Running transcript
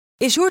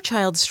Is your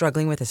child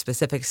struggling with a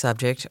specific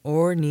subject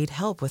or need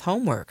help with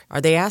homework?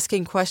 Are they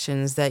asking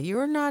questions that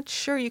you're not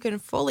sure you can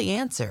fully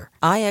answer?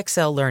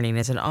 IXL Learning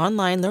is an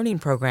online learning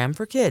program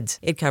for kids.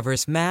 It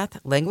covers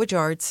math, language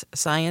arts,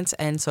 science,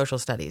 and social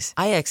studies.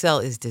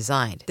 IXL is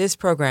designed. This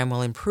program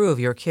will improve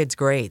your kids'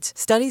 grades.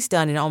 Studies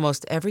done in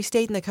almost every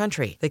state in the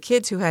country. The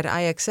kids who had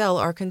IXL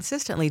are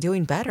consistently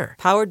doing better.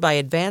 Powered by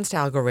advanced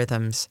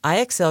algorithms,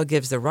 IXL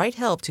gives the right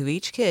help to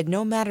each kid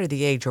no matter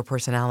the age or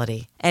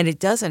personality. And it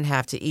doesn't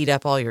have to eat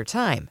up all your time.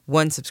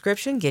 One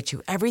subscription gets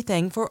you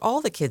everything for all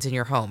the kids in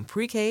your home,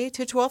 pre-K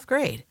to 12th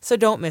grade. So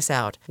don't miss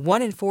out.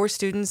 1 in 4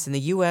 students in the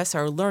U.S.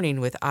 are learning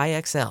with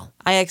IXL.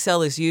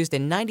 IXL is used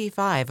in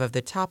 95 of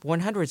the top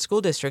 100 school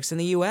districts in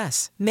the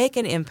U.S. Make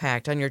an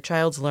impact on your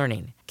child's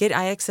learning. Get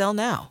IXL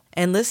now.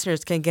 And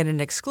listeners can get an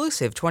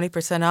exclusive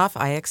 20% off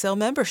IXL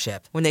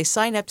membership when they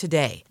sign up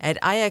today at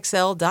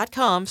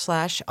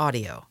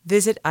IXL.com/audio.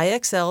 Visit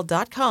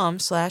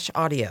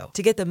IXL.com/audio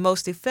to get the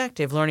most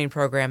effective learning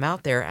program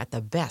out there at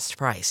the best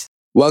price.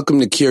 Welcome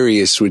to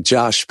Curious with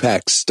Josh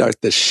Peck.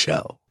 Start the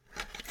show.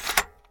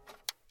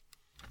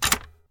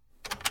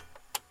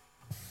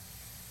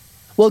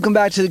 Welcome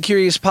back to the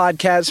Curious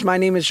Podcast. My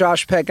name is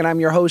Josh Peck, and I'm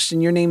your host,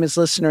 and your name is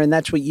Listener, and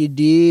that's what you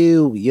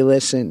do. You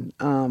listen.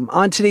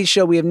 On today's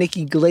show, we have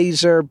Nikki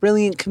Glazer,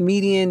 brilliant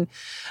comedian.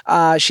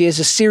 She has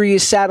a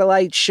Sirius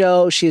satellite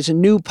show. She has a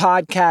new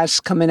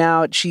podcast coming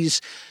out. She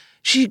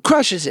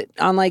crushes it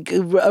on like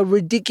a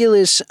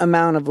ridiculous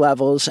amount of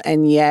levels,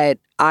 and yet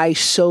I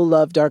so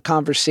loved our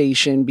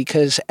conversation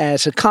because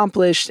as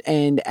accomplished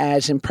and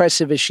as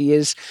impressive as she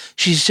is,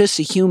 she's just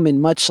a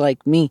human much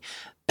like me,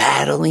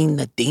 battling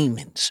the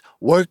demons,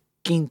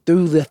 working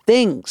through the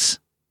things.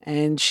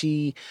 And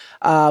she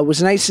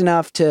was nice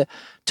enough to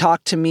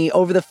talk to me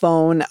over the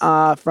phone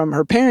from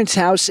her parents'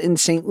 house in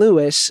St.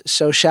 Louis.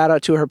 So shout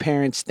out to her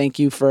parents. Thank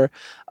you for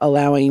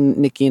allowing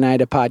Nikki and I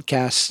to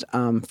podcast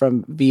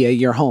from via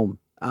your home.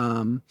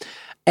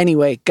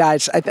 Anyway,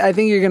 guys, I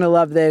think you're going to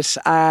love this.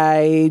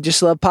 I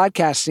just love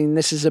podcasting.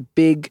 This is a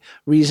big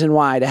reason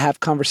why, to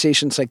have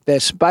conversations like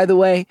this. By the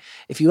way,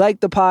 if you like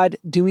the pod,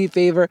 do me a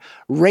favor,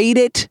 rate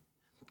it.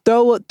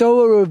 Throw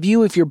a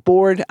review if you're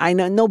bored. I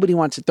know nobody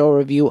wants to throw a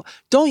review.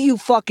 Don't you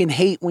fucking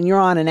hate when you're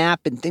on an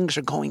app and things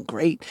are going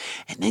great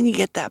and then you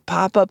get that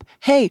pop-up,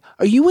 hey,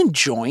 are you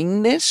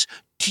enjoying this?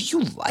 Do you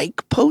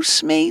like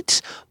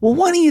Postmates? Well,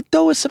 why don't you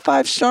throw us a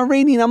 5-star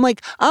rating? I'm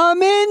like,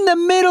 I'm in the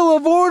middle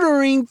of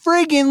ordering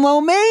friggin'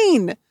 lo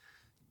mein.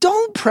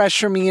 Don't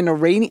pressure me into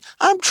rating.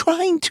 I'm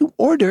trying to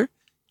order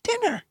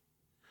dinner.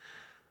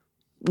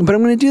 But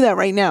I'm going to do that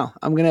right now.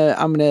 I'm going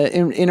to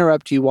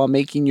interrupt you while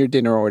making your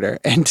dinner order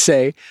and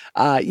say,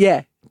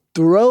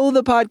 throw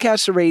the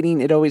podcast a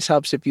rating. It always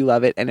helps if you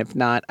love it. And if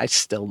not, I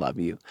still love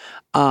you.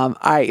 All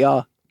right,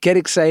 y'all, get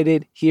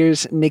excited.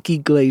 Here's Nikki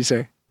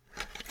Glazer.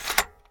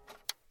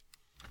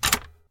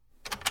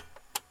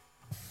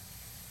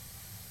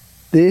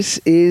 This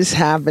is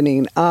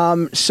happening.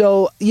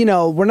 So,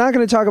 we're not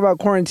going to talk about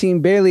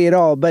quarantine barely at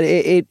all, but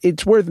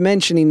it's worth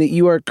mentioning that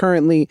you are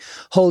currently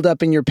holed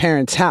up in your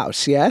parents'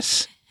 house,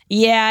 yes?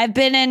 Yeah, I've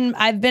been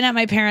at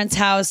my parents'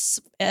 house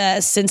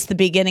since the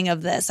beginning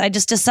of this. I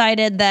just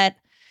decided that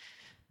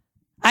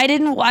I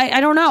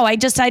don't know. I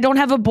don't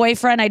have a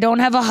boyfriend. I don't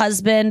have a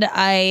husband.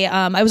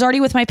 I was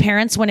already with my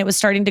parents when it was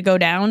starting to go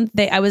down.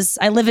 I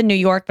live in New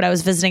York, but I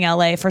was visiting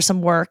LA for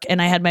some work,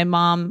 and I had my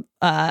mom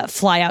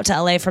fly out to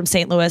LA from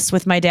St. Louis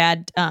with my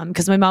dad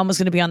because my mom was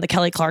going to be on the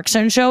Kelly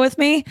Clarkson show with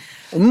me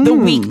the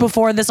week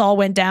before this all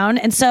went down.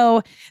 And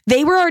so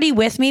they were already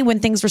with me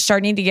when things were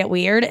starting to get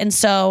weird. And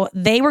so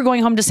they were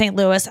going home to St.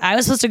 Louis. I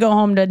was supposed to go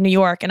home to New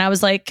York. And I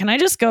was like, can I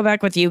just go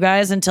back with you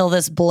guys until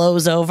this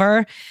blows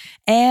over?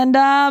 And,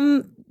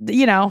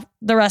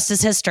 the rest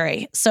is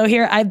history. So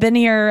I've been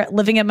here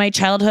living at my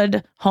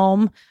childhood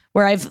home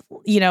where I've,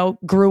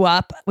 grew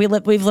up. We've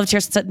lived here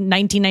since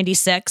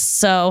 1996.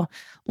 So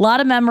a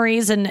lot of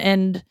memories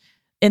and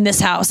in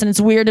this house. And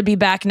it's weird to be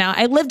back now.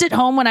 I lived at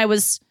home when I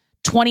was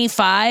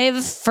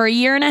 25 for a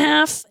year and a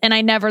half, and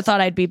I never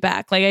thought I'd be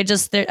back. Like I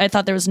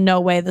thought there was no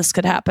way this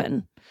could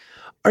happen.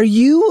 Are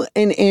you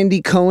and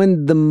Andy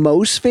Cohen the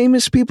most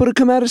famous people to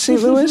come out of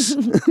St. Louis?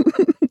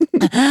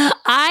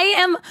 I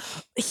am.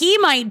 He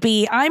might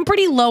be. I'm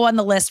pretty low on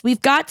the list.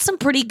 We've got some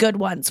pretty good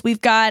ones.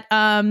 We've got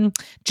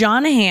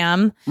John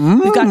Hamm.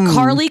 We've got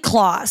Carly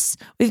Kloss.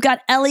 We've got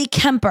Ellie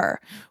Kemper.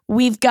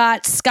 We've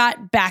got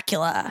Scott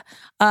Bakula,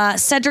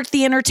 Cedric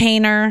the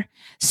Entertainer,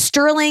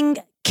 Sterling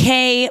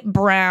K.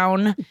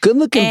 Brown.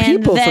 Good-looking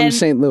people from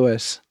St.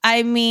 Louis.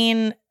 I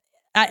mean,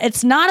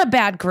 it's not a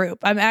bad group.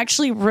 I'm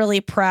actually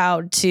really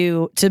proud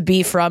to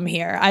be from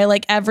here. I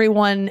like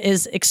everyone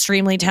is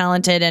extremely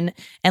talented and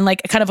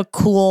like kind of a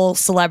cool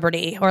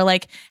celebrity, or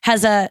like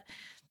has a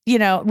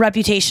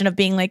reputation of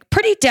being like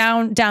pretty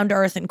down to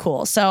earth and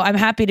cool. So I'm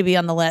happy to be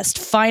on the list.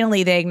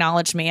 Finally, they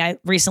acknowledged me. I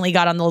recently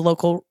got on the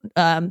local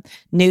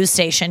news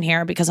station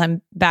here because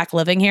I'm back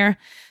living here.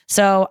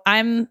 So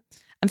I'm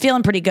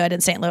feeling pretty good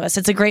in St. Louis.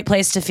 It's a great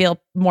place to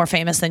feel more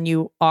famous than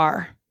you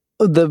are.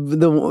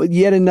 the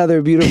yet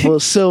another beautiful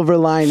silver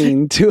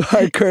lining to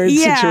our current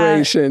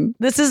situation.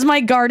 This is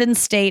my Garden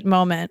State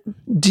moment.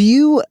 Do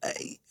you?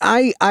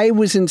 I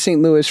was in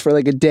St. Louis for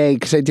like a day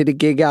because I did a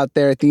gig out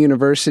there at the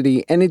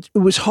university, and it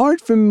was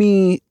hard for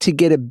me to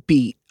get a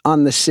beat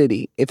on the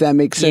city, if that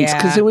makes sense.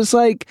 Because it was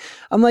like,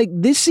 I'm like,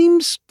 this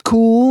seems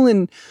cool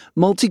and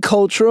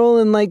multicultural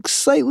and like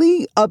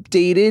slightly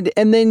updated,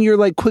 and then you're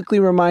like quickly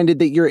reminded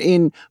that you're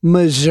in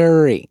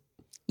Missouri.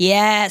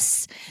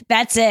 Yes,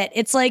 that's it.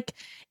 It's like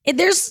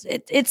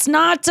it's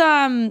not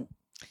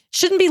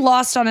shouldn't be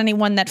lost on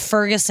anyone that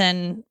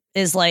Ferguson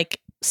is like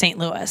St.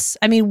 Louis.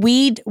 I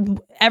mean,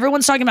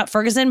 everyone's talking about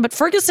Ferguson, but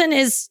Ferguson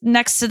is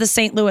next to the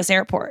St. Louis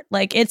airport.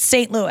 Like, it's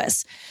St.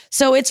 Louis.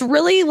 So it's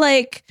really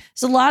like,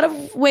 there's a lot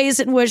of ways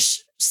in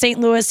which St.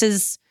 Louis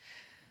is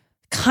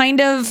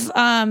kind of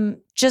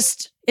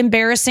just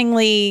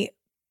embarrassingly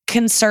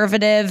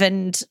conservative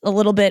and a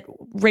little bit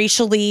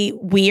racially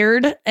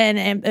weird,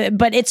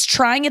 but it's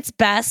trying its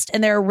best,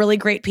 and there are really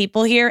great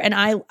people here, and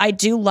I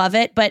do love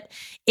it. But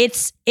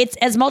it's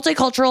as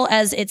multicultural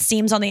as it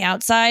seems on the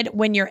outside.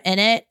 When you're in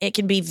it, it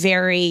can be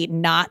very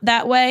not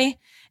that way,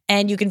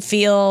 and you can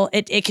feel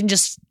it. It can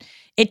just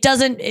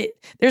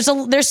there's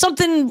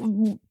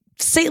something.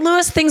 St.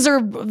 Louis things are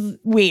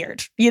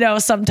weird,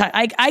 sometimes.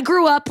 I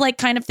grew up like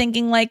kind of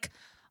thinking like,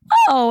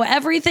 oh,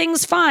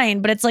 everything's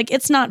fine, but it's like,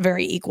 it's not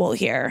very equal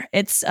here.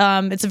 It's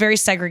a very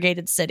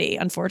segregated city,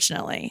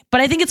 unfortunately.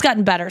 But I think it's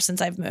gotten better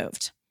since I've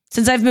moved.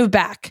 Since I've moved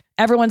back,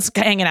 everyone's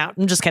hanging out.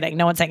 I'm just kidding.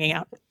 No one's hanging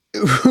out.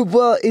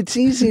 Well, it's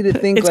easy to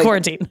think it's like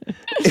quarantine.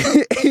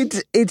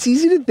 It's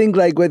easy to think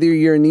like whether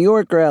you're in New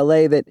York or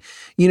LA that,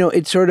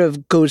 it sort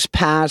of goes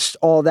past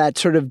all that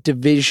sort of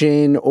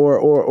division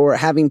or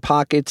having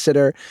pockets that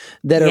are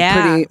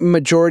pretty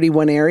majority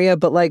one area.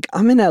 But like,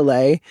 I'm in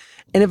LA,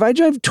 and if I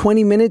drive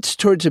 20 minutes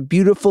towards a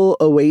beautiful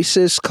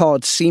oasis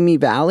called Simi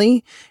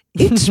Valley,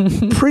 it's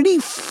pretty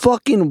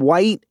fucking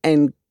white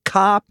and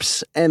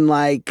cops, and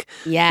like,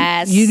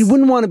 yes, you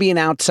wouldn't want to be an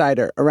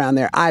outsider around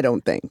there, I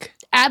don't think.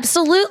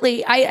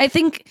 Absolutely. I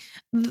think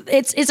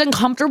it's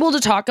uncomfortable to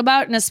talk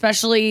about, and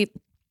especially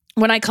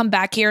when I come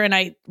back here and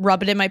I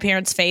rub it in my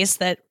parents' face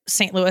that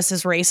St. Louis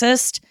is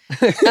racist,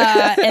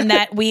 and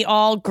that we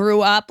all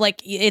grew up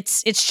like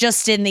it's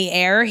just in the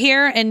air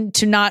here, and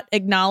to not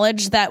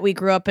acknowledge that we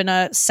grew up in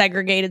a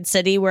segregated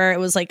city where it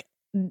was like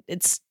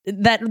it's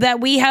that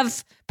we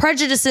have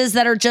prejudices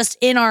that are just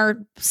in our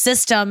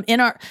system,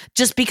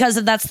 just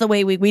because that's the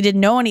way we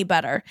didn't know any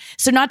better.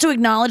 So not to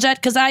acknowledge that,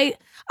 because I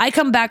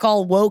come back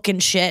all woke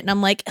and shit, and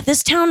I'm like,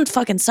 this town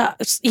fucking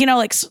sucks.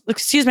 Like,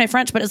 excuse my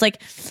French, but it's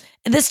like,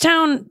 this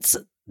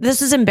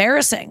is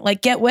embarrassing.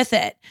 Like, get with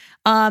it.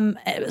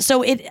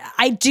 So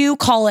I do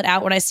call it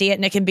out when I see it,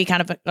 and it can be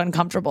kind of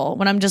uncomfortable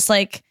when I'm just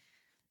like,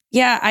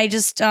 yeah, I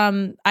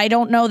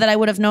don't know that I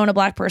would have known a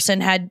black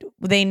person had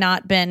they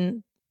not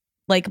been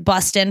like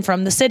bussed in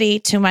from the city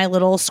to my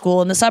little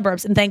school in the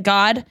suburbs. And thank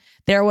God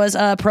there was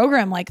a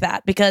program like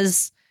that,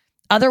 because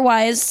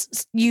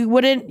otherwise I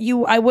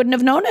wouldn't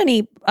have known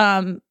any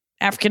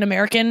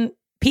African-American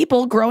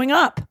people growing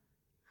up.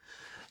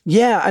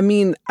 Yeah, I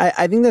mean,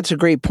 I think that's a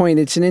great point.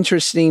 It's an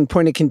interesting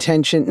point of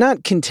contention,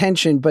 not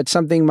contention, but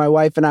something my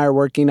wife and I are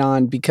working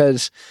on,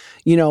 because,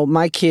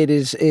 my kid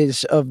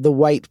is of the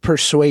white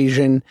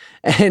persuasion,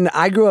 and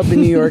I grew up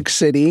in New York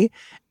City,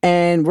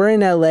 and we're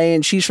in LA,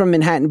 and she's from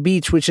Manhattan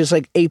Beach, which is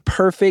like a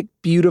perfect,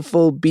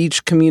 beautiful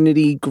beach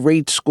community,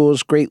 great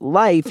schools, great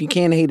life. You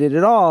can't hate it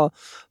at all.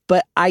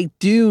 But I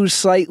do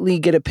slightly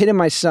get a pit in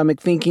my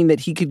stomach thinking that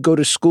he could go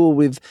to school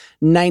with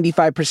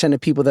 95%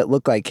 of people that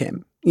look like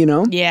him,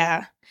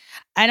 Yeah.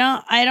 I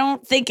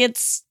don't think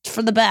it's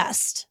for the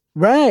best.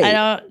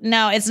 Right.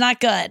 No, it's not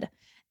good.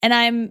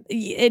 And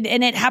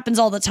it happens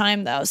all the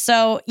time though.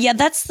 So yeah,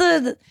 that's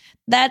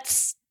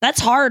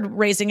hard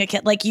raising a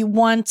kid. Like, you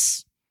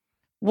want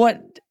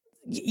what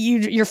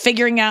you're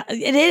figuring out.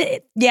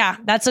 Yeah,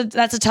 that's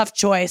a tough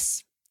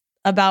choice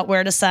about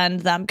where to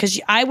send them,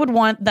 because I would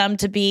want them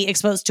to be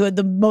exposed to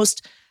the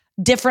most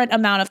different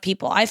amount of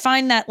people. I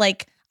find that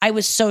like I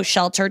was so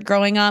sheltered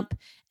growing up,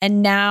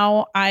 and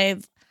now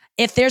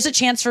if there's a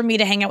chance for me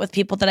to hang out with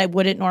people that I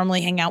wouldn't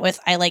normally hang out with,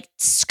 I like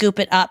scoop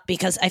it up,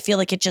 because I feel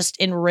like it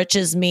just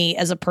enriches me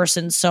as a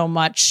person so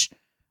much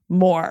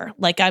more.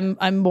 Like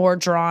I'm more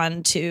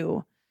drawn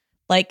to,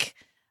 like,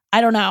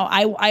 I don't know.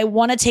 I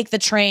want to take the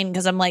train,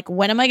 because I'm like,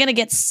 when am I going to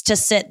get to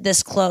sit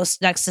this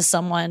close next to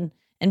someone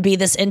and be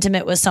this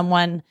intimate with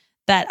someone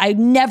that I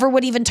never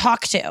would even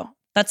talk to?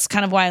 That's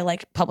kind of why I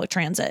like public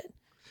transit.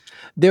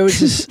 There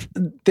was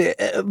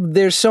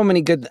there's so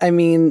many good, I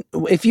mean,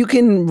 if you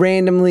can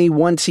randomly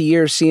once a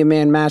year see a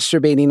man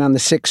masturbating on the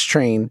 6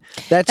 train,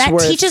 that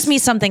teaches me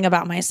something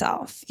about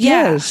myself.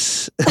 Yeah.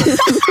 Yes.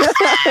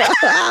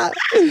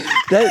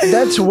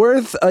 That's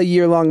worth a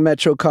year-long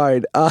Metro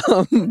card.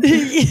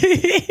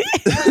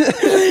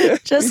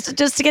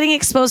 Just getting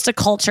exposed to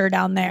culture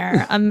down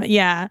there.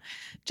 Yeah.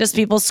 Just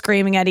people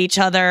screaming at each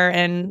other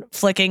and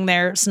flicking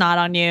their snot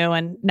on you.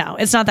 And no,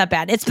 it's not that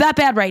bad. It's that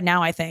bad right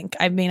now, I think.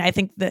 I mean, I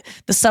think the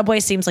subway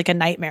seems like a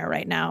nightmare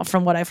right now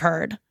from what I've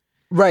heard.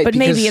 Right. But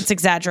maybe it's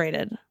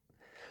exaggerated.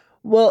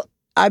 Well,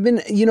 I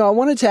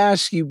wanted to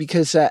ask you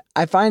because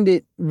I find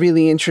it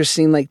really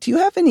interesting. Like, do you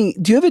have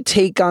a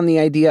take on the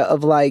idea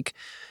of like,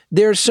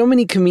 there are so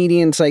many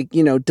comedians like,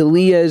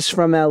 D'Elia's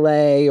from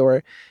LA,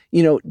 or,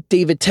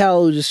 Dave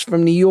Attell, who's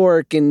from New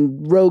York,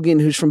 and Rogan,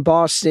 who's from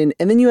Boston.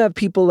 And then you have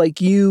people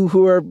like you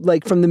who are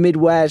like from the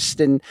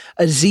Midwest, and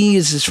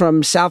Aziz is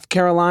from South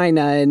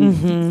Carolina,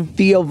 and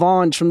Theo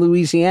Vaughn's from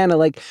Louisiana.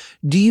 Like,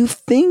 do you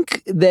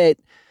think that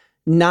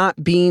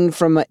not being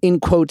from a, in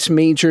quotes,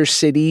 major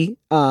city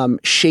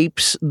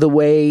shapes the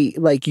way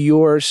like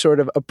your sort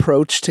of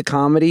approach to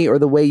comedy or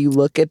the way you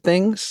look at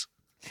things?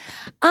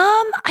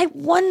 I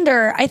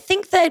wonder. I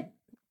think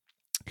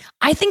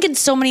in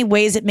so many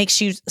ways it makes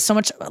you so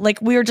much,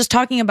 like we were just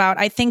talking about,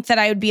 I think that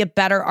I would be a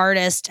better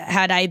artist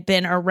had I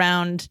been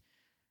around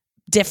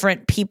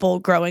different people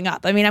growing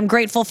up. I mean, I'm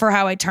grateful for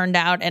how I turned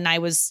out, and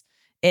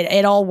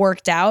it all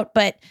worked out.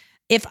 But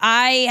if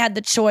I had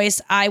the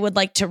choice, I would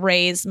like to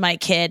raise my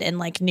kid in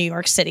like New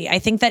York City. I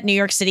think that New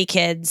York City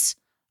kids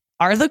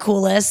are the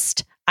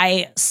coolest.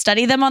 I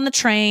study them on the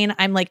train.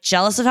 I'm like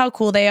jealous of how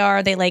cool they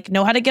are. They like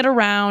know how to get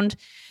around.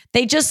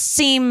 They just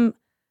seem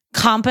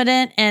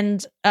competent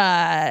and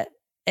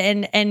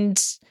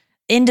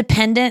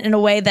independent in a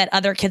way that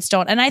other kids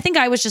don't. And I think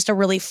I was just a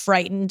really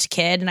frightened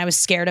kid, and I was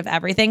scared of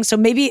everything. So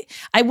maybe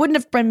I wouldn't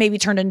have been maybe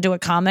turned into a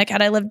comic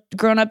had I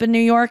grown up in New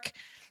York,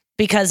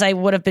 because I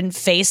would have been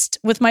faced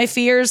with my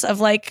fears of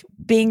like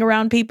being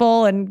around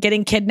people and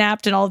getting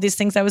kidnapped and all of these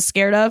things I was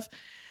scared of.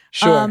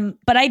 Sure.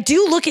 But I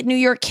do look at New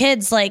York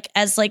kids like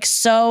as like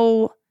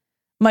so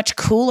much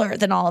cooler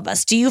than all of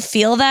us. Do you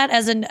feel that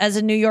as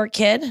a New York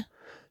kid?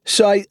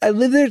 So I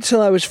lived there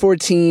till I was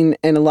 14,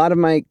 and a lot of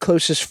my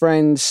closest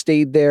friends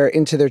stayed there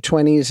into their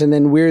 20s, and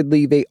then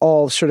weirdly they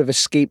all sort of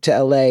escaped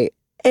to LA.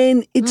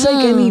 And it's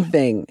like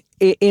anything,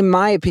 in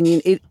my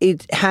opinion,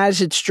 it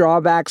has its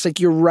drawbacks. Like,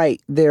 you're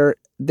right, they're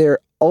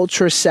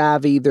ultra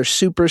savvy, they're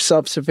super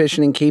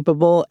self-sufficient and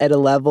capable at a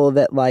level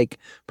that like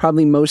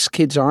probably most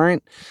kids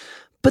aren't.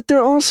 But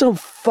they're also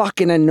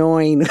fucking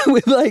annoying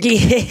with like,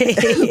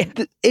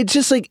 it's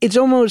just like, it's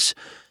almost,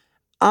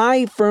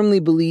 I firmly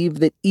believe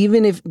that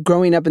even if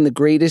growing up in the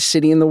greatest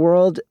city in the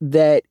world,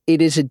 that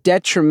it is a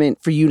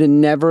detriment for you to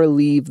never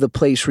leave the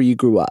place where you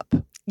grew up.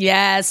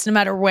 Yes, no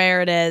matter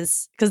where it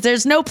is. Because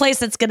there's no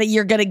place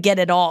you're gonna get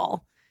it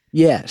all.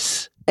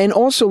 Yes. And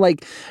also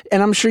like,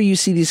 and I'm sure you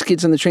see these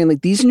kids on the train,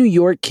 like these New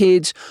York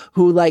kids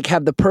who like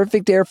have the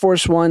perfect Air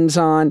Force Ones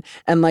on,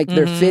 and like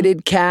their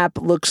fitted cap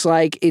looks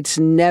like it's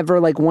never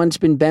like once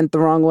been bent the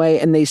wrong way.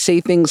 And they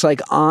say things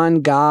like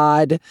on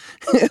God.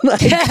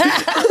 Like,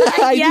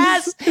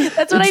 yes,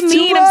 that's what I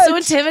mean. I'm so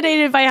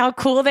intimidated by how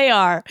cool they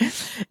are.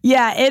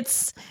 Yeah,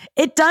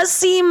 it does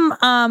seem,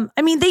 I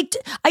mean,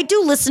 I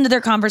do listen to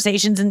their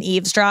conversations and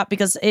eavesdrop,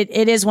 because it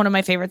is one of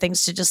my favorite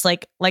things to just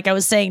like I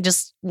was saying,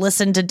 just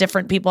listen to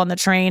different people on the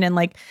train,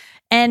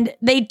 and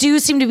they do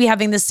seem to be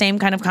having the same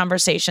kind of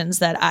conversations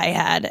that I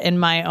had in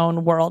my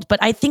own world. But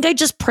I think I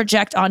just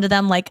project onto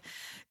them like,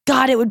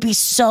 God, it would be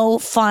so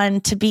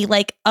fun to be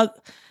like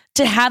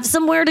to have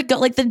somewhere to go.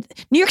 Like the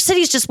New York City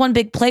is just one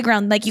big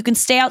playground. Like you can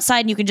stay outside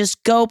and you can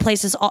just go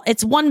places.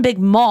 It's one big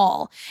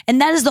mall.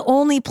 And that is the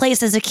only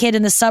place as a kid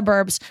in the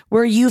suburbs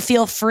where you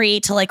feel free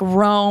to like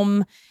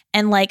roam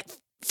and like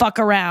fuck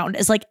around,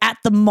 is like at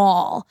the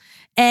mall.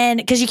 And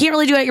because you can't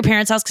really do it at your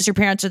parents' house because your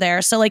parents are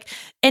there. So like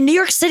in New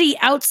York City,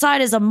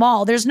 outside is a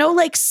mall. There's no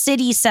like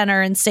city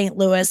center in St.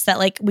 Louis that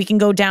like we can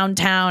go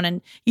downtown,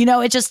 and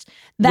it just,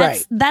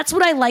 that's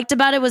what I liked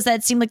about it, was that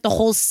it seemed like the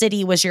whole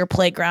city was your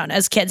playground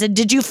as kids. And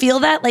did you feel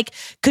that? Like,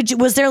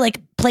 was there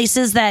like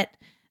places that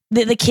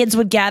the kids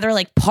would gather,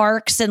 like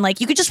parks, and like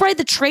you could just ride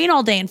the train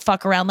all day and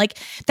fuck around? Like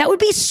that would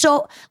be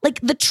so, like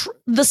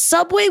the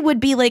subway would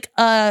be like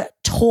a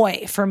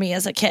toy for me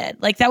as a kid.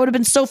 Like that would have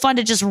been so fun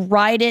to just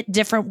ride it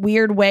different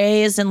weird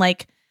ways. And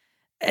like,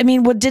 I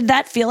mean, did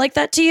that feel like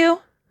that to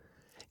you?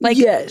 Like,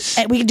 yes,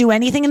 we could do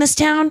anything in this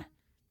town.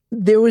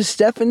 There was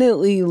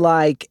definitely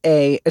like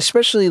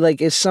especially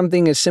like as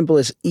something as simple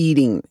as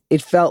eating.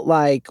 It felt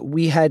like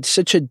we had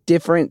such a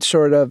different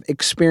sort of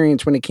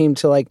experience when it came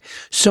to like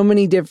so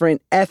many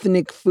different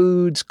ethnic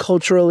foods,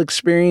 cultural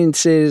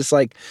experiences,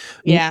 like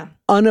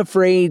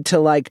unafraid to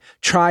like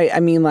try.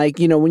 I mean, like,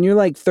 when you're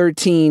like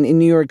 13 in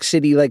New York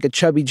City, like a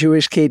chubby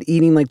Jewish kid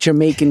eating like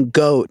Jamaican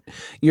goat,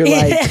 you're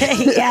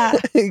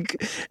like,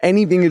 like,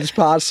 anything is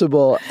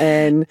possible.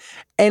 And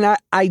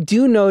I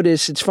do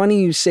notice, it's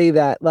funny you say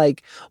that,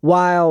 like,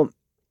 while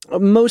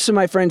most of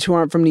my friends who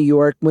aren't from New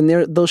York, when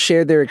they'll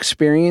share their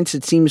experience,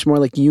 it seems more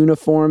like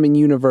uniform and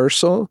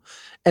universal.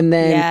 And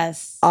then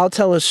I'll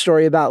tell a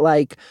story about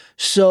like,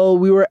 so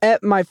we were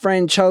at my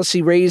friend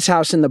Chelsea Ray's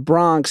house in the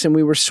Bronx, and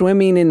we were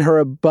swimming in her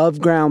above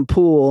ground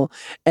pool.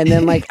 And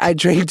then like I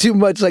drank too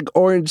much like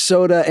orange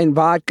soda and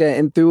vodka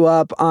and threw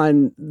up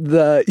on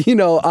the,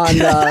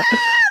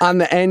 on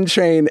the N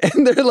train.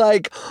 And they're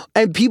like,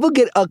 and people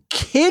get a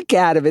kick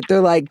out of it.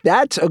 They're like,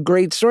 that's a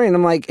great story. And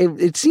I'm like,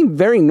 it seemed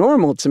very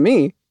normal to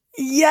me.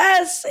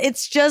 Yes,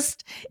 it's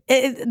just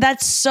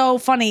that's so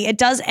funny. It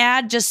does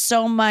add just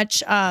so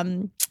much.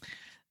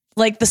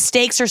 Like the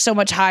stakes are so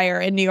much higher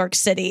in New York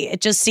City. It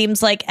just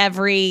seems like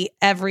every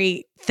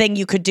thing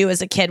you could do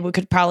as a kid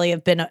could probably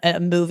have been a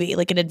movie,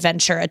 like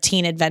a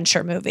teen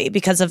adventure movie,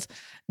 because of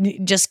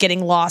just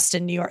getting lost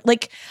in New York.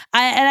 Like,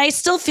 I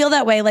still feel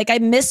that way. Like, I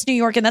miss New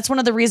York, and that's one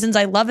of the reasons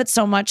I love it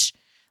so much.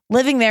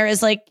 Living there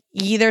is like,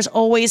 there's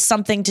always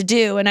something to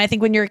do. And I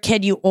think when you're a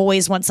kid, you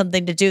always want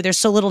something to do. There's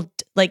so little,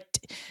 like,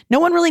 no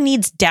one really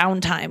needs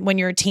downtime when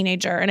you're a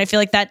teenager. And I feel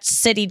like that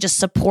city just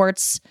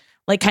supports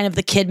like kind of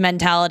the kid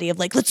mentality of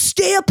like, let's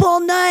stay up all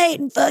night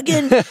and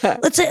fucking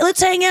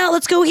let's hang out.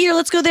 Let's go here.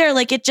 Let's go there.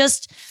 Like, it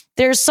just,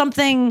 there's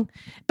something.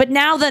 But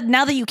now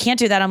that you can't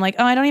do that, I'm like,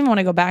 oh, I don't even want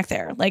to go back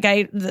there. Like,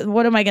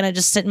 what am I going to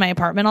just sit in my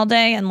apartment all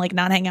day and like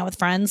not hang out with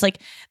friends? Like,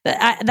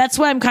 that's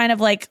why I'm kind of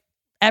like,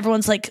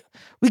 everyone's like,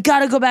 we got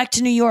to go back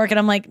to New York. And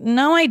I'm like,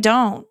 no, I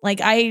don't. Like,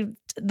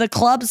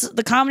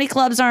 the comedy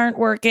clubs aren't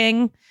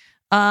working.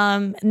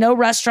 No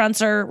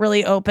restaurants are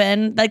really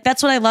open. Like,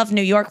 that's what I love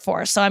New York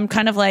for. So I'm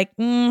kind of like,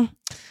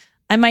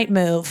 I might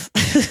move.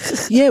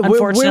 Yeah.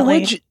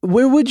 Unfortunately.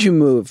 Where would you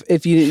move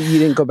if you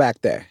didn't go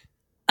back there?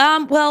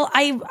 Well,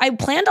 I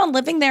planned on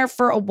living there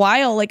for a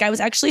while. Like, I was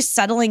actually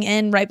settling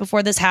in right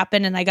before this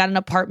happened, and I got an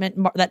apartment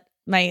that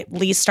my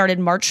lease started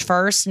March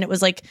 1st, and it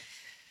was like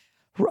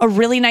a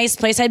really nice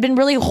place. I'd been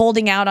really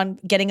holding out on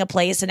getting a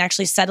place and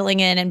actually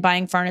settling in and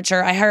buying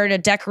furniture. I hired a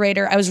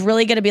decorator. I was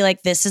really going to be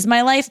like, this is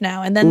my life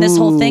now. And then this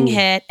whole thing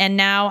hit, and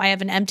now I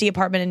have an empty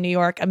apartment in New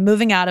York. I'm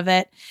moving out of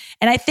it.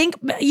 And I think,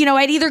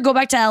 I'd either go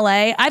back to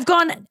LA. I've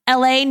gone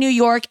LA, New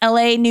York,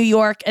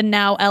 and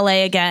now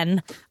LA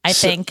again, I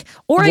think.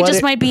 Or I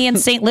just might be in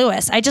St.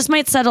 Louis. I just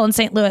might settle in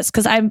St. Louis,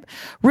 because I'm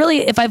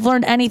really, if I've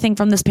learned anything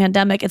from this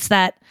pandemic, it's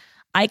that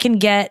I can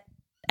get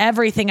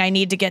everything I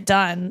need to get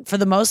done for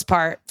the most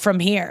part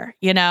from here,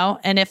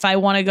 and if I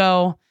want to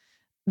go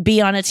be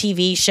on a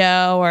TV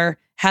show or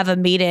have a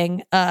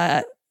meeting,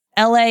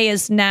 LA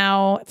is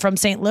now from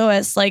St.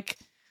 Louis like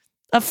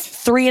a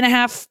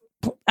 3.5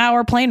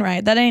 hour plane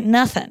ride. That ain't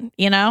nothing.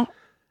 I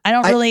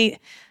don't really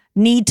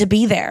need to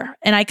be there,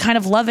 and I kind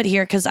of love it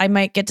here because I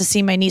might get to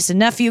see my niece and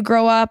nephew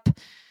grow up.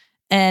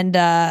 And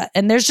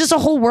there's just a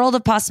whole world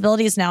of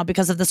possibilities now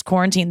because of this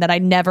quarantine that I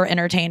never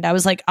entertained. I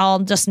was like, I'll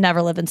just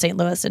never live in St.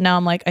 Louis. And now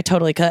I'm like, I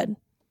totally could.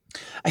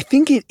 I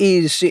think it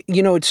is,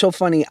 it's so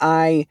funny.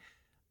 I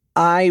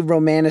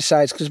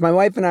romanticize, because my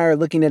wife and I are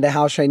looking at a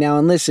house right now.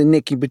 And listen,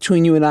 Nikki,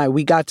 between you and I,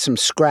 we got some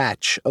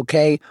scratch,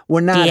 okay?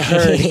 We're not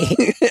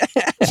hurting.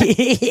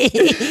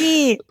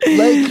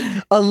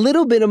 Like a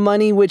little bit of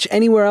money, which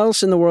anywhere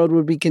else in the world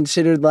would be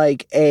considered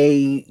like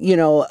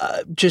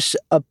just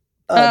a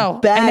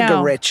bag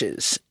of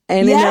riches.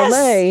 And in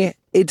LA,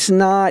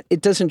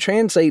 it doesn't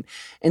translate.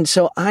 And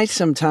so I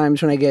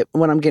sometimes,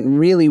 when I'm getting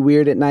really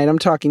weird at night, I'm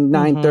talking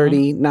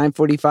 9:30,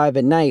 9:45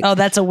 at night. Oh,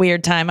 that's a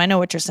weird time. I know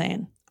what you're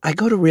saying. I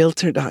go to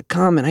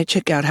realtor.com and I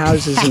check out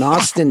houses in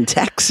Austin,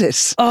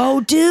 Texas. Oh,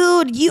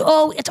 dude,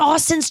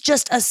 Austin's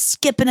just a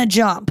skip and a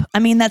jump. I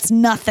mean, that's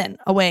nothing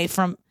away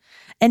from,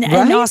 and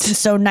Austin's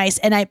so nice.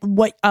 And I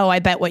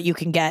bet what you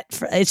can get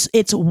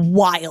it's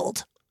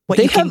wild what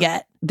you can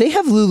get. They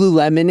have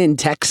Lululemon in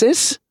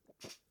Texas.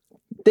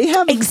 They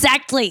have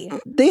exactly.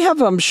 They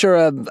have, I'm sure,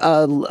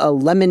 a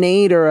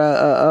lemonade or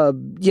a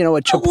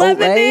Chipotle.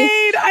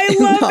 Lemonade. I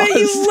love it.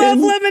 You love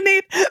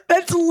lemonade.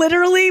 That's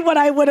literally what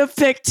I would have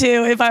picked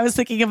too if I was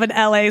thinking of an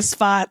LA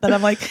spot. That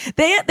I'm like,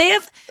 they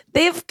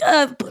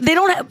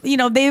don't have,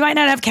 they might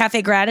not have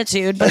Cafe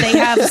Gratitude, but they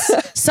have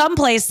some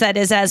place that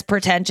is as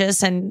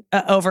pretentious and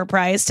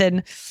overpriced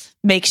and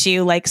makes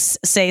you like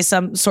say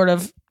some sort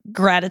of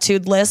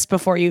gratitude list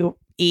before you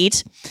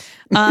eat.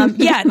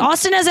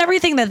 Austin has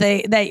everything that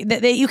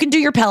they you can do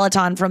your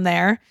Peloton from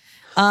there.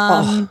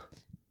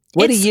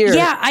 What a year.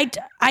 Yeah,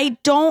 I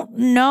don't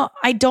know.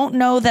 I don't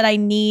know that I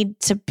need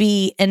to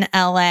be in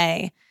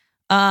LA.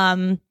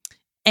 And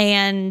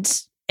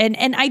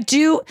I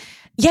do.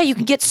 Yeah, you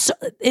can get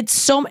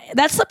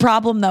that's the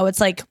problem though. It's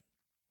like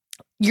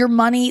your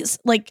money's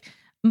like,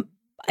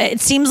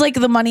 it seems like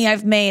the money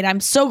I've made, I'm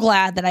so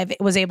glad that I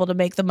was able to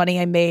make the money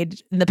I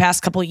made in the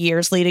past couple of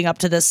years leading up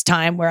to this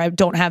time where I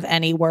don't have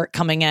any work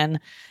coming in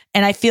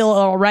and I feel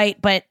all right.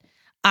 But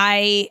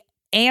I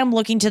am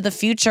looking to the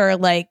future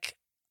like,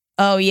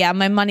 oh yeah,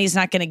 my money's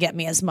not going to get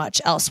me as much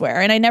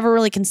elsewhere. And I never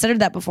really considered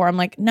that before. I'm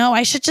like, no,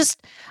 I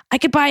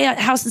could buy a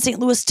house in St.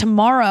 Louis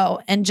tomorrow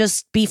and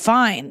just be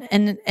fine.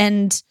 And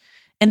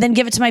then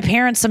give it to my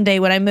parents someday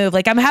when I move.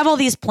 Like I have all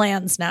these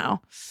plans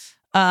now.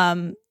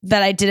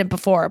 That I didn't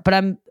before, but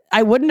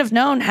I wouldn't have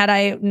known had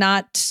I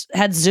not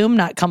had Zoom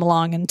not come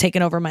along and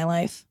taken over my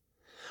life.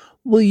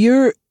 Well,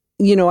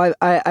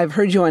 I've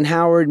heard you on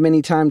Howard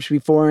many times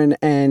before,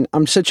 and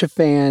I'm such a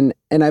fan,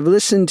 and I've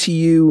listened to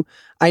you.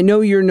 I know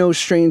you're no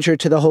stranger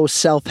to the whole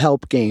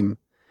self-help game,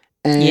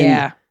 and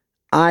yeah,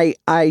 I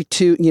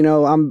too,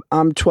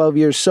 I'm 12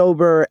 years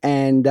sober,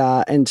 and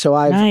so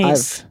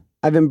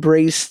I've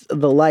embraced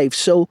the life.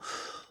 So,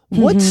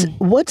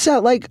 what's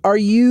that like? Are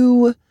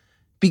you?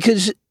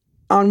 Because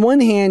on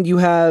one hand, you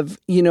have,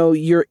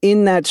 you're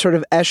in that sort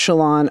of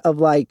echelon of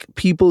like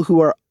people who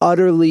are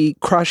utterly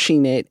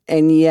crushing it.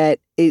 And yet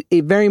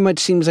it very much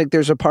seems like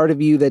there's a part of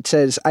you that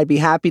says, I'd be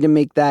happy to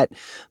make that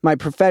my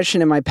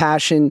profession and my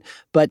passion,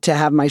 but to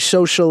have my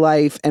social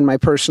life and my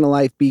personal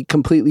life be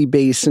completely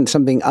based in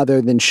something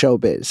other than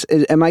showbiz.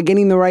 Am I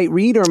getting the right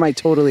read or am I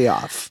totally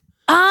off?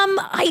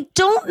 I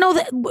don't know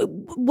that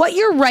what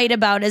you're right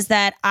about is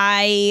that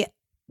I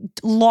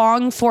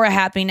long for a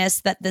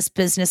happiness that this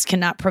business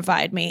cannot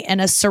provide me,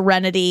 and a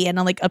serenity and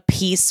a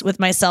peace with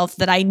myself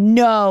that I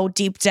know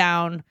deep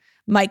down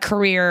my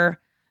career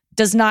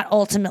does not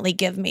ultimately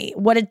give me.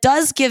 What it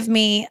does give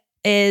me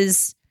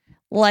is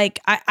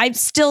I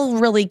still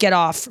really get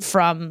off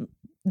from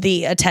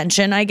the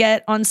attention I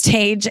get on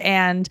stage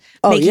and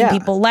making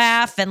people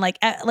laugh and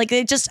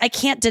I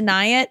can't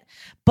deny it.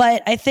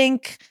 But I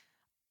think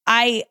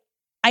I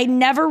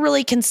never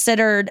really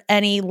considered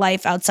any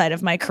life outside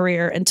of my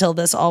career until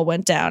this all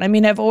went down. I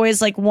mean, I've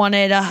always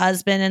wanted a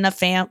husband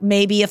and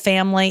maybe a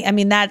family. I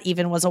mean, that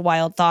even was a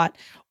wild thought.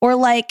 Or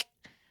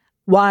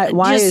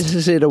why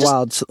is it a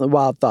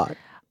wild thought?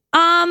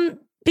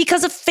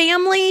 Because a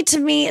family to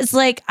me is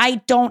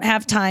I don't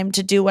have time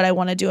to do what I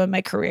want to do in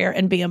my career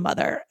and be a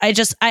mother.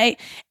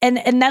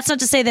 And that's not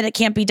to say that it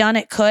can't be done.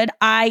 It could.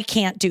 I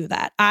can't do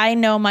that. I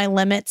know my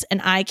limits,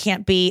 and I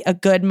can't be a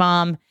good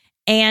mom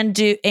and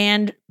do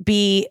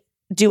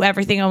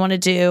everything I want to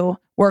do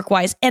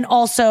work-wise, and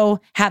also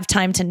have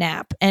time to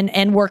nap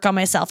and work on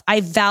myself.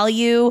 I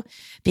value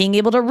being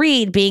able to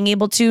read, being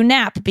able to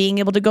nap, being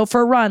able to go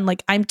for a run.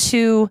 I'm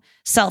too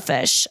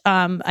selfish,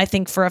 I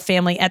think, for a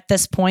family at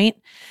this point.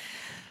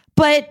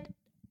 But,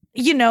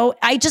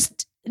 I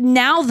just,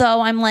 now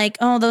though, I'm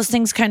oh, those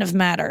things kind of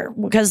matter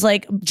because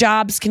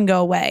jobs can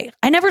go away.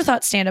 I never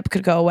thought stand-up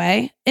could go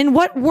away. In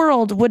what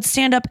world would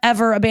stand-up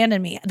ever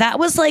abandon me? That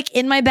was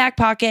in my back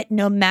pocket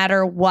no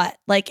matter what.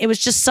 It was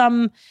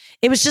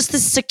just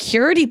this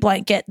security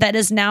blanket that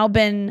has now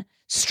been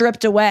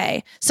stripped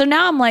away. So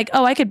now I'm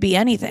oh, I could be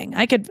anything.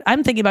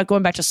 I'm thinking about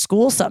going back to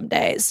school some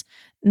days.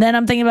 And then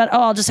I'm thinking about,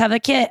 oh, I'll just have a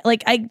kid.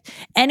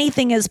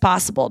 Anything is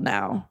possible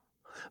now.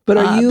 But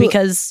are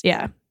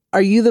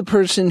you the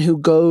person who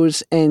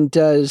goes and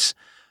does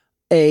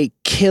a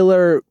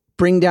killer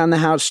bring down the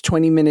house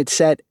 20-minute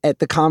set at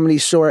the Comedy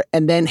Store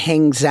and then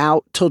hangs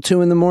out till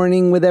 2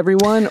 a.m. with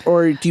everyone?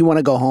 Or do you want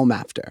to go home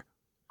after?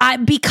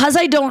 Because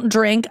I don't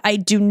drink, I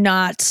do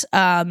not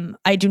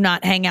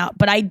hang out,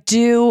 but I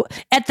do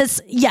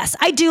yes,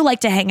 I do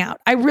like to hang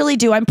out. I really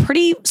do. I'm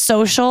pretty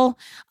social.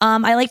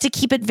 I like to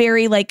keep it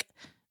very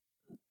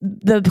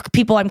the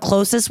people I'm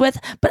closest with,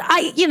 but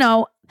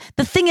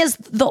the thing is,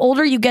 the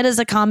older you get as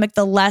a comic,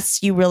 the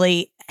less you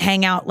really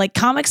hang out.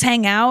 Comics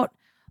hang out,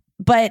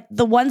 but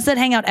the ones that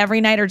hang out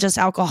every night are just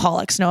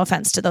alcoholics. No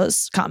offense to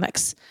those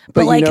comics,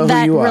 but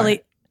that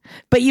really.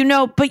 But you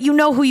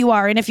know who you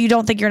are, and if you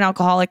don't think you're an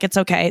alcoholic, it's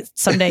okay.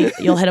 Someday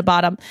you'll hit a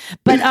bottom.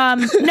 But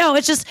no,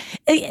 it's just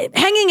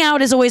hanging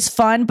out is always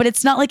fun, but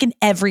it's not an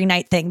every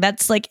night thing.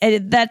 That's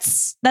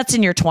that's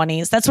in your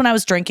 20s. That's when I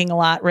was drinking a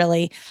lot,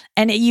 really,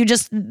 and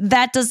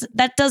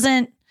that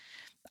doesn't.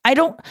 I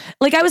don't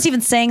I was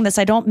even saying this.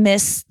 I don't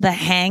miss the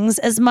hangs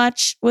as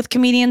much with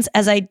comedians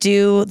as I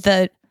do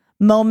the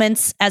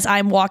moments as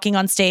I'm walking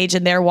on stage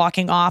and they're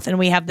walking off, and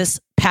we have this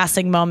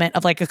passing moment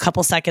of a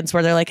couple seconds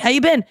where they're how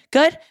you been?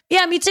 Good?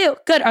 Yeah, me too.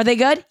 Good. Are they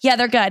good? Yeah,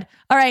 they're good.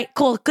 All right,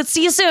 cool. Good.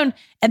 See you soon.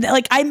 And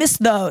I miss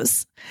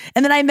those.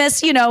 And then I miss,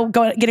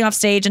 getting off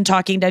stage and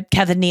talking to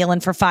Kevin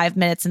Nealon for 5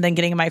 minutes and then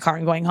getting in my car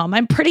and going home.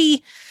 I'm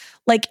pretty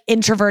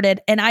introverted,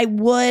 and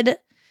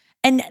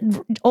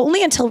and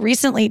only until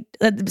recently,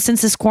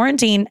 since this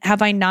quarantine,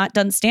 have I not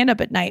done stand-up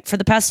at night. For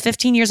the past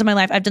 15 years of my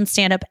life, I've done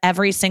stand-up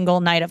every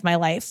single night of my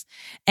life.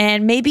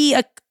 And maybe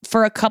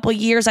for a couple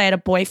years, I had a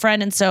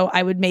boyfriend, and so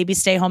I would maybe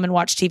stay home and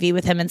watch TV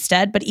with him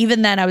instead. But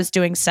even then, I was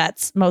doing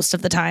sets most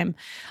of the time.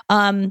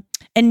 And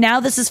now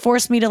this has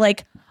forced me to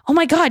oh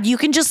my God, you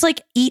can just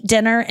eat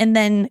dinner and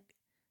then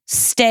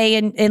stay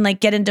and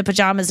get into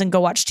pajamas and go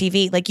watch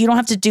TV. You don't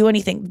have to do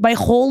anything. My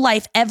whole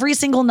life, every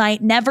single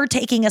night, never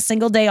taking a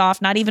single day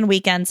off, not even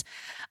weekends.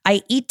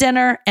 I eat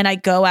dinner and I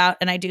go out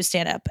and I do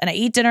stand up, and I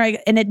eat dinner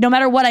no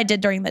matter what I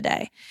did during the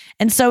day.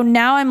 And so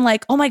now I'm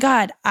oh my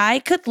God, I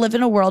could live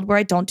in a world where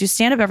I don't do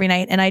stand up every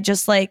night and I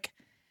just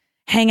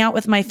hang out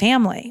with my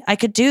family. I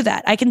could do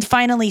that. I can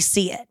finally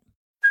see it.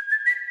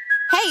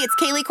 Hey, it's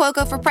Kaylee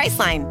Cuoco for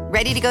Priceline.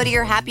 Ready to go to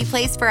your happy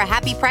place for a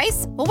happy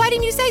price? Well, why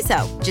didn't you say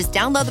so? Just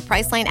download the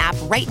Priceline app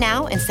right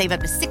now and save up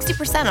to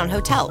 60% on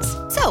hotels.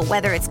 So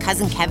whether it's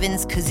Cousin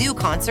Kevin's Kazoo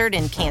Concert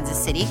in Kansas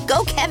City,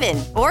 go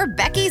Kevin, or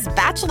Becky's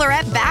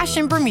Bachelorette Bash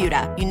in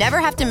Bermuda, you never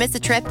have to miss a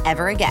trip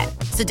ever again.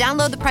 So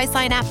download the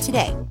Priceline app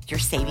today. Your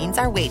savings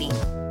are waiting.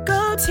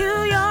 Go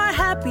to your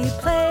happy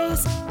place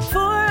for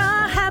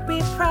a happy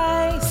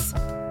price.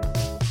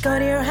 Go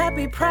to your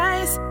happy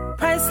price,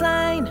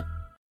 Priceline.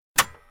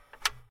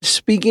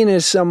 Speaking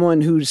as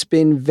someone who's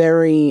been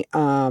very,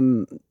 I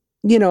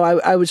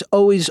was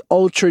always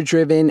ultra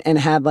driven and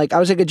had I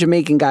was a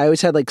Jamaican guy. I always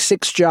had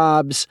 6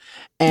 jobs,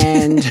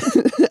 and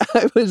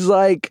I was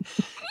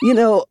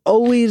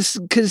always,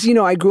 because,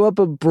 I grew up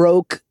a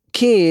broke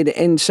kid.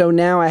 And so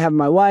now I have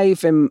my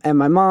wife and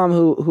my mom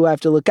who I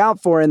have to look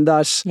out for. And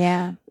thus,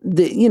 it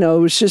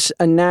was just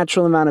a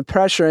natural amount of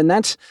pressure. And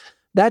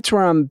that's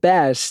where I'm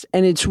best.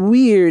 And it's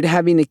weird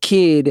having a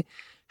kid,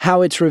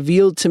 how it's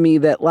revealed to me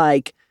that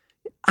like,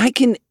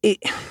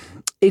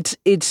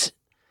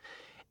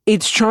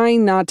 it's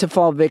trying not to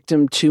fall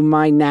victim to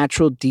my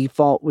natural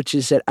default, which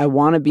is that I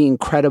want to be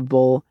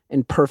incredible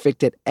and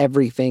perfect at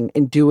everything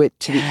and do it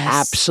to the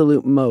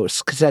absolute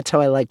most, because that's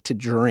how I like to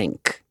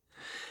drink.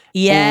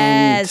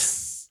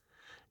 Yes.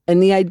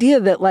 And the idea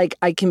that like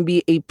I can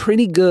be a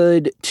pretty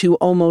good to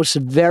almost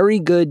very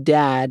good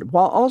dad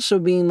while also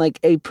being like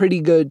a pretty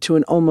good to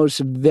an almost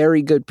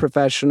very good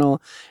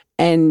professional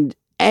and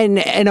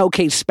an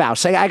okay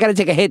spouse. I got to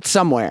take a hit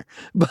somewhere.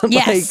 But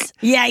yes.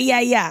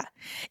 Yeah.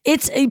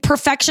 It's a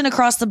perfection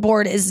across the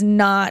board is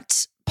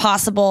not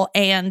possible,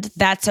 and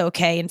that's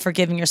okay, and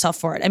forgiving yourself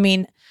for it. I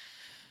mean,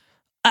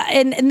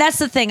 and that's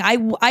the thing.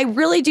 I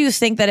really do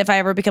think that if I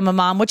ever become a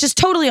mom, which is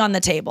totally on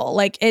the table,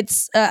 like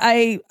it's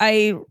I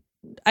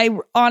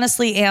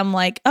honestly am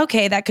like,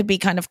 okay, that could be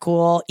kind of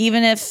cool,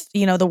 even if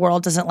the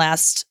world doesn't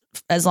last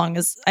as long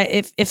as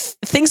if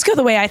things go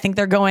the way I think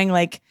they're going,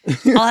 like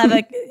I'll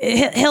have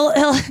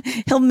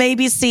he'll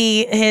maybe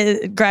see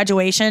his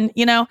graduation,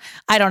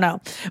 I don't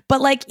know.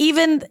 But like,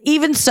 even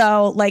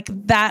so, like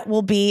that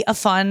will be a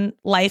fun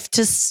life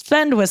to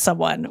spend with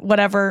someone,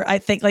 whatever. I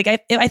think like, I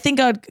think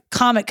a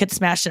comet could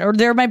smash it, or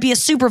there might be a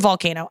super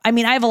volcano. I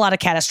mean, I have a lot of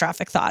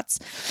catastrophic thoughts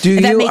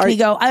that make me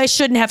go, I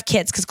shouldn't have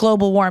kids because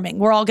global warming,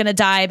 we're all going to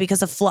die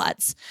because of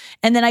floods.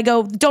 And then I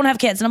go, don't have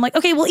kids. And I'm like,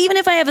 okay, well, even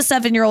if I have a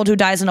 7-year-old who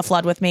dies in a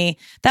flood with me,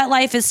 that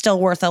life is still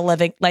worth a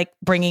living, like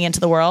bringing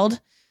into the world.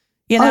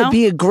 It'd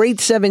be a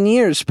great 7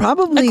 years,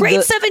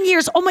 probably. 7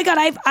 years. Oh my God,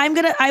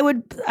 I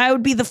would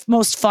be the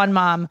most fun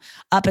mom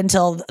up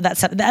until that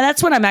 7.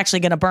 That's when I'm actually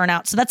gonna burn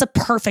out. So that's a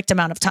perfect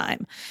amount of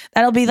time.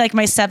 That'll be like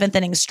my 7th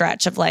inning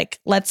stretch of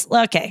like, Mama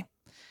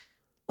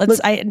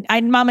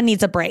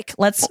needs a break.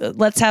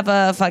 Let's have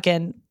a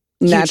fucking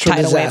natural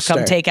tidal disaster. Wave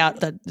come take out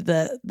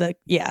the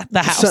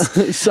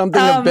house.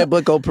 Something of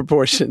biblical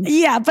proportions.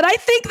 Yeah, but I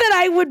think that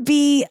I would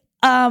be.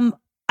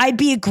 I'd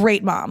be a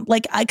great mom.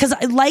 Like, because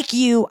like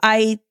you,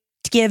 I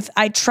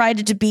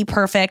tried to be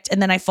perfect,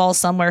 and then I fall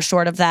somewhere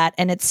short of that.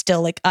 And it's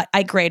still like,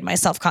 I grade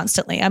myself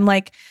constantly. I'm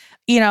like,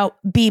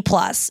 B+,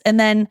 and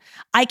then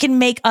I can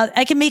make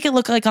it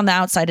look like on the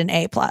outside an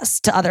A+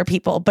 to other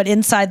people, but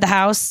inside the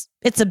house,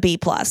 it's a B+,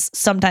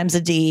 sometimes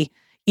a D,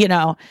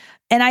 and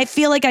I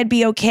feel like I'd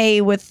be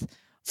okay with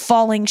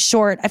falling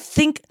short. I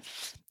think,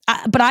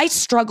 but I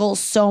struggle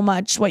so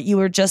much, what you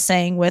were just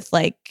saying with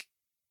like,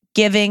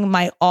 giving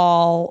my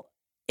all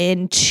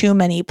in too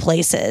many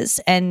places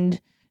and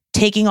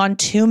taking on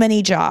too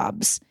many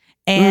jobs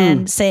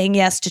and saying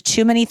yes to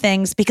too many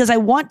things because I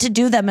want to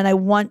do them, and I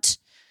don't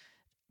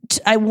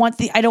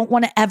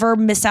want to ever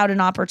miss out an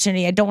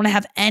opportunity. I don't want to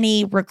have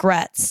any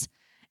regrets.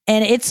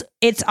 And it's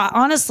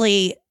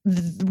honestly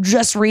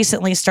just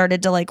recently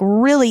started to like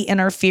really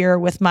interfere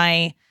with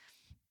my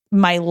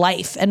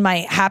life and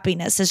my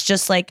happiness. Is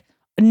just like,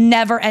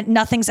 never, and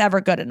nothing's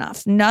ever good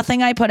enough.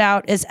 Nothing I put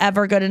out is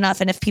ever good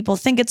enough. And if people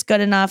think it's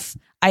good enough,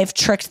 I've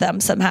tricked them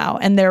somehow,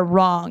 and they're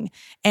wrong.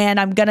 And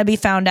I'm going to be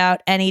found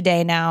out any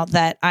day now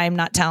that I'm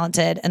not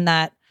talented, and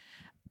that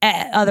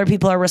other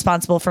people are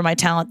responsible for my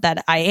talent,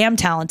 that I am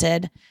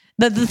talented.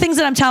 The things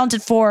that I'm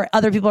talented for,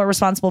 other people are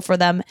responsible for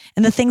them.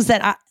 And the things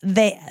that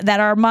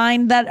are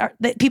mine, that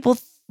people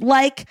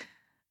like,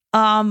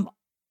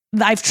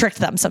 I've tricked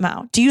them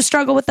somehow. Do you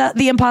struggle with that?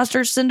 The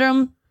imposter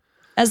syndrome,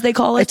 as they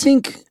call it?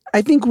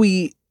 I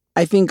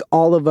think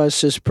all of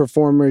us as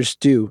performers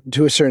do,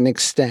 to a certain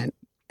extent.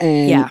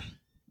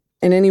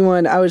 And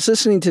anyone, I was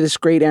listening to this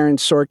great Aaron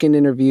Sorkin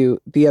interview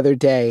the other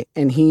day,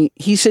 and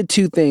he said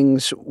two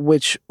things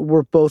which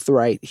were both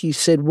right. He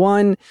said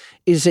one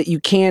is that you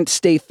can't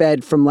stay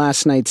fed from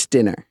last night's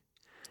dinner.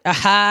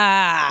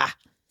 Aha.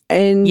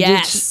 And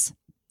yes,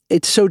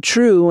 it's so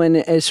true. And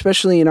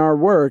especially in our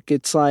work,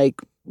 it's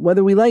like,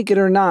 whether we like it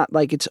or not,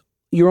 like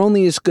you're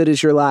only as good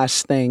as your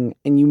last thing,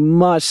 and you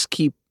must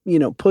keep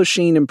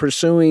pushing and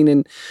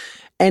pursuing.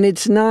 And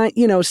it's not,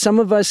 some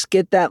of us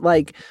get that,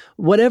 like,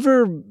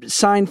 whatever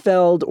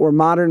Seinfeld or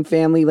Modern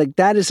Family, like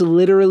that is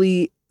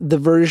literally the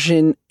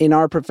version in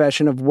our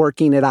profession of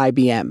working at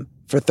IBM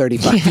for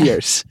 35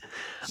 years.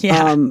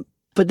 Yeah.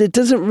 But it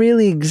doesn't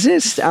really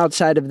exist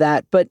outside of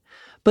that. But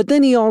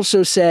then he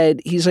also said,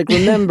 he's like,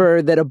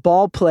 remember that a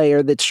ball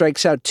player that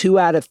strikes out 2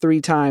 out of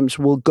 3 times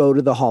will go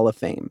to the Hall of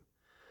Fame.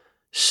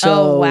 So,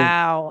 oh,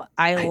 wow.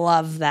 I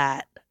love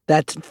that.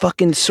 That's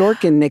fucking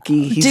Sorkin,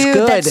 Nikki. He's Dude,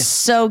 good. That's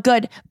so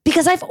good.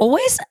 Because I've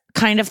always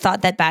kind of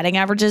thought that batting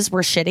averages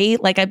were shitty.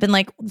 Like, I've been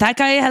like, that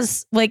guy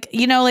has like,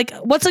 like,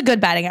 what's a good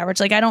batting average?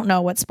 Like, I don't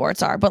know what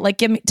sports are, but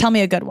like, tell me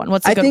a good one.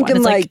 What's a good one? I think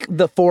in like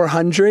the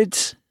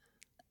 400s.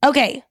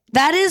 Okay.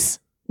 That is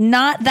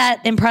not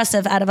that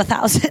impressive out of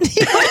 1,000.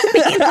 You know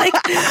what I mean? Like,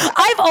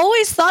 I've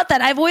always thought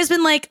that. I've always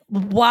been like,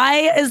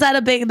 why is that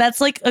a big, that's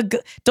like,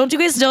 don't you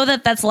guys know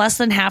that that's less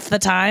than half the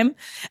time?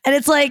 And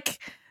it's like,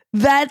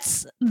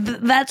 That's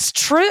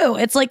true.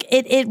 It's like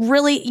it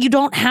really, you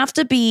don't have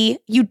to be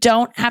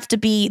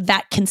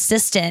that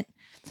consistent.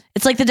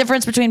 It's like the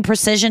difference between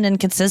precision and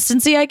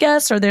consistency, I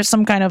guess, or there's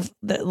some kind of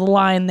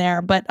line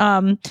there. But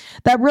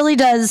that really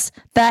does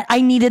that.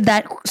 I needed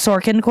that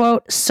Sorkin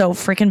quote so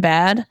freaking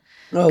bad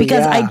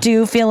because I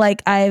do feel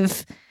like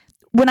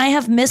when I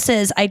have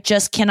misses, I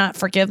just cannot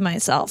forgive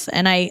myself,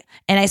 and I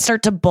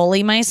start to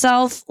bully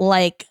myself.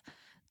 Like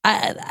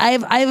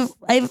I've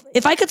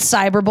if I could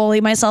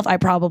cyberbully myself, I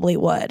probably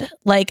would.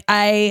 Like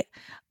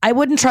I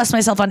wouldn't trust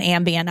myself on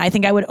Ambien. I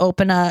think I would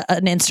open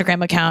an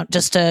Instagram account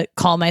just to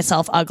call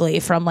myself ugly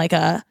from like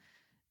like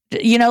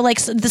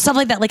the stuff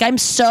like that. Like I'm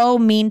so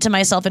mean to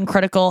myself and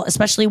critical,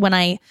 especially when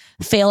I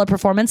fail a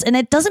performance. And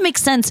it doesn't make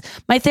sense.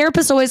 My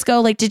therapists always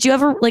go like, did you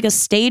ever like a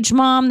stage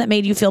mom that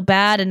made you feel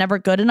bad and never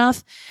good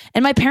enough?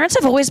 And my parents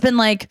have always been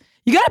like,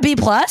 you got a B+?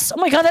 Oh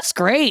my God, that's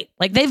great.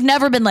 Like they've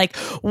never been like,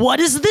 what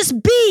is this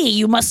B?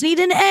 You must need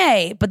an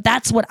A. But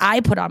that's what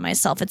I put on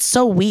myself. It's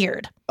so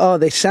weird. Oh,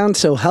 they sound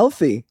so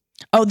healthy.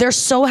 Oh, they're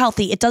so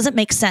healthy. It doesn't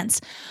make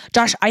sense.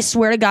 Josh, I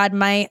swear to God,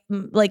 my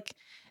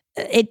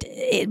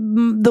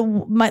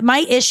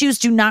issues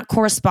do not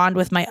correspond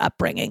with my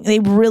upbringing. They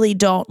really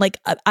don't. Like,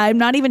 I'm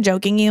not even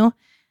joking you.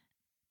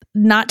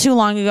 Not too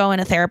long ago in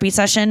a therapy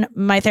session,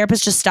 my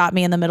therapist just stopped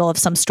me in the middle of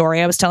some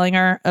story I was telling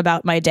her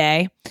about my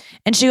day.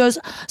 And she goes,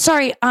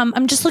 sorry,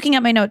 I'm just looking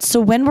at my notes.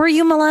 So when were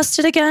you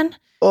molested again?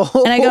 Oh.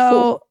 And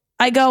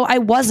I go, I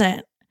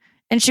wasn't.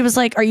 And she was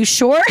like, are you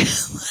sure?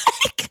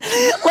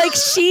 like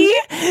she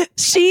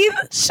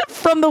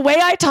from the way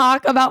I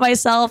talk about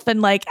myself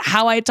and like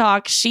how I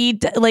talk, she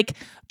like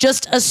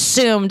just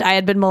assumed I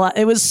had been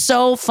molested. It was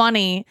so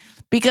funny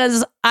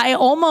because I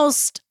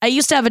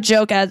used to have a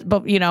joke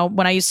but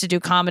when I used to do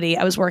comedy,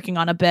 I was working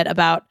on a bit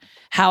about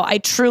how I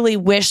truly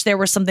wish there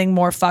was something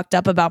more fucked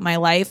up about my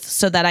life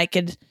so that I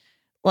could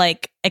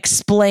like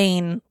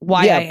explain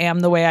why I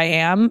am the way I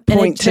am.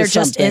 And there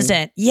just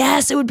isn't.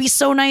 Yes, it would be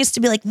so nice to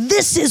be like,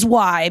 this is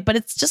why. But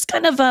it's just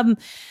kind of, I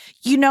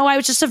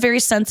was just a very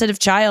sensitive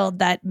child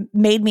that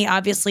made me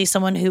obviously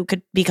someone who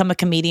could become a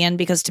comedian,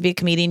 because to be a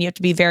comedian, you have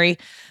to be very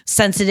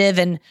sensitive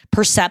and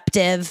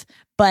perceptive.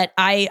 But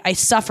I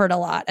suffered a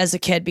lot as a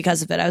kid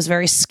because of it. I was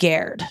very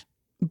scared.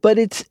 But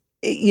it's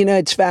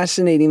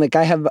fascinating. Like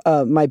I have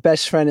my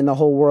best friend in the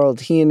whole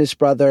world. He and his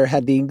brother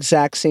had the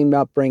exact same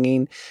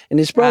upbringing, and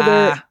his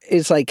brother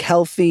is like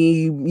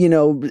healthy,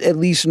 at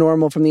least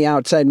normal from the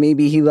outside.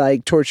 Maybe he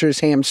like tortures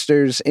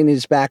hamsters in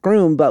his back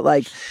room, but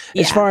like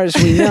as far as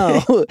we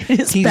know,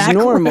 he's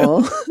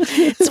normal.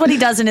 It's what he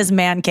does in his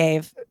man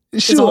cave.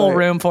 There's a whole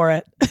room for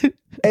it.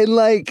 And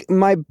like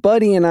my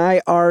buddy and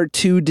I are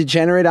two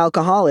degenerate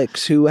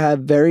alcoholics who have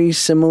very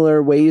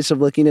similar ways of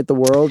looking at the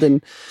world,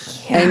 and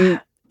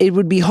it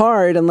would be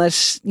hard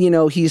unless,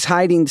 he's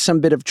hiding some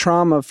bit of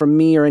trauma from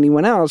me or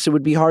anyone else. It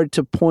would be hard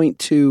to point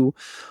to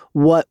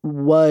what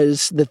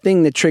was the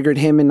thing that triggered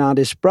him and not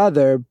his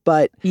brother.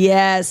 But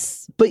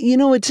yes. But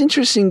it's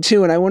interesting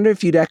too, and I wonder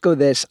if you'd echo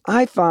this.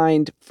 I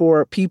find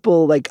for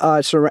people like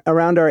us or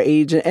around our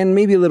age and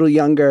maybe a little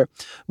younger,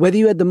 whether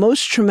you had the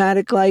most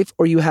traumatic life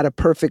or you had a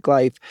perfect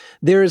life,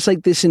 there is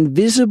like this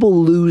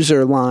invisible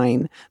loser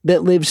line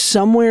that lives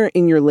somewhere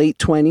in your late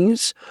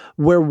 20s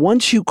where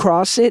once you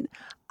cross it,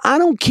 I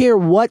don't care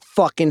what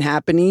fucking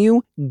happened to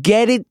you.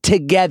 Get it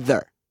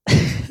together.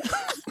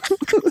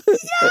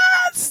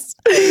 Yes.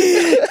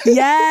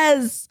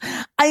 Yes.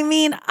 I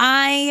mean,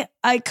 I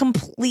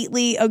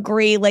completely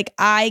agree. Like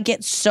I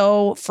get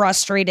so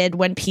frustrated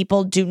when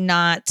people do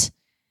not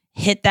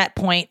hit that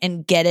point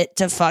and get it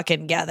to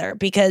fucking together,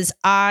 because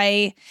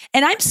I'm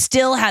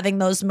still having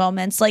those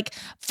moments. Like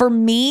for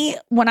me,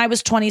 when I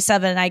was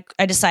 27,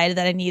 I decided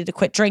that I needed to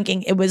quit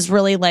drinking. It was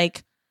really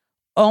like,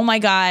 oh my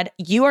God,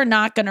 you are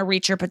not going to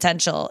reach your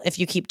potential if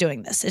you keep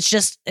doing this.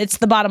 It's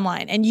the bottom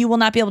line. And you will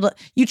not be able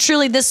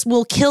to, this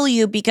will kill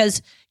you,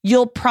 because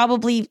you'll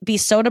probably be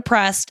so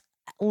depressed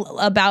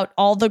about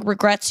all the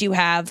regrets you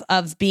have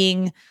of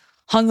being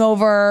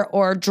hungover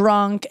or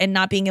drunk and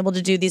not being able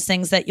to do these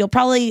things, that you'll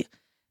probably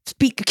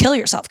kill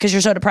yourself because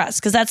you're so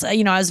depressed. Because that's, I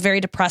was a very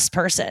depressed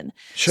person.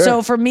 Sure.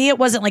 So for me, it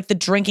wasn't like the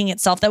drinking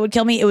itself that would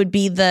kill me. It would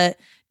be the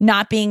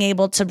not being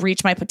able to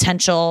reach my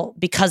potential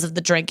because of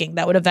the drinking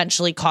that would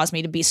eventually cause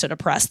me to be so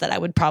depressed that I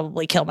would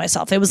probably kill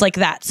myself. It was like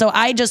that. So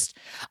I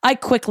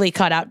quickly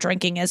cut out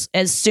drinking as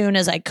soon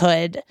as I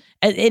could.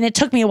 And it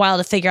took me a while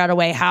to figure out a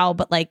way how,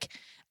 but like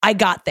I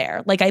got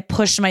there. Like I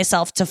pushed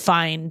myself to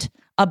find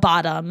a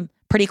bottom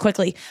pretty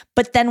quickly.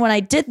 But then when I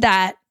did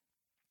that,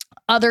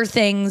 other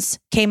things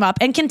came up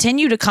and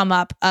continue to come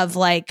up of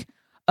like,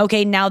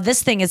 okay, now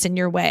this thing is in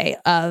your way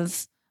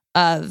of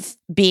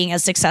being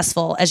as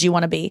successful as you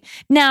want to be.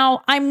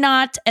 Now, I'm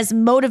not as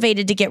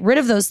motivated to get rid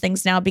of those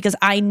things now, because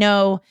I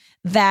know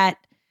that,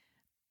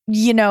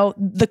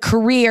 the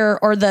career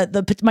or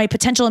my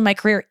potential in my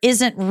career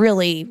isn't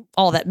really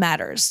all that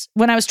matters.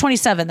 When I was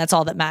 27, that's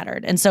all that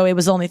mattered. And so it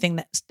was the only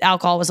thing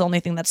alcohol was the only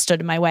thing that stood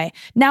in my way.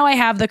 Now I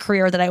have the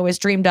career that I always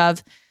dreamed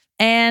of.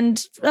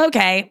 And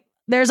okay,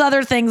 there's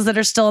other things that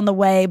are still in the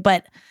way,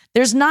 but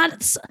it's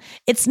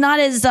not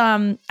as,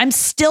 I'm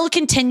still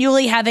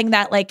continually having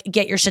that like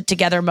get your shit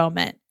together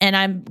moment, and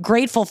I'm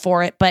grateful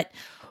for it. But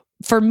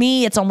for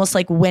me, it's almost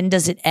like, when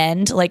does it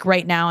end? Like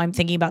right now I'm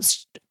thinking about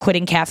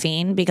quitting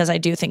caffeine, because I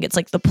do think it's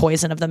like the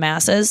poison of the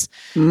masses.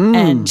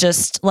 And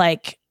just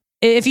like,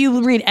 if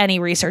you read any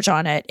research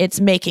on it, it's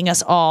making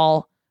us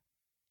all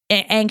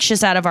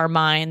anxious out of our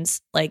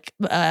minds. Like,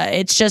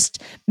 it's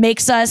just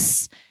makes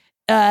us,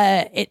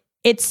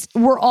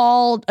 we're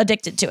all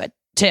addicted to it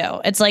too.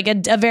 It's like a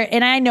very,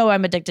 and I know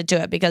I'm addicted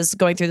to it because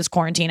going through this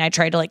quarantine, I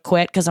tried to like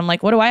quit because I'm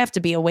like, what do I have to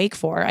be awake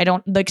for?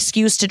 The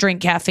excuse to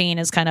drink caffeine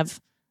is kind of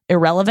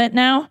irrelevant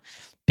now,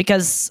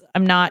 because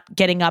I'm not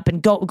getting up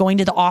and going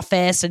to the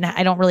office, and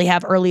I don't really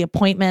have early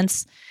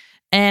appointments.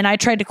 And I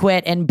tried to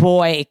quit, and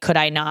boy, could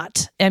I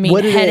not. I mean,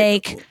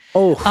 headache,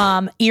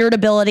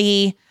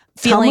 irritability,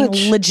 feeling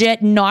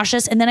legit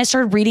nauseous. And then I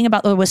started reading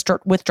about the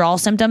withdrawal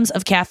symptoms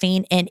of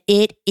caffeine, and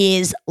it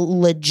is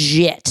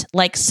legit,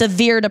 like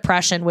severe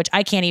depression, which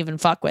I can't even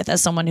fuck with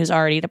as someone who's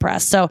already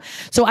depressed. So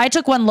I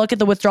took one look at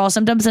the withdrawal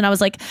symptoms, and I was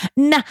like,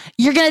 nah,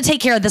 you're going to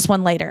take care of this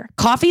one later.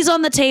 Coffee's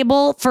on the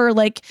table for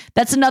like,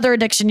 that's another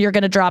addiction you're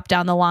going to drop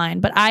down the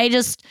line. But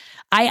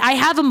I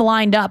have them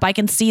lined up. I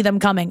can see them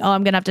coming. Oh,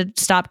 I'm going to have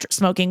to stop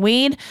smoking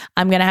weed.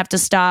 I'm going to have to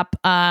stop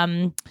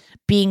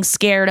being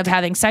scared of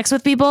having sex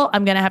with people.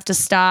 I'm going to have to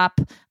stop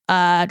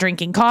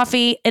drinking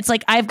coffee. It's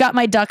like I've got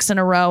my ducks in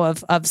a row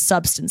of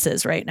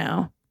substances right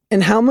now.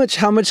 And how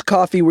much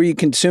coffee were you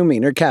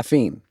consuming, or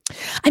caffeine?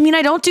 I mean,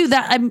 I don't do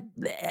that.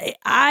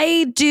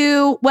 I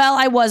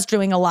was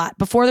doing a lot.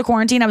 Before the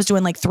quarantine, I was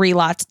doing like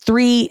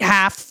 3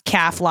 half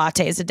calf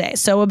lattes a day.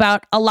 So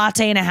about a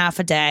latte and a half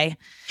a day.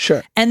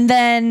 Sure. And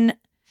then,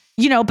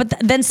 but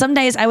then some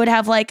days I would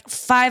have like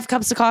 5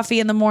 cups of coffee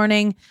in the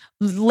morning.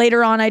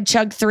 Later on, I'd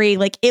chug 3.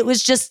 Like, it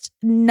was just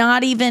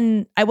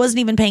I wasn't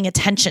even paying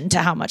attention to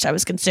how much I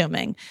was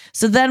consuming.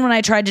 So then when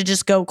I tried to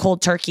just go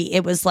cold turkey,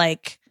 it was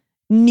like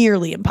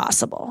nearly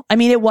impossible. I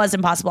mean, it was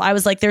impossible. I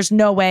was like, there's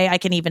no way I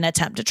can even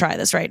attempt to try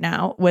this right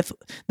now with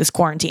this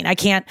quarantine. I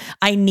can't,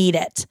 I need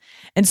it.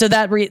 And so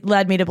that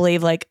led me to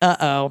believe like,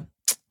 all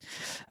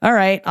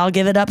right, I'll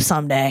give it up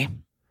someday.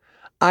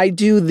 I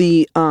do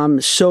the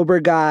sober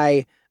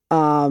guy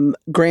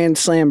Grand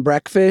Slam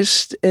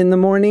breakfast in the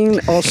morning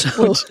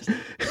also.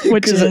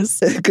 which is?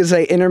 Because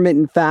I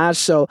intermittent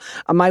fast. So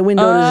my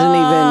window doesn't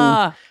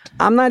even...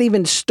 I'm not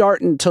even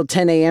starting till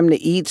 10 a.m.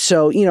 to eat.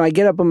 So, I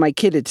get up with my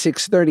kid at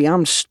 6:30.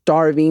 I'm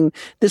starving.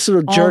 This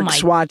little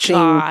jerk's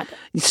watching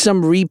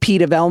some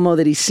repeat of Elmo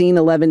that he's seen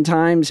 11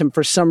 times and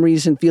for some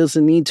reason feels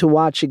the need to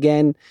watch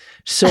again.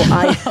 So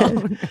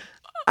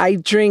I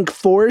drink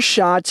 4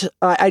 shots.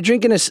 I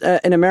drink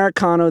an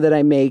Americano that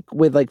I make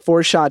with like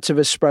 4 shots of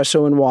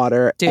espresso and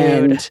water.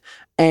 Dude.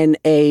 And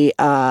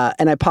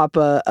I pop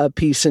a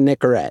piece of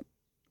Nicorette.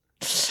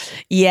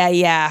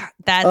 Yeah.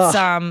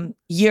 That's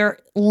you're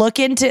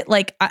looking to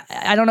like,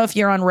 I don't know if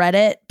you're on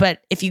Reddit,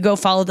 but if you go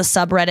follow the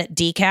subreddit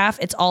Decaf,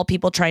 it's all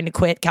people trying to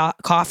quit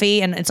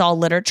coffee, and it's all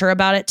literature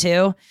about it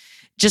too.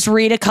 Just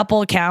read a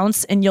couple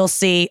accounts and you'll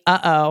see,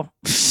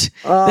 this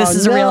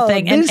is a real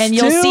thing. And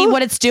you'll see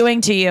what it's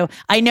doing to you.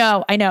 I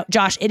know.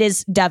 Josh, it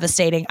is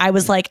devastating. I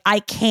was like, I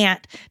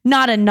can't,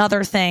 not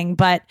another thing,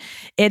 but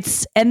and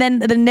then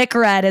the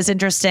Nicorette is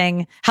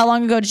interesting. How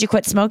long ago did you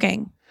quit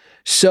smoking?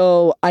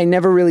 So I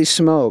never really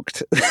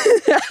smoked.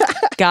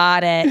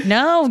 Got it.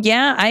 No,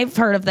 yeah, I've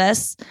heard of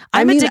this.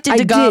 I'm addicted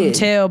to gum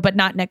too, but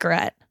not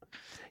Nicorette.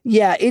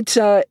 Yeah, it's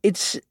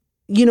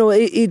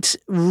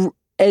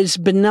as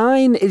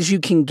benign as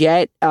you can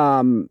get,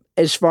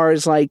 as far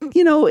as like,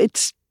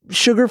 it's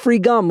sugar-free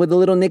gum with a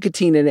little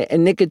nicotine in it.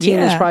 And nicotine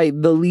is probably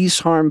the least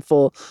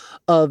harmful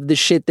of the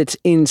shit that's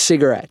in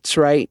cigarettes,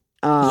 right?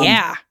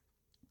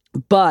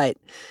 But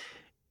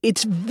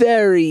it's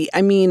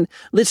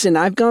listen,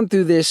 I've gone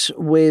through this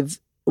with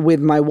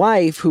my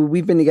wife, who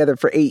we've been together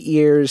for 8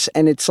 years.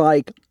 And it's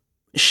like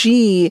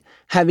she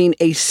having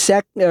a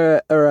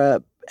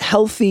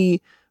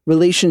healthy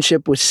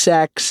relationship with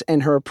sex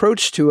and her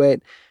approach to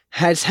it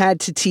has had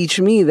to teach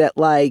me that,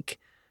 like,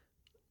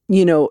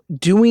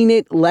 doing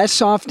it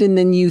less often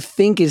than you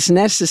think is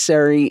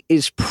necessary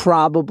is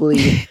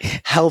probably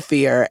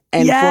healthier.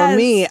 And for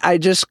me, I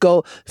just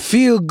go,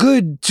 feel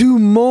good, do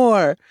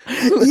more.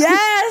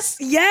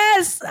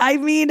 Yes. I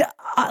mean,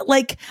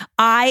 like,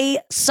 I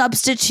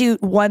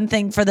substitute one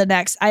thing for the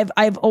next.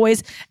 I've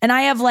always, and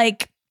I have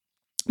like,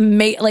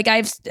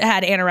 I've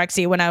had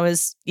anorexia when I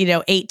was,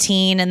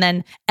 18. And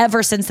then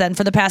ever since then,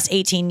 for the past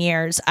 18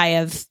 years, I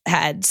have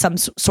had some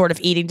sort of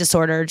eating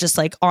disorder, just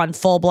like on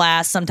full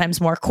blast,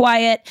 sometimes more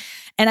quiet.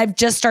 And I'm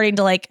just starting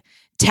to like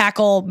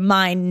tackle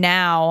mine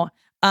now,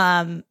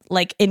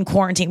 like in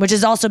quarantine, which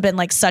has also been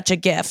like such a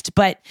gift.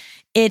 But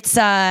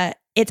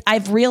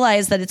I've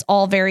realized that it's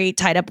all very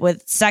tied up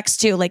with sex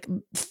too. Like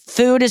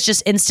food is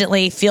just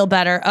instantly feel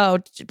better. Oh,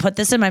 put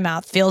this in my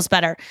mouth, feels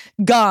better.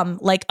 Gum,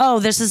 like, oh,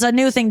 this is a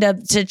new thing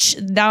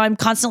to now I'm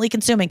constantly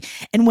consuming.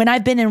 And when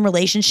I've been in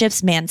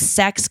relationships, man,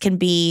 sex can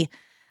be,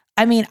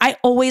 I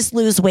always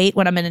lose weight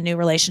when I'm in a new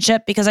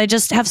relationship because I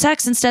just have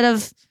sex instead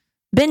of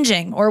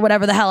binging or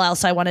whatever the hell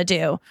else I want to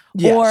do.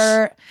 Yes.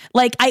 Or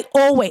like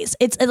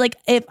it's like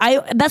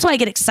that's why I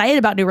get excited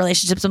about new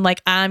relationships. I'm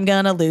like, I'm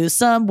gonna lose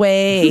some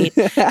weight.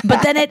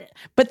 but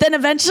then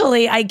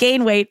eventually I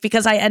gain weight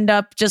because I end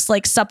up just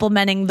like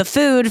supplementing the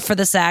food for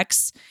the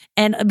sex.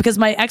 And because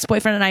my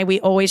ex-boyfriend and I, we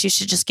always used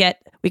to just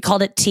we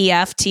called it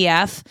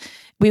TF.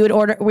 We would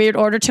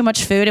order too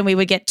much food and we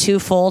would get too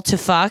full to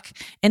fuck.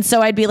 And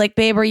so I'd be like,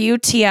 babe, are you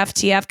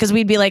TF? Because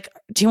we'd be like,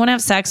 do you want to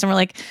have sex? And we're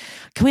like,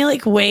 can we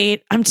like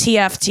wait? I'm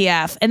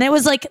TF. And it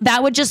was like,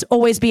 that would just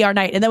always be our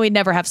night. And then we'd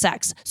never have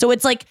sex. So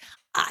it's like,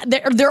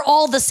 they're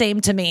all the same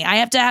to me. I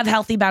have to have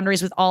healthy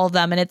boundaries with all of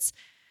them. And it's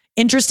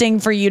interesting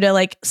for you to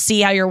like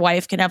see how your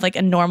wife can have like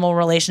a normal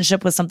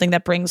relationship with something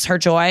that brings her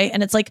joy.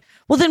 And it's like,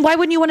 well, then why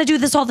wouldn't you want to do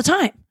this all the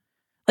time?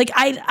 Like,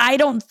 I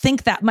don't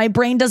think that. My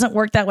brain doesn't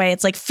work that way.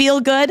 It's like, feel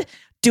good,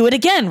 do it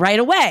again right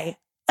away.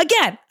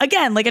 Again,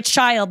 like a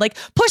child, like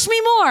push me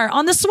more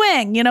on the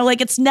swing,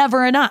 like it's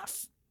never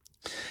enough.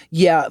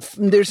 Yeah,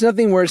 there's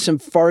nothing worse than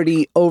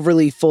farty,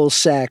 overly full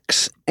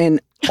sex.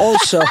 And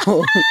also...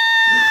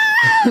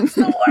 It's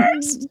the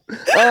worst.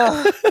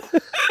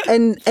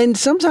 And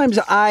sometimes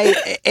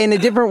in a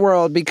different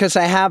world, because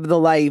I have the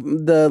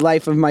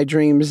life of my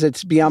dreams,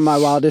 it's beyond my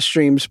wildest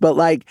dreams. But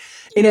like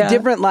in a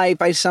different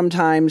life, I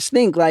sometimes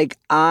think like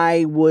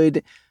I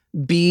would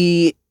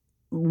be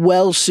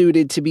well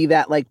suited to be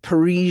that like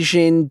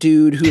Parisian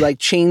dude who like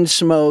chain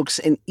smokes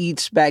and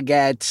eats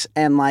baguettes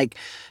and like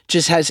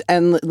just has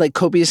like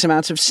copious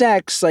amounts of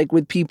sex like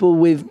with people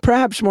with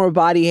perhaps more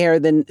body hair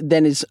than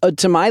is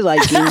to my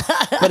liking,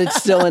 but it's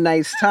still a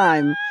nice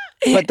time.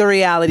 But the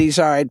realities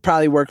are I'd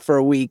probably work for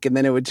a week and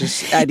then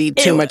I'd eat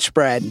too much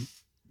bread.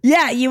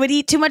 Yeah, you would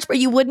eat too much, but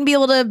you wouldn't be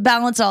able to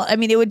balance all. I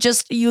mean,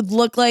 you'd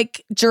look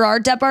like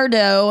Gerard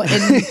Depardieu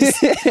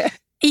and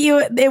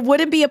it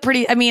wouldn't be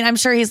I'm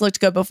sure he's looked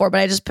good before,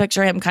 but I just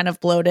picture him kind of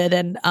bloated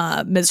and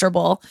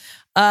miserable.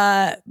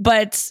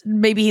 But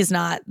maybe he's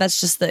not.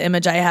 That's just the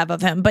image I have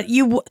of him. But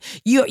you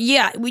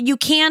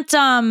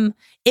can't,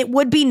 it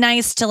would be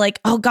nice to like,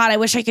 oh God, I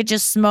wish I could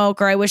just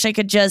smoke, or I wish I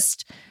could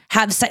just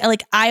have sex.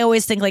 Like, I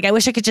always think like, I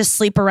wish I could just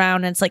sleep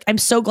around. And it's like, I'm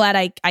so glad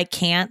I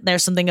can't.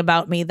 There's something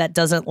about me that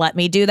doesn't let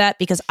me do that,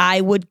 because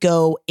I would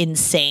go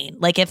insane.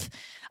 Like if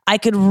I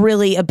could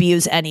really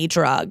abuse any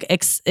drug.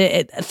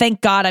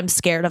 Thank God I'm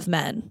scared of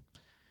men.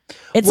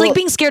 It's like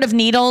being scared of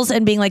needles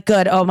and being like,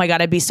 good, oh my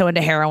God, I'd be so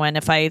into heroin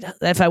if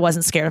I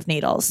wasn't scared of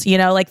needles.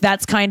 Like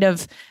that's kind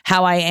of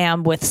how I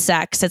am with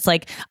sex. It's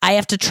like I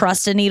have to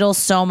trust a needle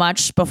so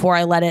much before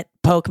I let it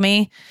poke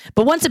me.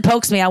 But once it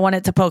pokes me, I want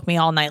it to poke me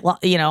all night long,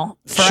 forever.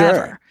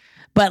 Sure.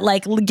 But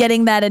like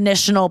getting that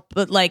initial,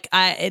 like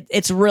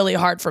it's really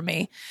hard for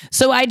me.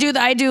 So I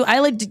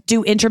like to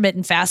do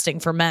intermittent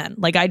fasting for men.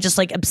 Like I just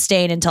like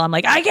abstain until I'm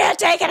like, I can't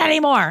take it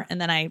anymore. And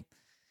then I,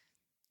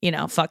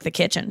 fuck the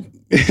kitchen.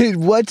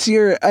 What's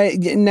your,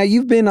 now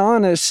you've been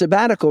on a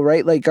sabbatical,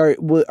 right? Like,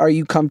 are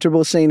you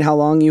comfortable saying how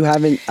long you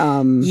haven't?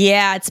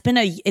 Yeah, it's been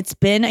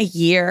a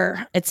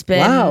year.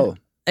 Wow.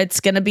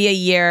 It's going to be a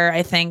year,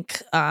 I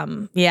think.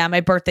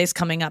 My birthday's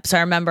coming up. So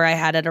I remember I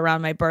had it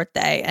around my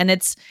birthday, and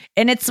it's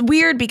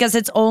weird because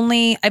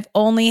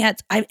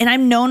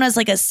I'm known as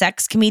like a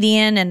sex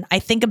comedian, and I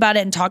think about it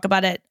and talk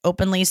about it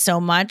openly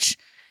so much.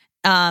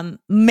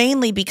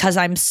 Mainly because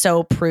I'm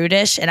so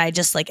prudish and I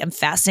just like am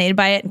fascinated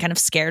by it and kind of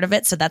scared of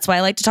it. So that's why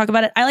I like to talk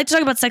about it. I like to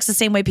talk about sex the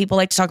same way people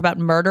like to talk about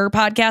murder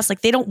podcasts.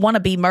 Like they don't want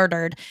to be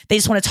murdered. They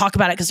just want to talk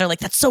about it because they're like,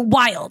 that's so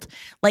wild.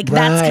 Like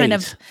that's kind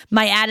of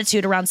my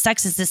attitude around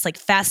sex, is this like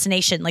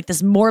fascination, like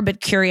this morbid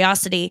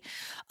curiosity,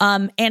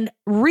 and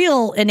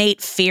real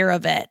innate fear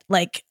of it.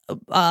 Like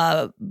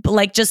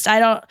just, I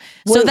don't,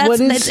 so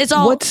it's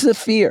all. What's the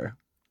fear?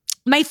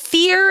 My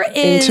fear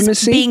is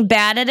intimacy? Being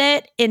bad at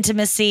it,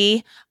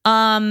 intimacy,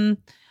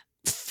 farting,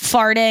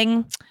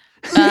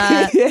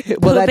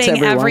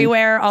 pooping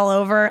everywhere, all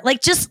over,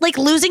 like just like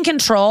losing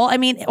control. I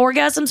mean,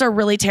 orgasms are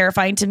really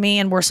terrifying to me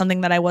and were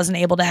something that I wasn't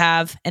able to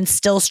have and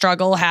still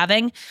struggle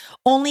having,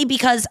 only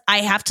because I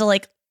have to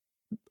like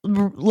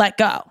let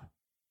go,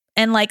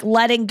 and like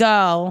letting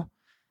go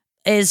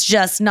is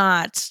just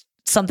not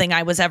something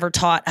I was ever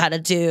taught how to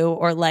do,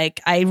 or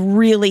like I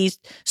really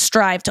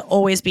strive to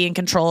always be in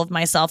control of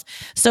myself.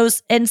 So,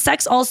 and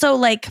sex also,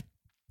 like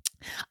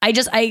I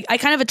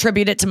kind of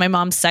attribute it to my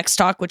mom's sex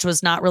talk, which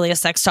was not really a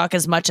sex talk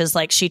as much as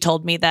like she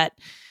told me that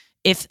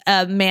if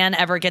a man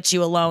ever gets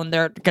you alone,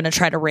 they're going to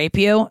try to rape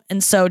you.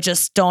 And so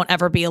just don't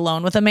ever be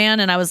alone with a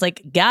man. And I was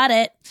like, got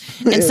it.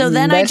 And so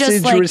then I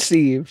just like,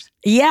 received.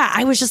 Yeah,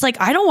 I was just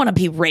like, I don't want to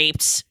be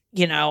raped,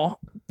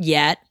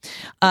 yet.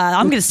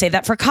 I'm going to say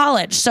that for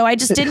college. So I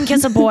just didn't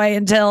kiss a boy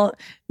until,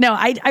 no,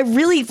 I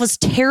really was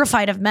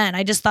terrified of men.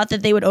 I just thought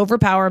that they would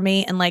overpower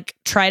me and like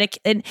try to,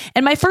 and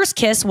my first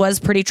kiss was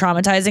pretty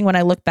traumatizing when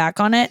I look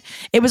back on it.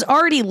 It was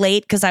already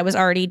late because I was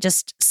already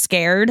just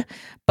scared,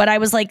 but I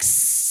was like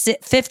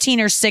 15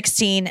 or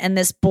 16 and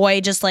this boy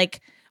just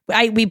like,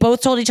 we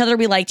both told each other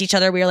we liked each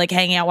other. We were like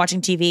hanging out watching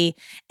TV,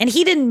 and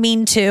he didn't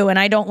mean to, and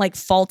I don't like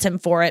fault him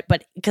for it,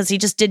 but because he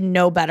just didn't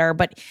know better.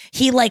 But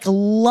he like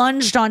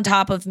lunged on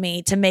top of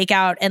me to make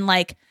out, and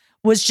like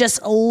was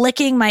just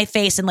licking my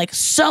face and like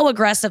so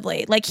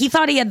aggressively. Like he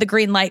thought he had the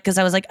green light because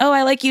I was like, oh,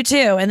 I like you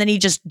too. And then he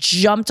just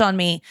jumped on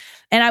me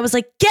and I was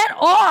like, get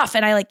off.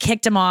 And I like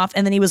kicked him off.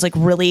 And then he was like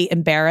really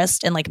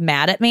embarrassed and like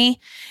mad at me.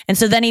 And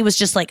so then he was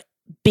just like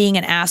being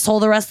an asshole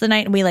the rest of the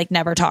night and we like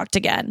never talked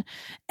again.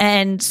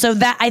 And so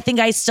that, I think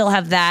I still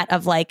have that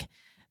of like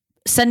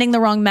sending the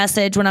wrong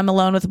message when I'm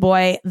alone with a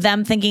boy,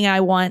 them thinking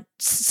I want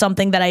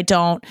something that I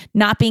don't,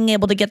 not being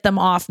able to get them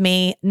off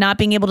me, not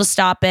being able to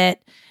stop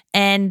it.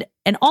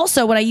 And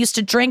also when I used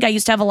to drink, I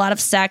used to have a lot of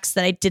sex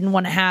that I didn't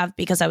want to have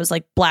because I was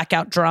like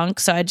blackout drunk.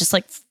 So I just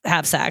like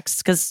have sex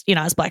because, you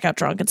know, I was blackout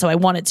drunk. And so I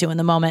wanted to in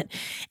the moment.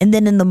 And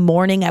then in the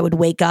morning I would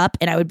wake up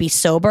and I would be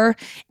sober.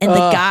 And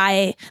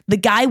the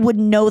guy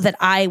wouldn't know that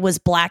I was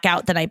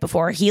blackout the night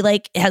before. He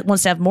like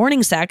wants to have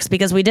morning sex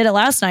because we did it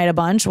last night a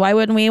bunch. Why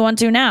wouldn't we want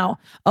to now?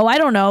 Oh, I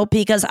don't know.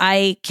 Because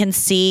I can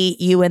see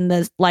you in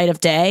the light of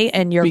day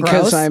and you're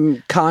because gross.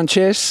 I'm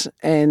conscious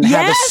and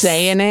have a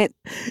say in it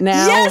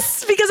now.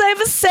 Yes, because I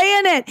have a say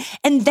in it.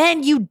 And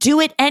then you do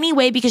it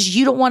anyway because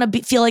you don't want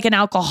to feel like an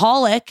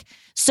alcoholic.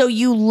 So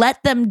you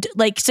let them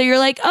so you're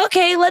like,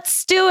 okay,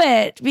 let's do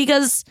it.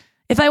 Because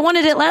if I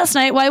wanted it last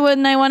night, why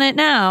wouldn't I want it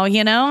now?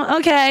 You know?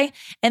 Okay.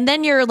 And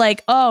then you're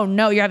like, oh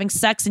no, you're having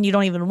sex and you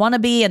don't even want to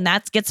be. And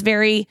that gets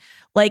very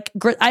like,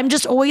 I'm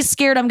just always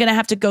scared I'm going to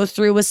have to go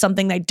through with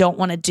something that I don't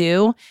want to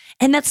do.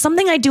 And that's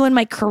something I do in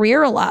my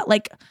career a lot.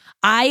 Like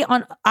I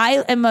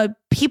am a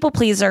people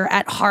pleaser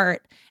at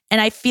heart.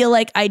 And I feel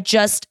like I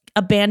just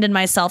abandon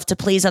myself to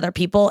please other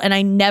people. And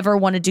I never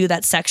want to do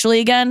that sexually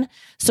again.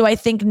 So I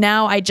think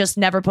now I just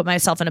never put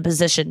myself in a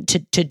position to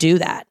do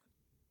that.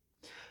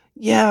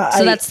 Yeah.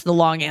 So that's the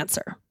long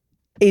answer.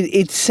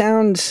 It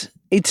sounds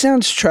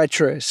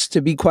treacherous,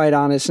 to be quite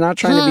honest. Not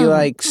trying to be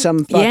like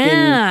some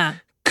fucking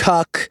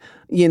cuck,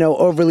 you know,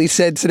 overly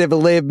sensitive,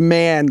 lib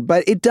man,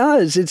 but it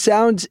does. It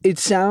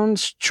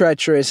sounds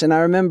treacherous. And I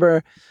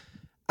remember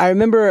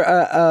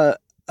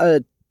a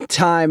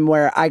time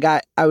where I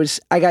got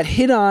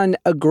hit on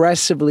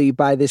aggressively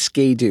by this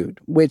gay dude,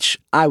 which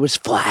I was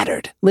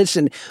flattered.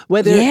 Listen,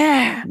 whether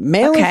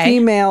male or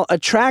female,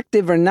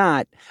 attractive or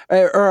not,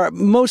 or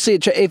mostly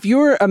if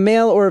you're a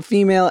male or a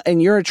female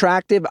and you're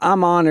attractive,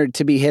 I'm honored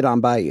to be hit on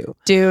by you.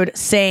 Dude,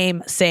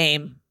 same.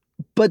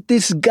 But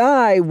this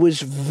guy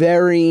was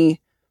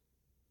very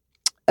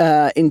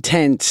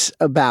intense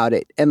about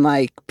it and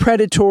like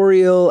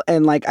predatorial,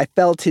 and like I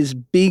felt his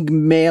big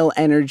male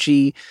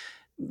energy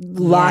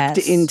locked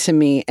into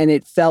me and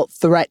it felt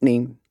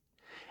threatening.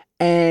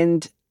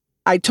 And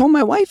I told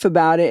my wife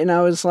about it and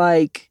I was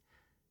like,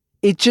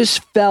 it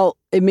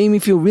made me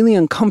feel really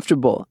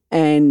uncomfortable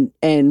and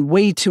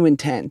way too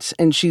intense.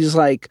 And she's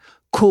like,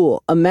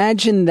 cool,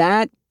 imagine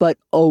that, but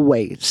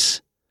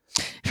always.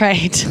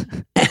 Right.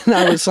 And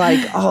I was like,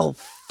 oh,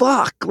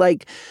 fuck.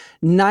 Like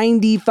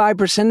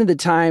 95% of the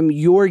time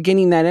you're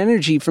getting that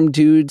energy from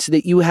dudes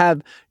that you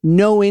have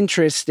no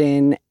interest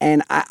in.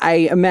 And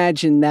I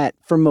imagine that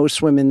for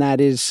most women, that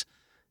is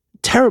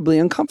terribly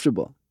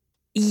uncomfortable.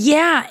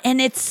 Yeah. And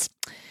it's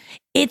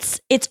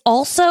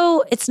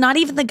also, it's not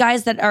even the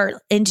guys that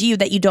are into you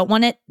that you don't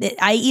want it.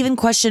 I even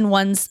question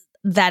ones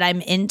that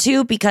I'm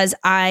into because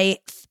I'm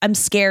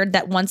scared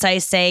that once I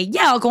say,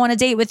 yeah, I'll go on a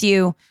date with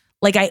you,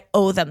 like I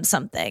owe them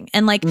something.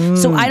 And like,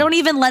 so I don't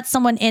even let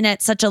someone in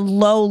at such a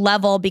low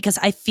level because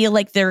I feel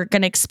like they're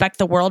going to expect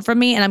the world from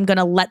me and I'm going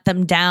to let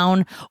them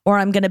down, or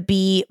I'm going to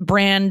be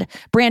branded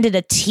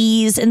a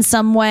tease in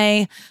some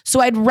way. So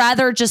I'd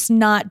rather just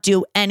not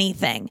do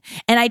anything.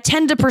 And I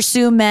tend to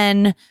pursue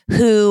men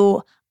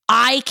who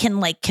I can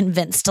like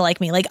convince to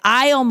like me. Like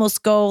I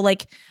almost go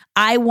like,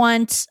 I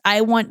want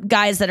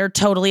guys that are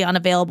totally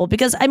unavailable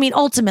because I mean,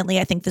 ultimately,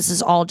 I think this is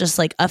all just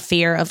like a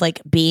fear of like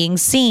being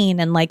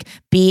seen and like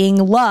being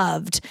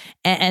loved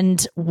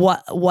and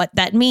what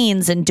that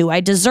means. And do I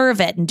deserve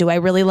it? And do I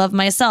really love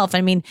myself?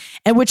 I mean,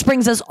 and which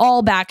brings us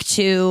all back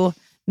to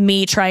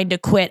me trying to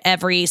quit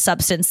every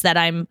substance that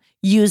I'm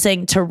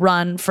using to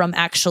run from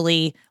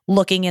actually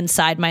looking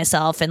inside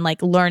myself and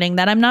like learning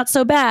that I'm not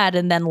so bad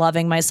and then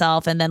loving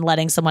myself and then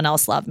letting someone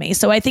else love me.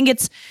 So I think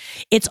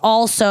it's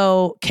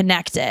also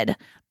connected,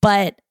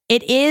 but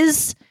it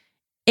is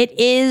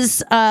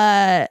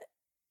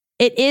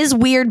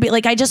weird.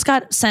 Like I just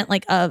got sent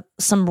like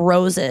some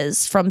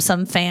roses from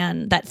some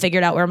fan that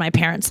figured out where my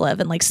parents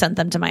live and like sent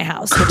them to my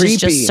house, which is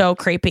just so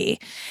creepy.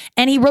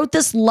 And he wrote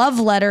this love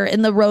letter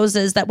in the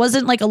roses that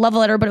wasn't like a love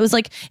letter, but it was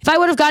like, if I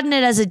would have gotten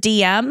it as a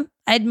DM,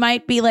 I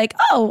might be like,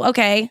 oh,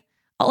 okay,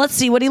 well, let's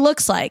see what he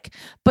looks like.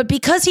 But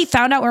because he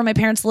found out where my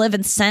parents live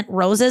and sent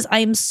roses, I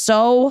am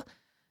so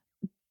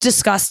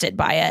disgusted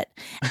by it.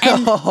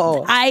 And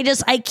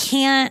I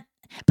can't,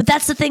 but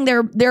that's the thing.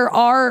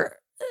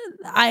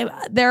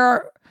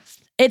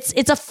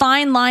 It's a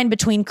fine line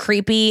between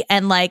creepy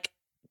and like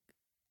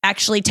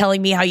actually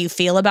telling me how you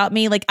feel about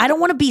me. Like I don't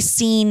want to be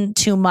seen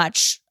too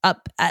much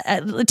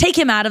take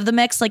him out of the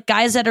mix. Like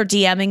guys that are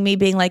DMing me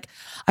being like,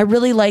 I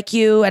really like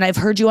you and I've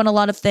heard you on a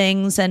lot of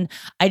things and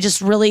I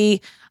just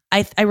really,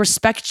 I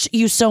respect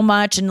you so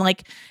much. And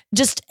like,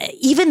 just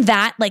even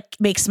that like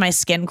makes my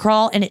skin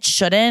crawl, and it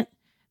shouldn't,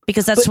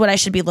 because that's what I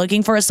should be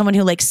looking for, is someone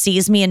who like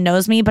sees me and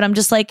knows me. But I'm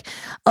just like,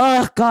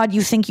 oh God,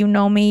 you think you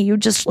know me? You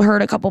just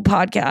heard a couple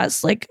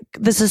podcasts. Like,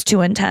 this is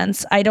too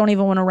intense. I don't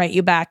even want to write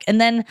you back.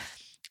 And then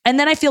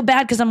I feel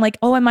bad because I'm like,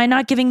 oh, am I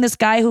not giving this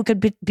guy who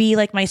could be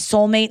like my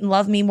soulmate and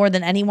love me more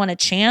than anyone a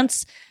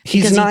chance?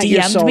 He's not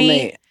your soulmate.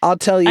 Me? I'll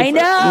tell you. I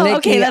know. Nikki,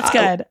 okay, that's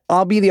good.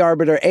 I'll be the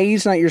arbiter. A,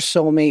 he's not your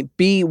soulmate.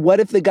 B, what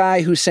if the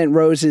guy who sent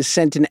roses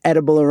sent an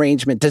edible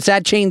arrangement? Does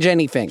that change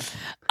anything?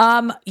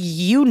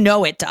 You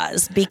know it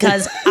does,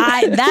 because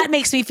that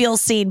makes me feel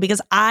seen,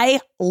 because I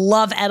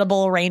love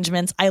edible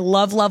arrangements. I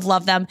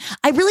love them.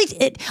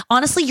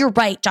 Honestly, you're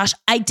right, Josh.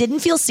 I didn't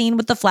feel seen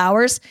with the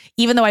flowers,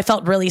 even though I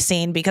felt really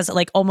seen, because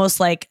like almost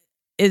like,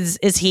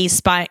 is he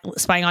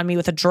spying on me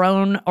with a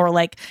drone, or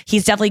like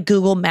he's definitely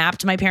Google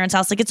mapped my parents'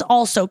 house. Like, it's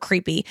all so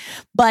creepy.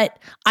 But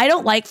I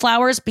don't like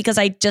flowers because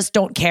I just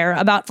don't care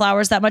about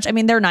flowers that much. I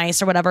mean, they're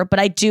nice or whatever, but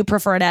I do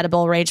prefer an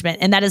edible arrangement.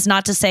 And that is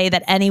not to say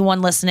that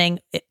anyone listening,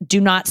 do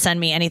not send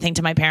me anything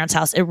to my parents'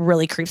 house. It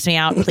really creeps me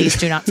out. Please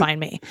do not find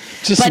me.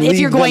 But if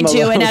you're going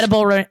to, an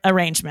edible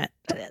arrangement,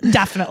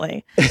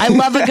 definitely. I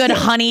love a good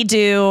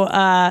honeydew.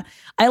 I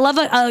love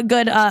a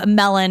good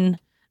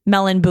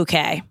melon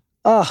bouquet.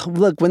 Oh,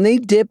 look, when they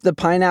dip the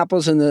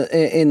pineapples in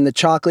the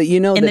chocolate,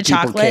 you know that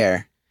people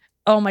care.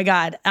 Oh my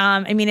God.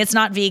 I mean, it's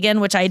not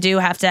vegan, which I do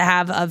have to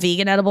have a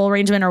vegan edible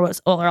arrangement,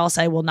 or else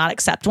I will not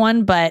accept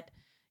one. But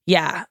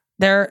yeah,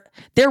 they're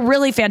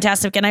really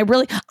fantastic. And I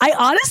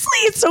honestly,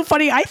 it's so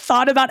funny. I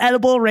thought about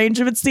edible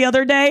arrangements the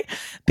other day,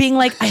 being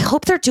like, I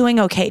hope they're doing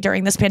okay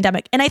during this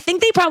pandemic. And I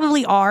think they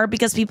probably are,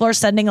 because people are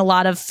sending a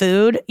lot of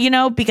food,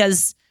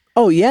 because...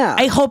 Oh, yeah.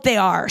 I hope they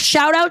are.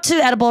 Shout out to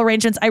Edible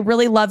Arrangements. I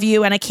really love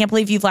you, and I can't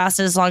believe you've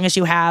lasted as long as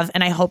you have,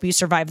 and I hope you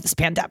survive this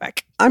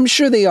pandemic. I'm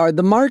sure they are.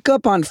 The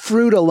markup on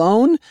fruit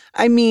alone,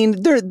 I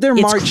mean, their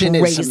margin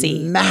is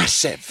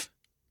massive.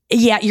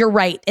 Yeah, you're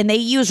right. And they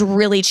use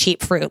really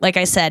cheap fruit. Like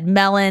I said,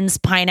 melons,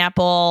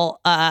 pineapple,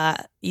 they're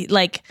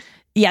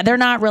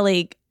not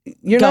really...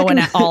 You're going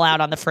all out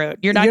on the fruit.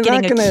 You're not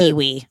getting a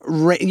kiwi.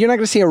 You're not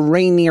going to see a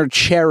Rainier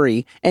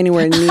cherry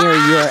anywhere near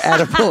your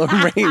edible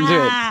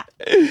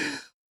arrangement.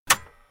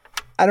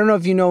 I don't know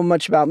if you know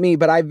much about me,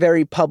 but I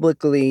very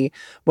publicly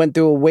went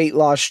through a weight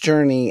loss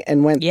journey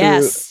and went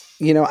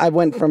through, I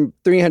went from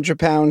 300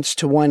 pounds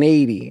to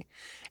 180.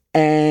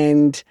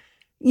 And,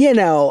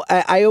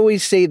 I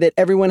always say that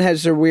everyone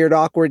has their weird,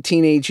 awkward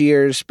teenage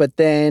years, but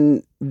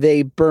then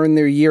they burn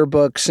their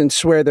yearbooks and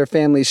swear their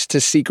families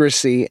to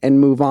secrecy and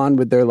move on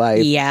with their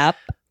life. Yep.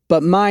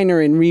 But mine are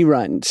in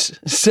reruns.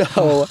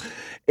 So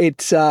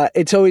it's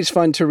always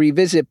fun to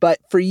revisit. But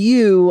for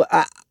you,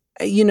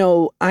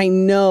 I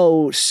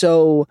know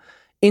so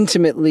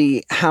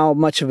intimately how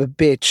much of a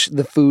bitch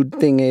the food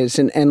thing is.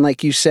 And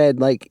like you said,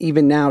 like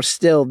even now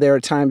still, there are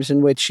times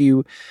in which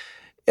you're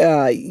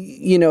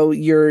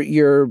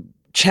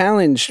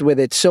challenged with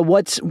it. So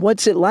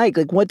what's it like?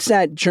 Like, what's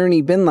that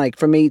journey been like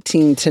from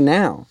 18 to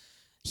now?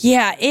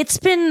 Yeah, it's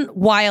been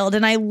wild.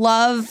 And I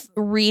love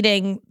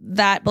reading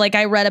that. Like,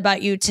 I read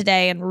about you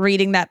today and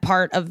reading that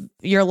part of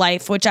your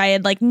life, which I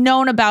had like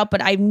known about,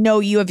 but I know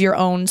you have your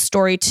own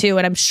story too.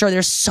 And I'm sure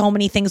there's so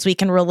many things we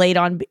can relate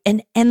on.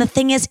 And the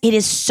thing is, it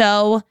is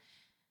so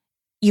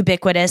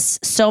ubiquitous.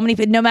 So many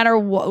people, no matter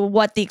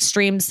what the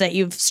extremes that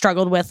you've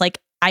struggled with, like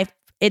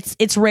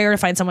it's rare to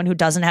find someone who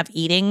doesn't have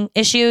eating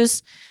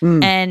issues.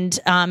 And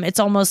it's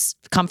almost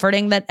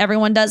comforting that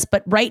everyone does.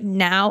 But right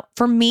now,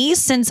 for me,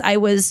 since I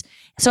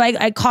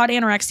caught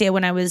anorexia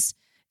when I was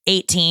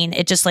 18.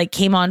 It just like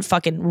came on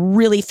fucking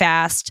really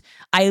fast.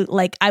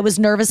 I was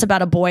nervous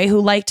about a boy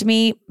who liked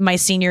me my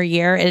senior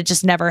year. It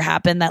just never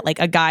happened that like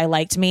a guy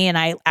liked me, and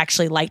I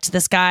actually liked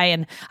this guy,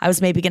 and I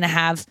was maybe going to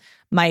have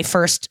my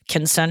first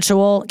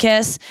consensual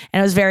kiss,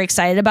 and I was very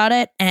excited about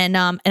it. And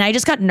I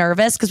just got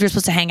nervous because we were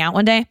supposed to hang out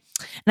one day,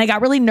 and I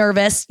got really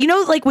nervous. You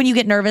know, like when you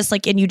get nervous,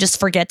 like, and you just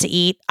forget to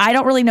eat. I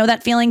don't really know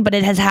that feeling, but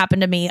it has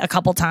happened to me a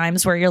couple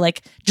times where you're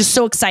like just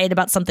so excited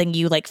about something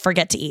you like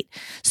forget to eat.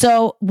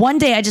 So one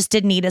day I just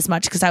didn't eat as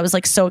much because I was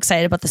like so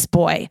excited about this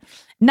boy,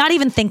 not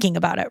even thinking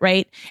about it.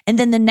 Right. And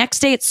then the next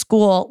day at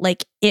school,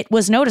 like it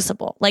was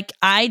noticeable. Like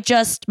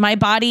my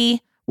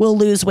body will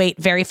lose weight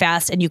very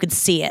fast, and you could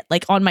see it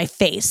like on my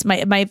face.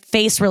 My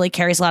face really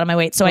carries a lot of my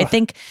weight. So I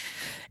think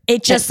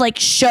it just like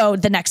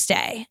showed the next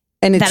day.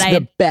 And it's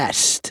the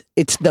best.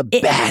 It's the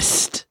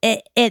best.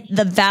 I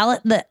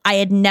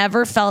had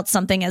never felt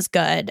something as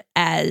good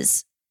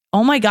as,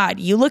 oh my God,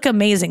 you look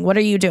amazing. What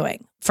are you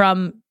doing?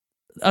 From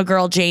a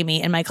girl,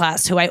 Jamie, in my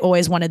class, who I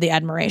always wanted the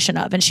admiration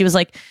of. And she was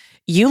like,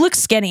 you look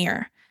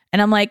skinnier.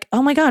 And I'm like,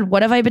 oh my God,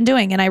 what have I been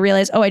doing? And I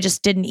realized, I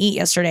just didn't eat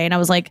yesterday. And I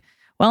was like,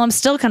 well, I'm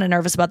still kind of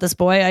nervous about this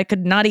boy. I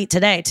could not eat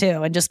today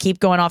too, and just keep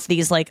going off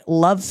these like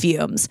love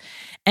fumes.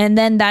 And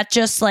then that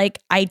just like,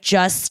 I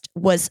just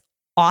was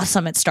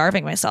awesome at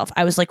starving myself.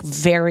 I was like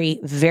very,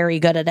 very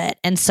good at it.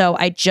 And so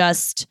I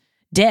just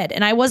did.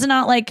 And I was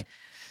not like,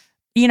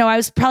 I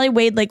was probably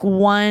weighed like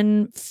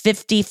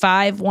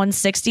 155,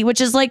 160, which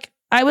is like,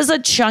 I was a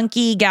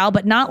chunky gal,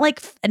 but not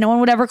like, no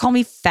one would ever call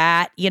me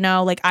fat,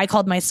 like I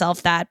called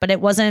myself that, but it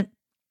wasn't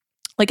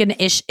like an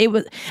issue.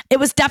 It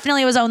was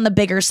definitely, I was on the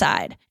bigger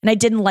side, and I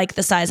didn't like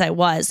the size I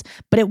was,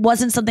 but it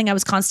wasn't something I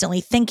was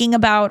constantly thinking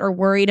about or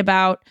worried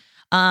about.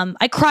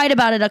 I cried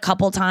about it a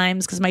couple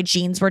times because my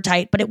jeans were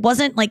tight, but it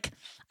wasn't like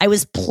I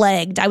was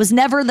plagued. I was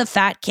never the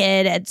fat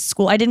kid at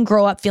school. I didn't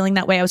grow up feeling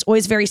that way. I was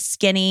always very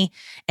skinny.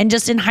 And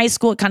just in high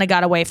school, it kind of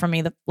got away from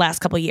me the last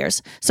couple of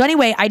years. So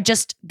anyway, I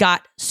just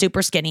got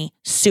super skinny,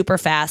 super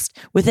fast.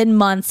 Within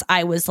months,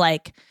 I was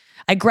like,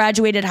 I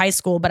graduated high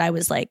school, but I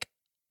was like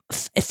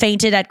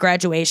fainted at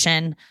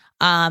graduation,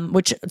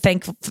 which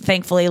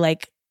thankfully,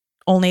 like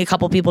only a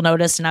couple people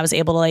noticed, and I was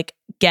able to like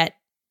get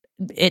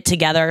it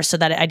together so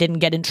that I didn't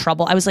get in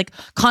trouble. I was like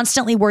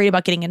constantly worried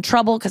about getting in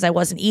trouble because I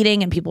wasn't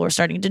eating and people were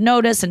starting to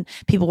notice and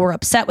people were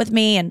upset with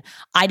me, and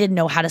I didn't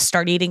know how to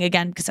start eating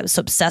again because I was so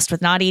obsessed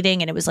with not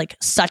eating, and it was like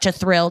such a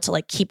thrill to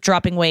like keep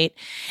dropping weight.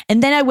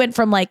 And then I went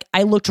from like,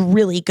 I looked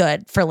really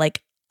good for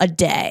like a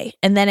day,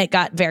 and then it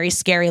got very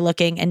scary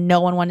looking and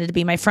no one wanted to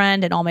be my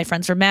friend and all my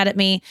friends were mad at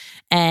me.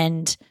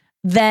 And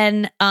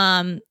then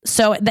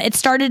so it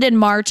started in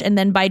March, and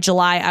then by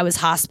July I was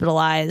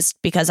hospitalized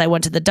because I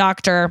went to the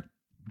doctor.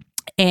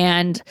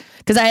 And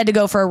because I had to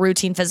go for a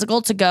routine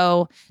physical to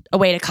go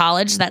away to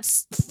college,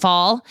 that's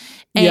fall.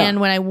 And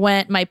when I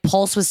went, my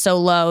pulse was so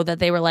low that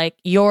they were like,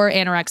 you're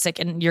anorexic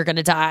and you're going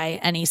to die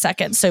any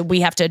second. So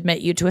we have to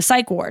admit you to a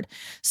psych ward.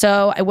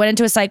 So I went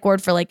into a psych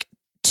ward for like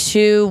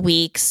 2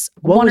 weeks.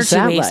 What was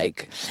that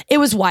like? It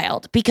was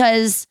wild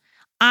because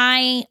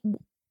I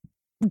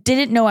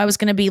didn't know I was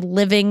going to be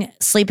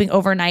sleeping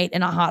overnight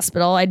in a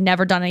hospital. I'd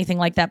never done anything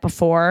like that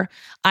before.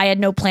 I had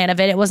no plan of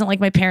it. It wasn't like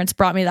my parents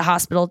brought me to the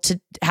hospital to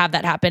have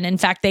that happen. In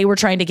fact, they were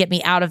trying to get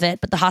me out of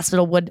it, but the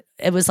hospital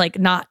it was like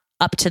not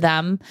up to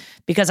them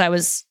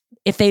because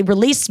if they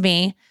released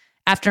me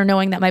after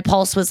knowing that my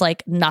pulse was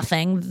like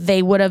nothing,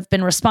 they would have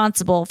been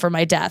responsible for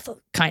my death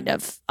kind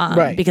of,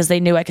 because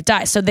they knew I could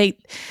die. So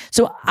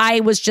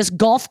I was just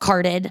golf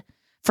carted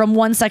from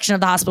one section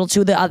of the hospital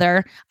to the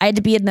other. I had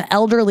to be in the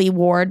elderly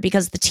ward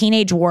because the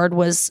teenage ward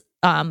was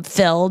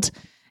filled.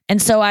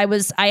 And so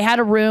I had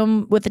a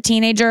room with a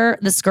teenager,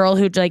 this girl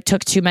who like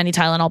took too many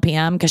Tylenol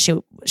PM because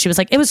she was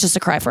like, it was just a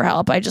cry for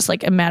help. I just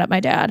like am mad at my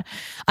dad.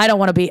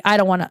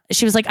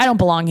 She was like, I don't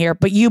belong here,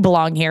 but you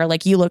belong here.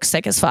 Like you look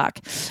sick as fuck.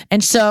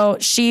 And so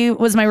she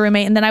was my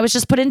roommate. And then I was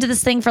just put into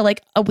this thing for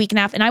like a week and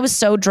a half. And I was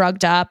so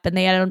drugged up, and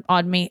they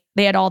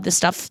had all this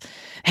stuff.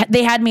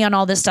 They had me on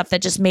all this stuff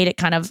that just made it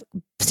kind of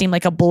seem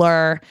like a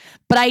blur.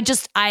 But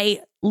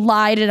I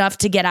lied enough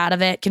to get out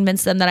of it,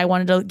 convinced them that I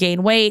wanted to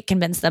gain weight,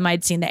 convinced them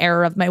I'd seen the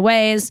error of my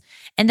ways.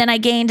 And then I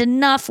gained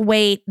enough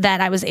weight that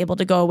I was able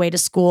to go away to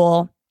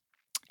school.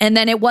 And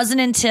then it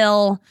wasn't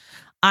until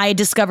I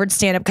discovered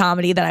stand-up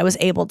comedy that I was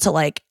able to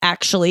like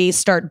actually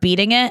start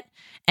beating it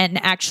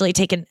and actually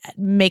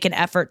make an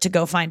effort to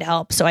go find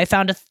help. So I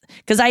found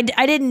because I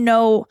didn't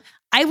know,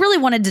 I really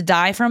wanted to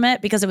die from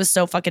it because it was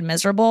so fucking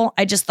miserable.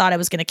 I just thought it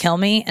was going to kill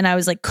me, and I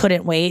was like,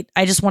 couldn't wait.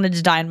 I just wanted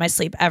to die in my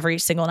sleep every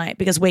single night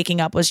because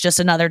waking up was just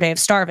another day of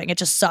starving. It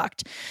just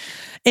sucked.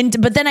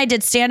 But then I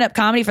did stand-up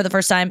comedy for the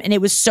first time, and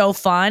it was so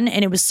fun,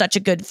 and it was such a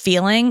good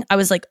feeling. I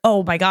was like,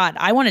 oh my God,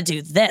 I want to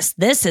do this.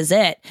 This is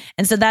it.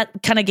 And so that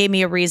kind of gave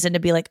me a reason to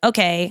be like,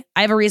 okay,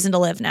 I have a reason to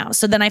live now.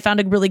 So then I found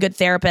a really good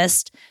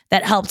therapist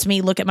that helped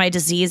me look at my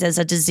disease as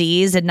a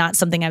disease and not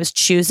something I was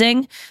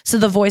choosing. So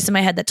the voice in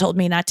my head that told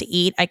me not to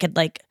eat, I could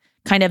like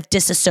kind of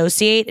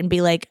disassociate and be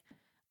like,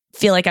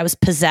 feel like I was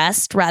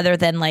possessed rather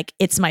than like,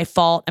 it's my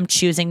fault. I'm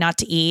choosing not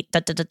to eat.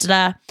 And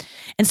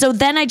so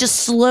then I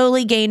just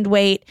slowly gained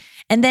weight.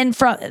 And then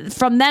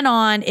from then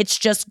on, it's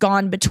just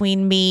gone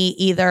between me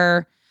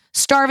either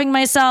starving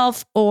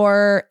myself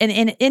or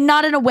and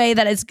not in a way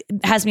that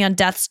has me on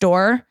death's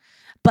door,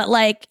 but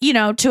like, you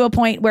know, to a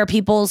point where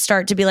people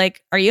start to be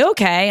like, are you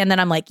okay? And then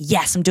I'm like,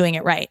 yes, I'm doing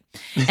it right.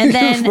 And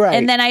then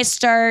and then I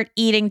start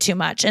eating too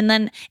much. And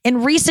then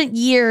in recent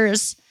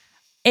years,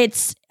 and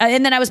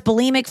then I was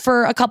bulimic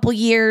for a couple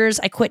years.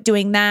 I quit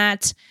doing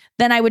that.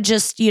 Then I would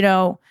just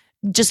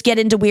get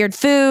into weird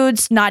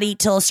foods, not eat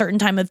till a certain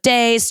time of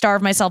day,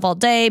 starve myself all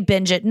day,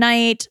 binge at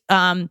night,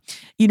 binge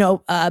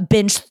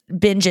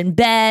in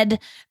bed,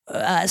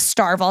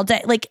 starve all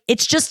day. Like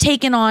it's just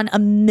taken on a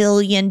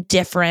million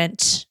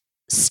different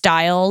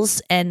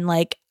styles. And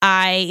like,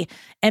 I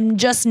am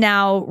just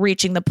now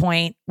reaching the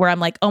point where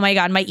I'm like, oh my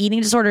God, my eating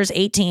disorder is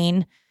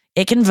 18.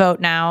 It can vote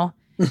now.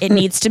 It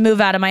needs to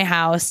move out of my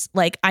house.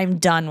 Like I'm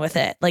done with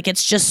it. Like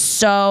it's just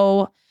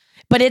so,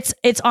 but it's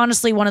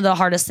honestly one of the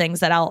hardest things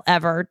that I'll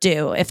ever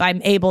do if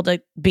I'm able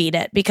to beat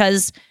it,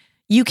 because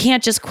you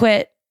can't just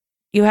quit.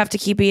 You have to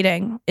keep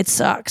eating. It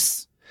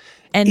sucks.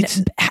 And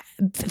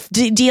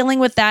dealing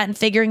with that and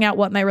figuring out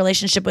what my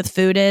relationship with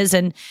food is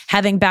and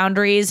having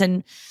boundaries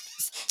and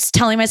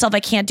telling myself I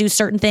can't do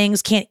certain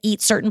things, can't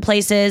eat certain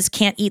places,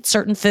 can't eat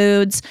certain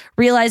foods,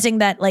 realizing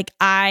that like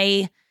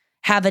I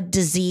have a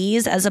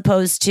disease as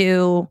opposed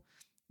to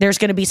there's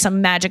going to be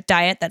some magic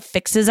diet that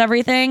fixes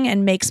everything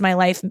and makes my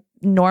life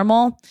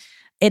normal.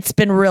 It's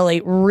been really,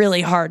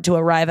 really hard to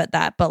arrive at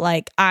that. But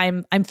like,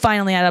 I'm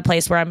finally at a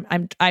place where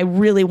I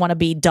really want to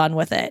be done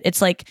with it.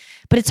 It's like,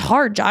 but it's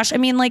hard, Josh. I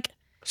mean, like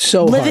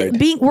So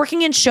hard.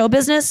 Working in show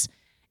business,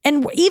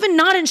 and even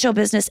not in show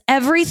business,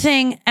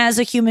 everything as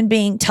a human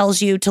being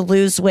tells you to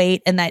lose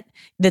weight and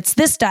that's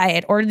this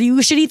diet, or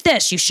you should eat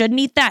this, you shouldn't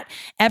eat that.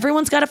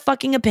 Everyone's got a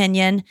fucking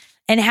opinion,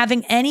 and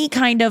having any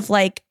kind of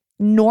like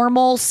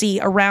normalcy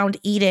around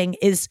eating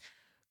is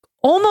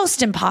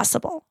almost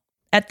impossible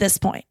at this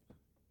point.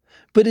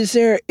 But is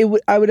there?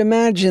 I would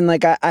imagine,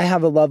 like I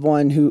have a loved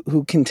one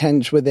who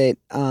contends with it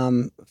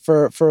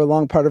for a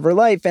long part of her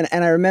life, and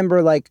I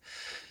remember like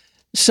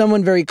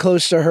someone very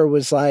close to her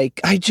was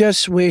like, I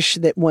just wish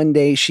that one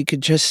day she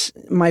could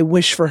my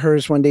wish for her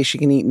is one day she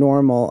can eat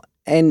normal.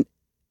 And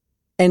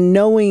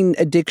knowing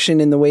addiction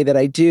in the way that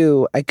I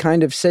do, I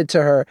kind of said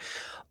to her,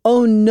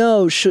 oh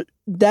no,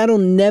 that'll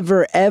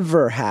never,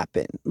 ever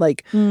happen.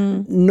 Like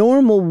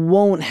normal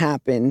won't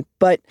happen,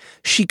 but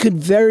she could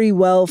very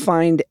well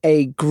find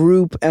a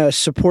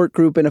support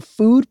group and a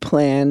food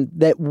plan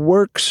that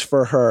works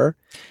for her.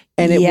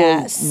 And it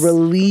will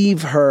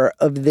relieve her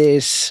of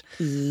this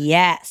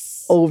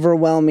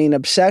overwhelming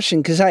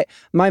obsession. Because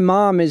my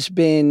mom has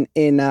been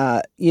in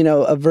a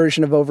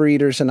version of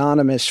Overeaters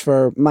Anonymous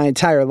for my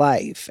entire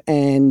life,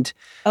 and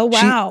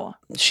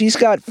she's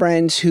got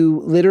friends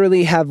who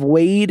literally have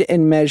weighed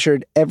and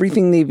measured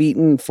everything they've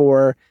eaten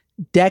for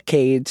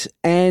decades,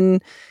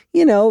 and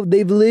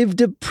they've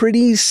lived a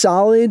pretty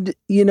solid,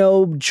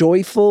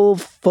 joyful,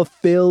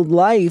 fulfilled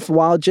life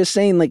while just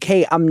saying like,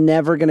 hey, I'm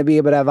never going to be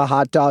able to have a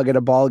hot dog at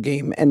a ball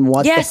game. And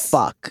what the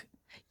fuck?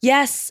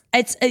 Yes.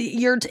 It's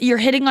you're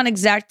hitting on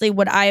exactly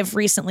what I've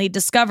recently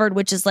discovered,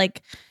 which is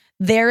like,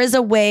 there is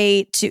a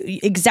way to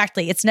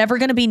it's never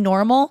going to be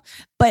normal,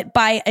 but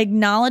by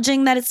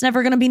acknowledging that it's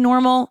never going to be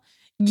normal,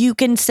 you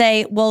can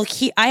say, well,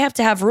 I have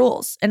to have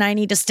rules and I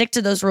need to stick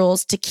to those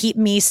rules to keep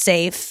me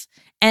safe.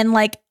 And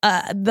like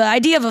the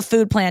idea of a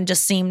food plan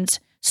just seemed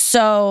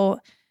so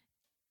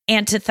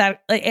anti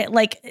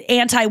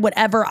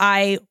whatever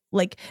I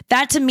like.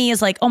 That to me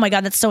is like, oh my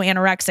God, that's so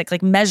anorexic,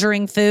 like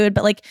measuring food.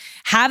 But like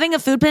having a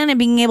food plan and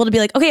being able to be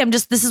like, okay,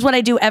 this is what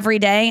I do every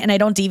day and I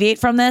don't deviate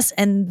from this.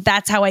 And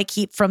that's how I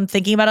keep from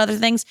thinking about other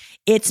things.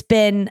 It's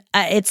been,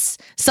 it's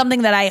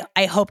something that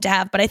I hope to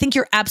have. But I think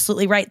you're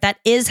absolutely right. That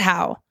is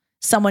how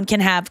someone can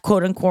have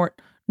quote unquote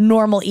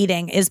normal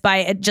eating, is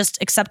by just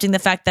accepting the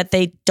fact that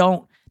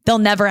they'll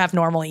never have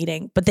normal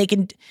eating, but they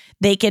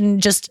can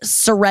just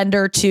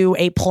surrender to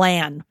a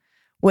plan,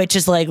 which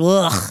is like,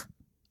 ugh.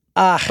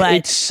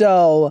 It's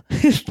so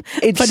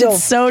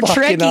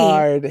tricky.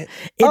 Hard.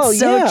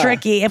 It's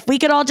tricky. If we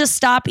could all just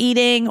stop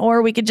eating,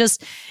 or we could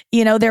just,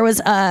 there was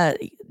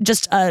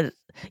just a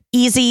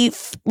easy,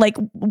 like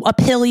a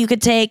pill you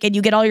could take and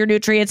you get all your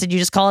nutrients and you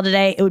just call it a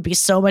day, it would be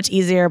so much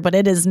easier, but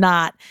it is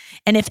not.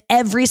 And if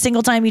every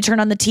single time you turn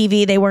on the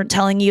TV, they weren't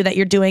telling you that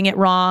you're doing it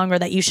wrong, or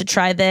that you should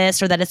try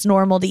this, or that it's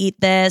normal to eat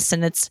this.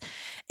 And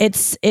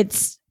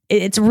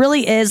it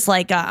really is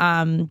like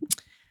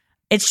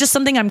it's just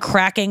something I'm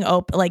cracking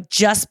open, like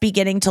just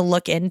beginning to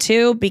look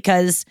into,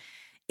 because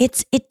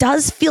it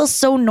does feel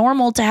so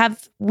normal to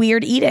have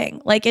weird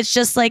eating. Like, it's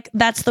just like,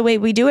 that's the way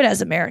we do it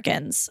as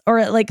Americans,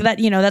 or like that,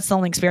 that's the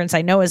only experience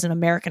I know as an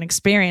American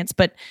experience.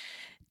 But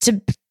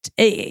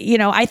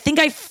I think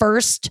I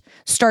first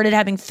started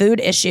having food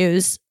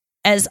issues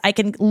as I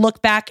can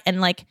look back, and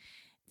like,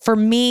 for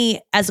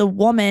me as a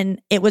woman,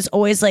 it was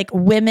always like,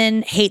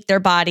 women hate their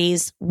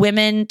bodies.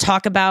 Women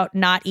talk about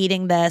not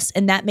eating this,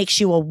 and that makes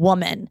you a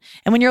woman.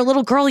 And when you're a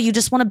little girl, you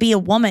just want to be a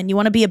woman. You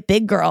want to be a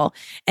big girl.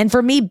 And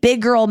for me,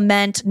 big girl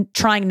meant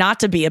trying not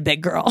to be a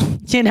big girl,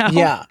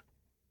 Yeah.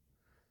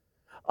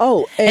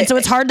 Oh, and so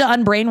it's hard to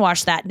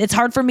unbrainwash that. It's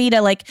hard for me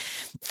to like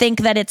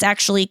think that it's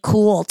actually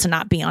cool to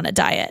not be on a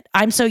diet.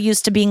 I'm so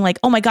used to being like,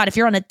 oh my God, if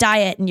you're on a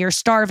diet and you're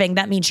starving,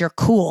 that means you're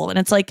cool. And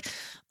it's like,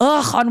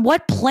 ugh, on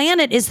what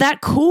planet is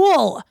that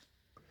cool?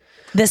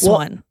 This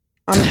one.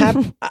 I'm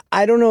happy.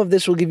 I don't know if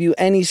this will give you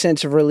any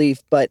sense of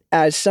relief, but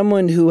as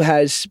someone who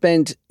has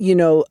spent,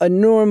 a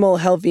normal,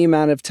 healthy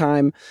amount of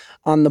time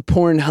on the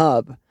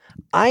Pornhub,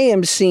 I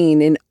am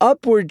seeing an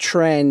upward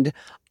trend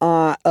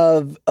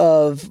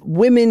of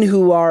women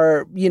who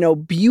are,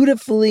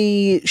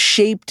 beautifully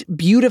shaped,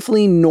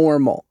 beautifully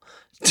normal.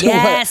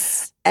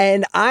 Yes.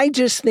 And I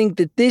just think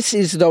that this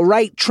is the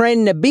right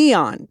trend to be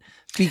on,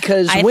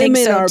 because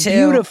women are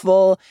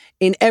beautiful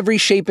in every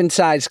shape and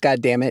size.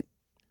 God damn it.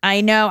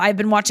 I know. I've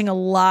been watching a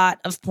lot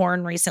of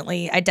porn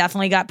recently. I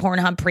definitely got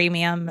Pornhub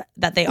Premium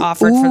that they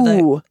offered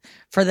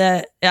for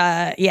the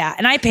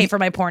and I pay for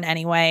my porn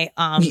anyway.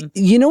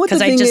 You know what the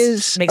thing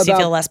is? Makes you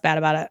feel less bad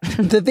about it.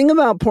 The thing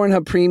about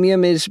Pornhub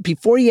Premium is,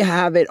 before you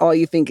have it, all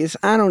you think is,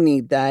 I don't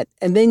need that.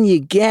 And then you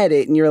get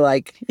it and you're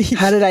like,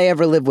 how did I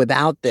ever live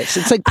without this?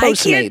 It's like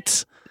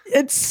Postmates.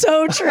 It's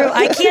so true.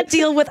 I can't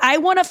deal with, I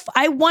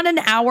want an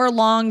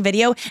hour-long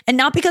video, and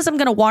not because I'm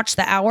going to watch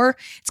the hour.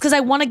 It's because I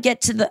want to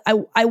get to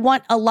I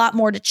want a lot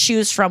more to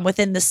choose from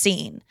within the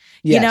scene.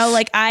 Yes.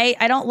 Like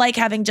I don't like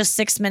having just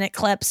 6-minute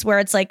clips where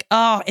it's like,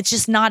 oh, it's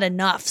just not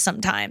enough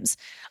sometimes.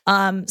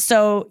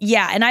 So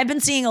yeah. And I've been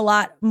seeing a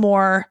lot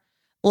more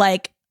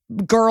like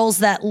girls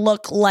that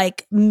look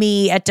like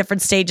me at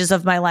different stages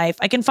of my life.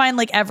 I can find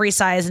like every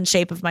size and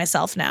shape of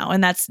myself now.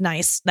 And that's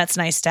nice. That's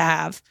nice to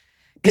have.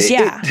 Because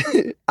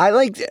I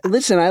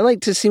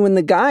like to see when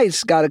the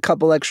guys got a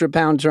couple extra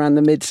pounds around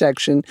the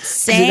midsection.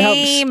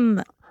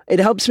 Same. It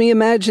helps me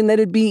imagine that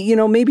it'd be,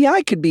 maybe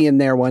I could be in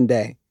there one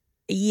day.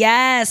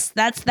 Yes,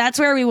 that's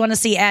where we want to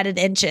see added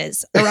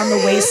inches around the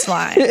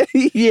waistline.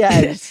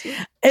 Yes.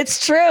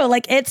 It's true.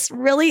 Like, it's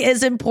really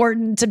is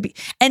important to be.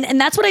 And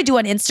that's what I do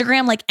on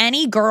Instagram. Like,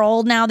 any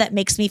girl now that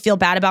makes me feel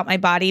bad about my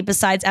body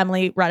besides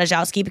Emily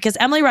Ratajkowski, because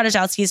Emily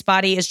Ratajkowski's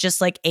body is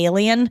just like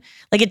alien.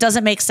 Like, it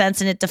doesn't make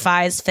sense and it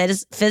defies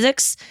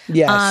physics.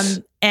 Yes.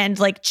 And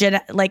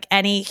like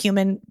any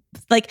human,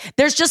 like,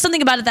 there's just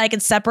something about it that I can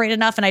separate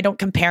enough and I don't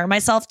compare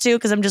myself to,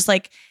 because I'm just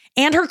like,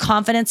 and her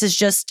confidence is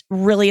just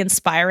really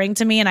inspiring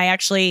to me. And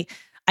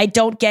I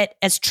don't get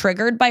as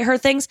triggered by her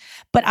things,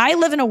 but I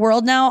live in a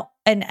world now,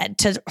 and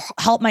to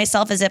help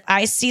myself is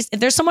if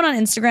there's someone on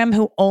Instagram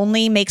who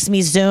only makes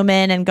me zoom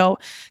in and go,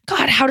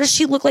 God, how does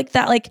she look like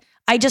that? Like,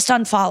 I just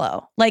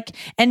unfollow. Like,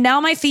 and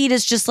now my feed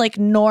is just like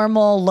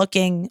normal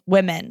looking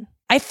women.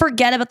 I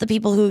forget about the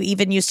people who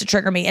even used to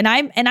trigger me. And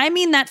I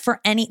mean that for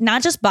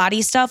not just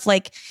body stuff.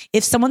 Like,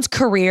 if someone's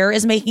career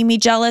is making me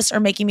jealous or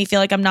making me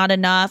feel like I'm not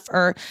enough,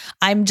 or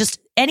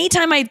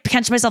anytime I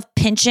catch myself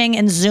pinching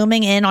and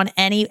zooming in on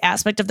any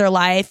aspect of their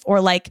life,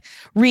 or like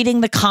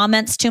reading the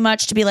comments too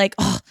much to be like,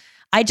 oh,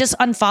 I just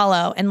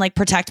unfollow and like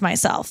protect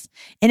myself.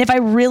 And if I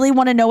really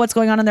want to know what's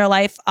going on in their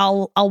life,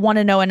 I'll want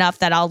to know enough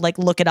that I'll like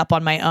look it up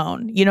on my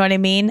own. You know what I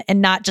mean?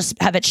 And not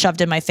just have it shoved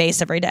in my face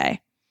every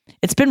day.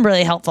 It's been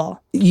really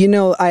helpful.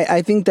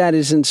 I think that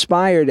is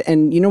inspired.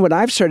 And what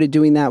I've started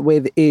doing that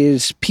with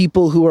is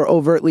people who are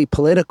overtly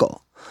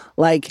political.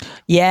 Like,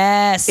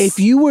 yes, if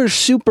you were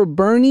super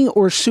Bernie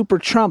or super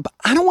Trump,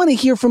 I don't want to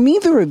hear from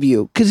either of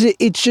you, because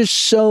it's just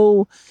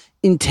so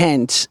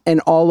intense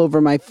and all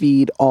over my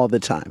feed all the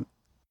time.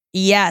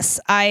 Yes,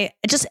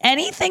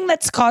 anything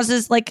that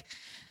causes, like,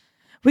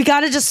 we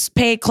got to just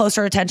pay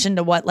closer attention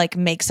to what like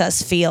makes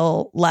us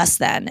feel less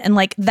than. And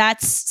like,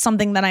 that's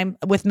something that I'm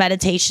with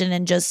meditation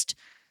and just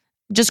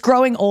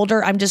growing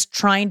older. I'm just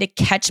trying to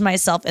catch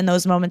myself in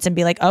those moments and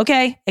be like,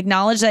 okay,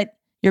 acknowledge that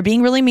you're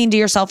being really mean to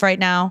yourself right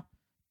now.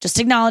 Just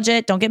acknowledge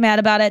it. Don't get mad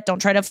about it.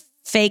 Don't try to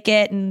fake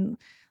it and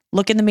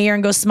look in the mirror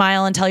and go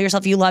smile and tell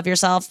yourself you love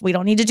yourself. We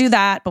don't need to do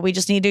that, but we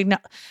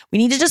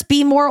need to just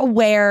be more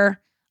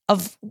aware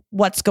of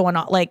what's going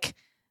on. Like,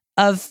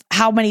 of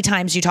how many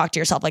times you talk to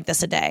yourself like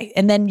this a day.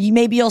 And then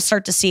maybe you'll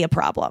start to see a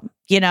problem,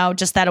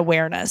 just that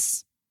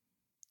awareness.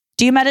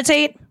 Do you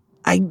meditate?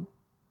 I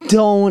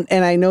don't,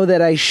 and I know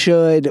that I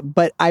should,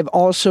 but I've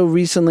also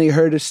recently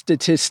heard a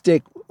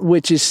statistic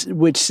which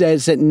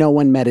says that no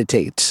one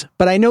meditates.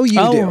 But I know you do.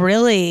 Oh,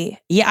 really?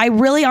 Yeah, I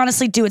really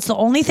honestly do. It's the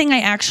only thing I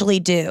actually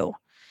do.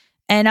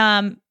 And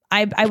I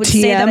would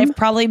say that I've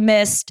probably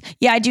missed,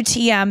 I do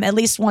TM at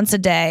least once a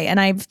day. And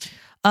I've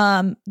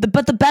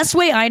but the best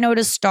way I know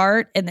to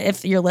start, and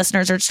if your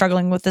listeners are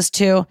struggling with this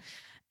too,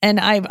 and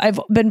I've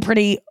been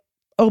pretty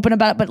open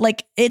about it, but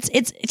like it's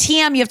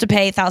TM, you have to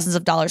pay thousands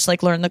of dollars to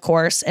like learn the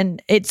course,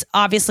 and it's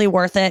obviously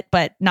worth it,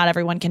 but not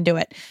everyone can do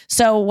it.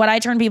 So what I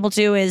turn people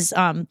to is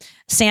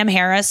Sam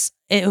Harris,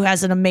 who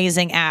has an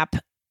amazing app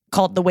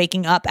called the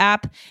Waking Up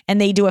app,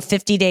 and they do a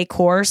 50-day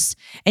course,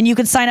 and you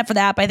can sign up for the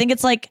app. I think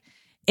it's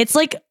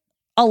like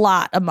a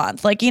lot a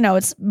month. Like,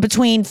 it's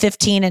between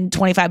 $15 and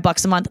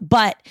 $25 a month.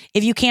 But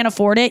if you can't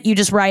afford it, you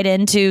just write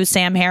into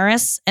Sam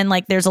Harris, and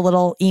like there's a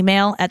little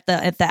email at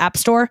the app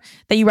store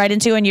that you write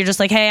into, and you're just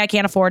like, hey, I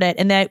can't afford it.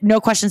 And then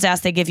no questions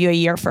asked, they give you a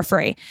year for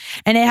free.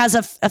 And it has a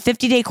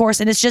 50-day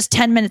course, and it's just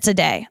 10 minutes a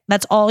day.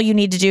 That's all you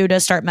need to do to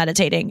start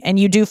meditating. And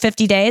you do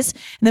 50 days.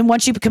 And then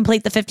once you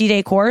complete the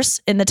 50-day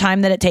course in the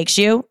time that it takes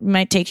you, it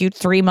might take you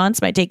 3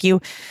 months, might take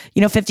you,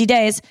 50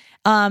 days.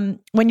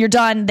 When you're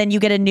done, then you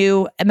get a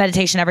new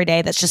meditation every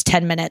day that's just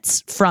 10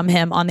 minutes from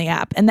him on the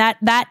app. And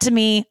that to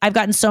me, I've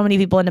gotten so many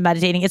people into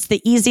meditating. It's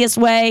the easiest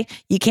way.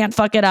 You can't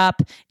fuck it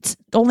up. It's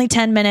only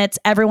 10 minutes.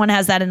 Everyone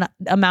has that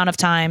amount of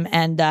time.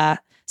 And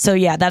so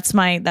yeah, that's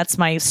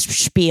my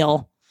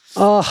spiel.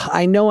 Oh,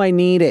 I know I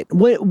need it.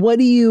 What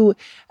do you,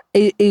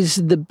 is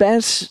the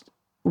best,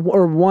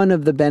 or one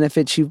of the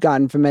benefits you've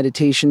gotten from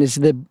meditation is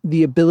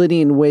the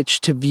ability in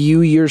which to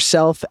view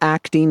yourself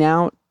acting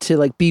out, to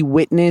like be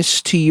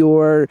witness to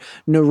your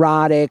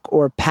neurotic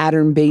or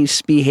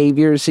pattern-based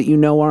behaviors that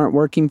aren't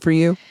working for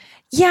you?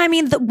 Yeah, I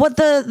mean, what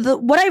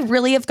I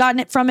really have gotten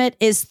it from it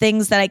is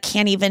things that I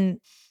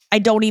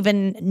don't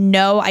even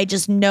know. I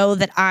just know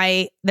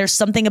that there's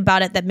something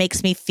about it that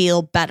makes me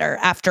feel better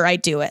after I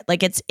do it.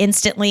 Like, it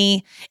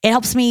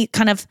helps me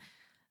kind of.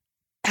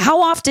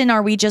 How often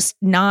are we just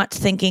not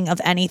thinking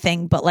of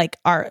anything but like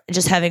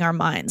just having our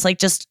minds? Like,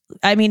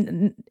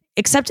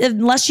 except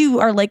unless you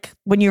are like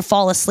when you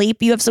fall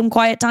asleep, you have some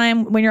quiet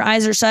time when your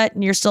eyes are shut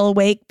and you're still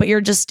awake, but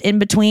you're just in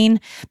between.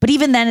 But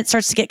even then it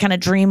starts to get kind of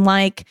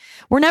dreamlike.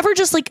 We're never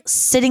just like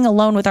sitting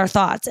alone with our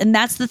thoughts. And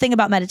that's the thing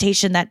about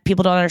meditation that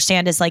people don't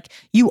understand is like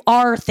you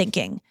are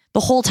thinking the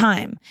whole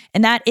time.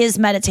 And that is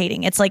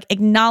meditating. It's like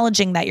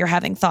acknowledging that you're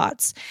having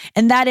thoughts.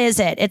 And that is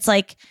it. It's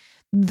like,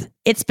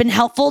 it's been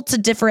helpful to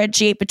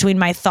differentiate between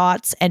my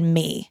thoughts and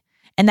me.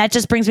 And that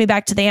just brings me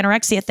back to the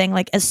anorexia thing.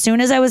 Like as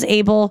soon as I was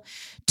able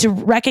to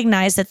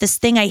recognize that this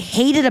thing I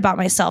hated about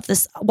myself,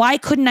 why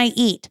couldn't I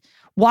eat?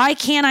 Why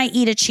can't I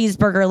eat a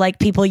cheeseburger like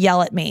people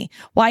yell at me?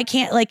 Why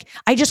can't, like,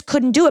 I just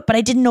couldn't do it, but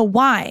I didn't know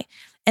why.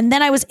 And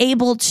then I was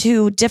able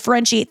to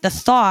differentiate the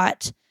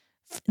thought.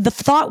 The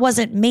thought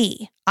wasn't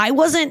me. I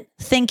wasn't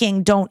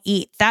thinking don't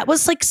eat. That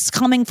was like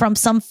coming from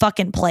some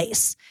fucking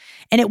place.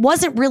 And it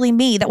wasn't really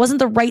me. That wasn't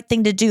the right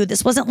thing to do.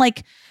 This wasn't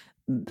like,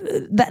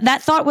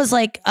 that thought was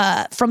like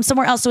from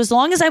somewhere else. So as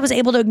long as I was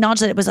able to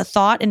acknowledge that it was a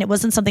thought and it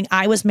wasn't something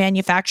I was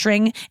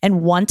manufacturing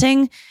and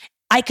wanting,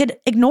 I could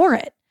ignore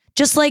it.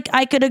 Just like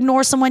I could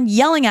ignore someone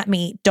yelling at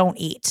me, don't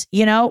eat,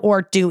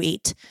 or do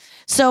eat.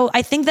 So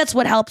I think that's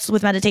what helps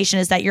with meditation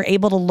is that you're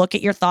able to look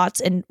at your thoughts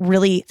and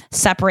really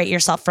separate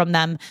yourself from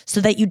them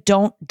so that you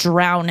don't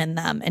drown in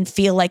them and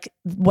feel like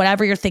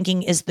whatever you're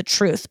thinking is the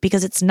truth,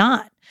 because it's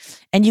not.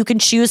 And you can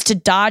choose to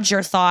dodge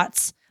your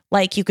thoughts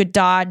like you could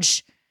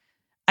dodge.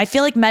 I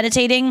feel like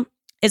meditating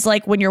is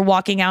like when you're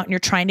walking out and you're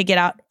trying to get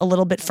out a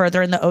little bit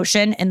further in the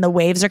ocean and the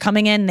waves are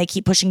coming in and they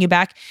keep pushing you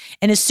back.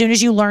 And as soon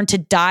as you learn to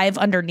dive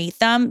underneath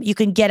them, you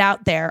can get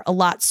out there a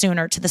lot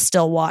sooner to the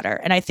still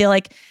water. And I feel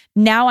like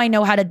now I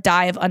know how to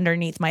dive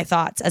underneath my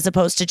thoughts as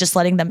opposed to just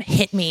letting them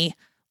hit me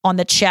on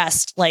the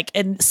chest, like,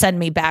 and send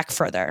me back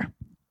further.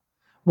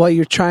 While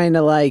you're trying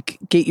to like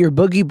get your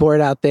boogie board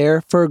out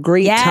there for a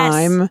great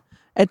time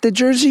at the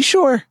Jersey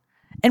Shore.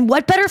 And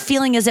what better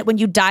feeling is it when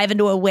you dive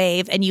into a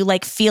wave and you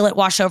like feel it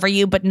wash over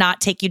you, but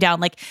not take you down?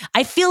 Like,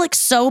 I feel like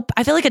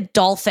a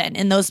dolphin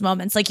in those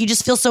moments. Like you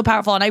just feel so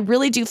powerful. And I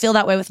really do feel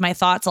that way with my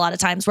thoughts a lot of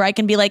times where I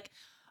can be like,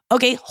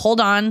 okay,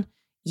 hold on.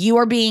 You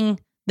are being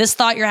this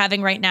thought you're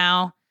having right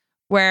now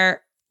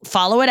where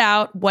follow it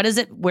out. What is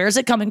it? Where is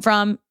it coming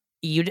from?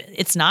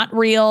 It's not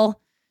real.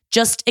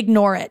 Just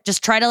ignore it.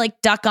 Just try to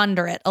like duck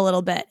under it a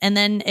little bit. And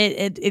then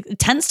it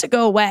tends to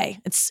go away.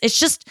 It's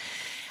just,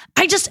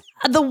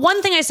 the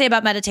one thing I say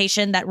about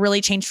meditation that really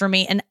changed for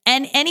me, and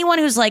anyone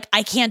who's like,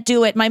 I can't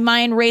do it, my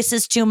mind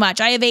races too much,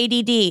 I have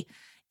ADD.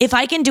 If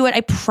I can do it,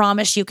 I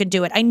promise you can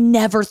do it. I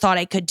never thought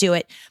I could do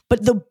it.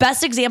 But the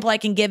best example I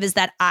can give is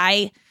that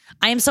I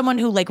am someone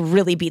who like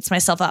really beats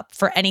myself up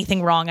for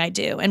anything wrong I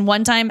do. And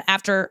one time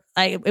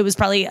it was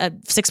probably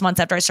 6 months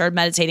after I started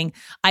meditating,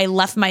 I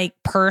left my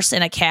purse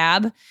in a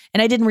cab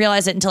and I didn't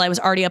realize it until I was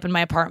already up in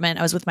my apartment.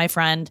 I was with my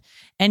friend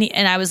and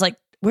I was like,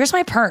 where's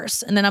my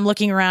purse? And then I'm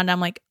looking around. I'm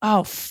like,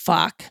 oh,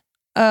 fuck.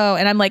 Oh,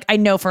 and I'm like, I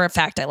know for a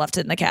fact I left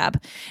it in the cab.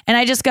 And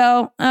I just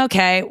go,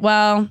 okay,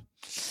 well,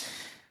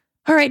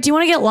 all right. Do you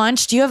want to get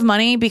lunch? Do you have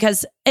money?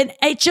 Because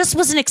it just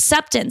was an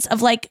acceptance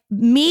of like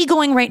me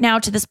going right now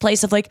to this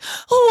place of like,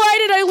 why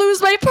did I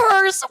lose my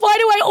purse? Why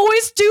do I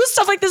always do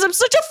stuff like this? I'm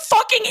such a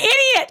fucking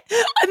idiot.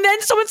 And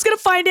then someone's going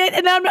to find it.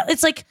 And then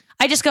it's like,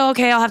 I just go,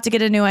 okay, I'll have to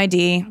get a new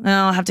ID.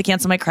 I'll have to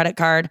cancel my credit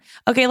card.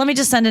 Okay, let me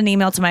just send an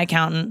email to my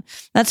accountant.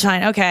 That's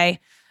fine. Okay.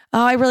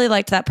 Oh, I really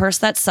liked that purse.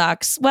 That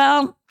sucks.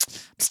 Well,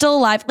 I'm still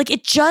alive. Like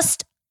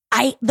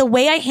the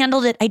way I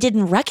handled it, I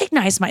didn't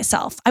recognize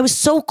myself. I was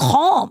so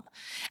calm.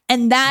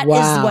 And that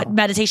is what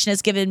meditation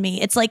has given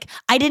me. It's like,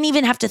 I didn't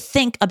even have to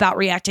think about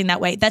reacting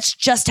that way. That's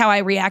just how I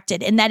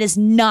reacted. And that is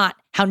not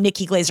how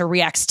Nikki Glazer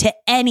reacts to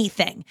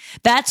anything.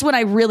 That's when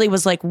I really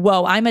was like,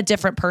 whoa, I'm a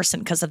different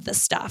person because of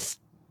this stuff.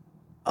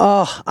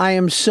 Oh, I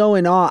am so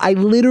in awe. I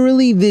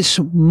literally this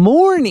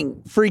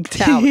morning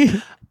freaked out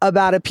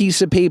about a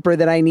piece of paper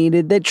that I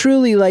needed that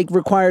truly like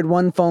required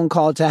one phone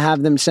call to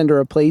have them send a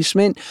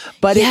replacement.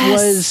 But it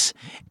was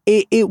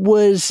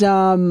what's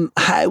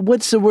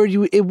the word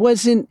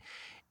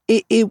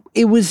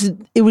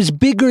it was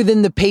bigger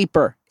than the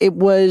paper. It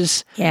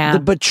was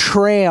the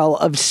betrayal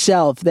of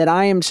self, that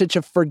I am such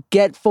a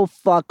forgetful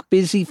fuck,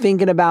 busy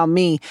thinking about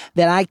me,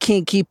 that I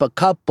can't keep a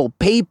couple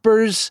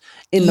papers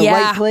in the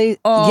right place.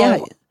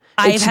 Oh.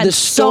 I've had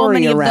so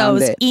many of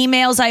those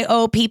emails I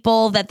owe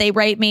people that they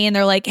write me and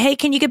they're like, hey,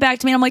 can you get back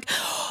to me? And I'm like,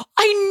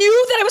 I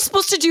knew that I was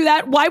supposed to do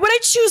that. Why would I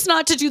choose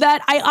not to do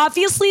that? I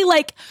obviously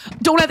like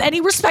don't have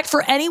any respect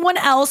for anyone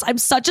else. I'm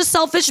such a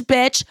selfish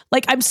bitch.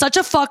 Like I'm such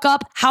a fuck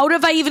up. How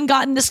have I even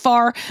gotten this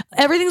far?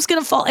 Everything's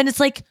going to fall. And it's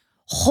like,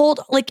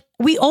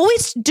 we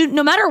always do,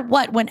 no matter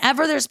what,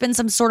 whenever there's been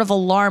some sort of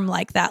alarm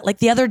like that. Like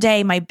the other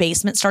day, my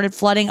basement started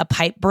flooding. A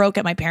pipe broke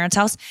at my parents'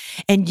 house.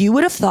 And you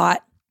would have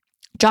thought,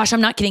 Josh,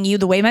 I'm not kidding you.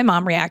 The way my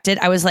mom reacted,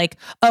 I was like,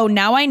 oh,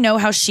 now I know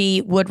how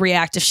she would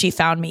react if she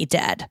found me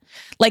dead.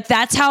 Like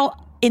that's how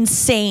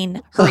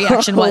insane her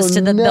reaction was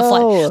to the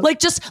flood. Like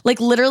just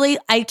like literally,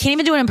 I can't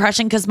even do an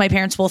impression because my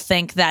parents will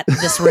think that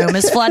this room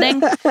is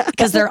flooding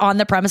because they're on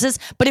the premises.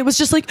 But it was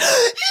just like, no,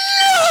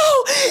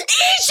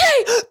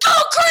 EJ, go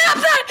grab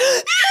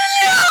that.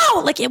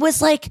 no, like it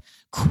was like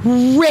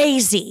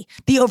crazy,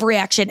 the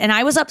overreaction. And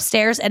I was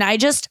upstairs and I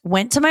just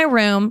went to my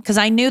room because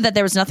I knew that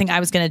there was nothing I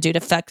was going to do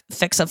to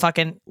fix a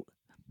fucking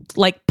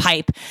like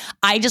pipe.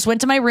 I just went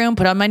to my room,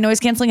 put on my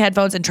noise canceling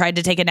headphones and tried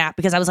to take a nap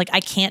because I was like,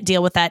 I can't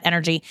deal with that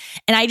energy.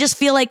 And I just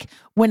feel like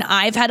when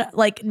I've had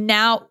like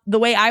now the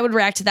way I would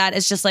react to that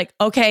is just like,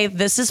 okay,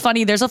 this is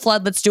funny. There's a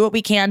flood. Let's do what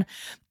we can.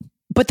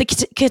 But the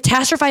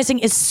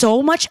catastrophizing is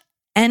so much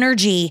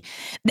energy.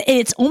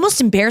 It's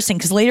almost embarrassing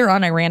because later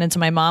on I ran into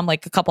my mom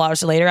like a couple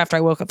hours later after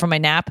I woke up from my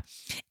nap.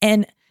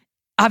 And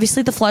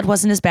obviously the flood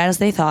wasn't as bad as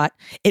they thought.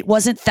 It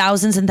wasn't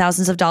thousands and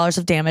thousands of dollars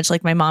of damage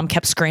like my mom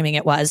kept screaming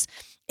it was.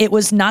 It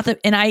was not that,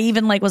 and I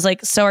even like was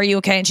like, so are you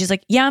okay? And she's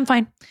like, yeah, I'm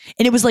fine.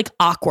 And it was like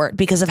awkward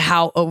because of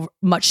how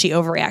much she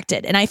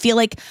overreacted. And I feel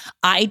like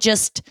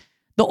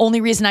the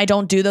only reason I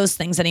don't do those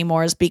things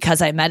anymore is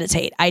because I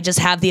meditate. I just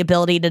have the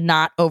ability to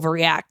not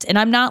overreact. And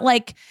I'm not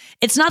like,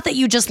 it's not that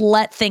you just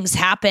let things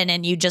happen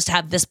and you just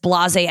have this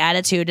blasé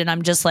attitude. And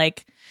I'm just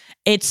like,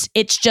 it's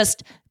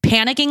just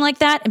panicking like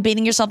that and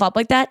beating yourself up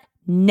like that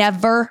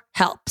never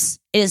helps.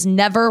 It has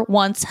never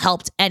once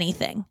helped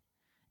anything.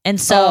 And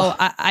so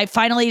I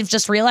finally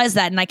just realized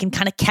that and I can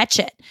kind of catch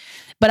it,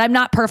 but I'm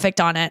not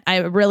perfect on it. I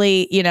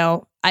really,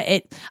 it's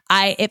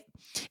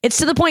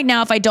to the point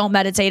now, if I don't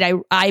meditate,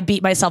 I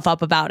beat myself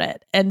up about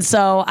it. And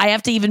so I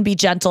have to even be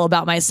gentle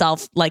about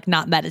myself, like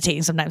not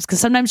meditating sometimes, because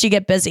sometimes you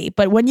get busy,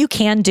 but when you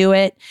can do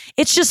it,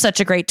 it's just such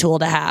a great tool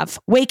to have.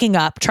 Waking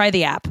up, try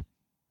the app.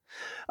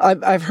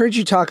 I've heard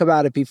you talk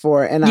about it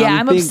before. And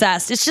I'm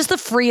obsessed. It's just the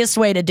freest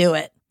way to do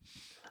it.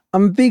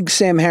 I'm a big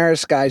Sam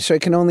Harris guy, so I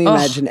can only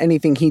imagine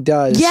anything he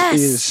does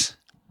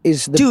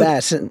is the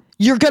best. And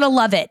you're going to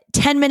love it.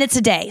 10 minutes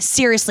a day.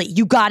 Seriously,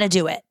 you got to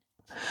do it.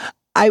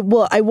 I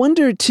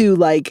wonder too,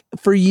 like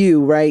for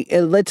you, right?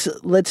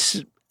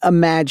 Let's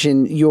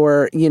imagine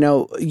your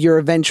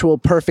eventual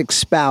perfect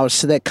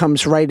spouse that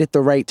comes right at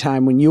the right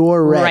time when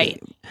you're ready.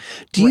 Right.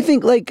 Do you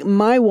think like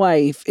my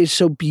wife is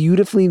so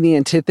beautifully the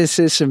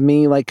antithesis of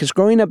me? Like, because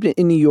growing up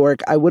in New York,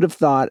 I would have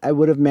thought I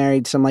would have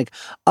married some like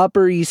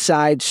Upper East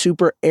Side,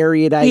 super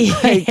erudite,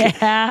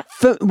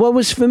 what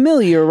was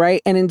familiar,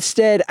 right? And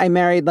instead I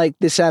married like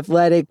this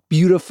athletic,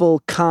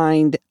 beautiful,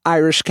 kind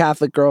Irish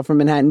Catholic girl from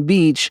Manhattan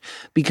Beach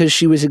because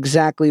she was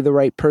exactly the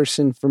right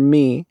person for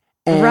me.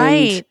 And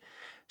right.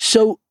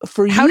 So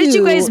for you, how did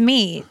you guys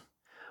meet?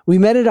 We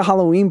met at a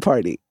Halloween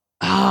party.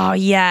 Oh,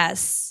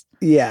 yes.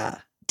 Yeah.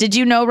 Did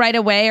you know right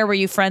away or were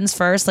you friends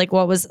first? Like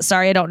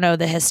sorry, I don't know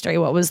the history.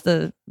 What was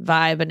the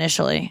vibe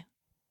initially?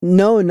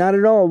 No, not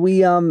at all.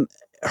 We kind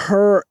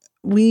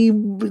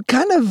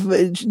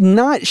of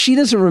not, she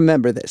doesn't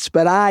remember this,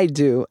 but I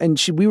do.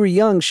 And we were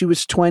young. She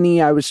was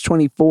 20. I was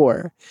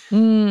 24.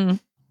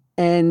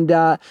 And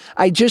I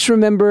just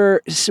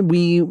remember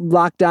we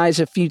locked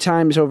eyes a few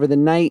times over the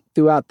night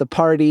throughout the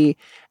party.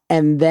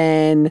 And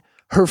then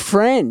her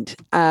friend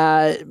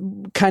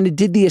kind of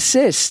did the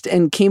assist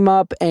and came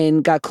up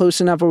and got close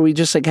enough where we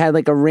just like had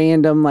like a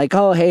random like,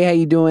 oh, hey, how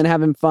you doing?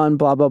 Having fun,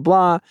 blah, blah,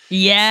 blah.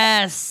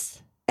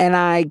 Yes.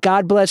 And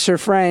God bless her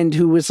friend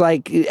who was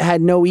like,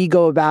 had no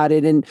ego about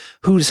it and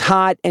who's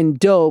hot and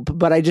dope.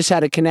 But I just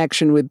had a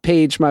connection with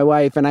Paige, my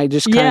wife. And I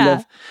just kind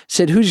of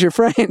said, who's your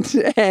friend?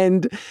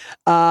 and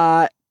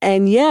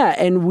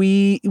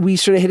we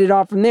sort of hit it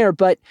off from there.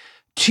 But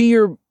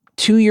to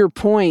your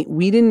point,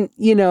 we didn't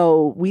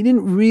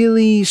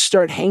really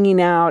start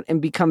hanging out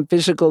and become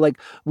physical. Like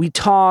we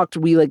talked,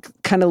 we like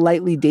kind of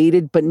lightly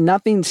dated, but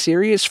nothing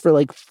serious for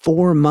like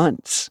 4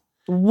 months.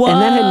 Whoa.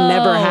 And that had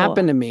never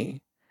happened to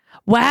me.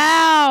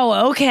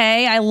 Wow.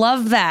 Okay. I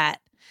love that.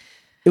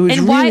 It was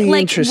and really why,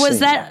 interesting. Was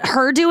that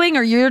her doing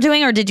or you're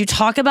doing, or did you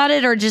talk about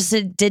it or just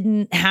it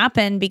didn't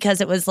happen because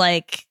it was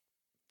like,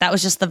 that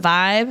was just the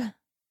vibe?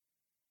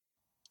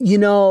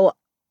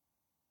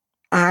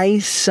 I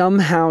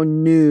somehow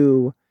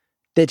knew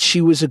that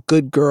she was a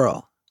good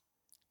girl.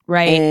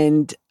 Right.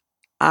 And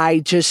I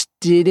just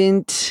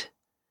didn't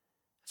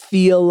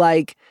feel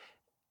like,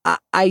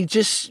 I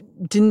just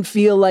didn't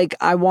feel like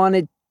I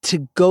wanted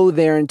to go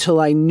there until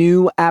I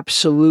knew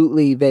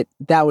absolutely that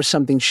that was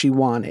something she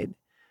wanted.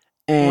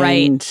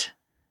 And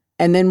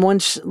then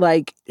once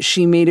like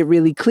she made it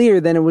really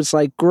clear, then it was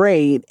like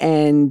great.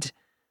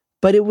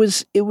 But it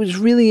was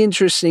really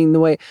interesting the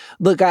way,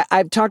 look,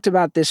 I've talked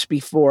about this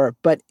before,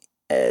 but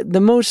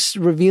the most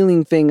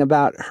revealing thing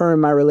about her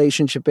and my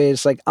relationship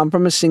is like, I'm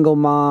from a single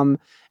mom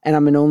and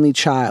I'm an only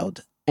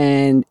child.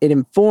 And it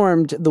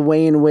informed the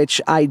way in which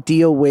I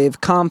deal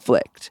with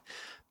conflict,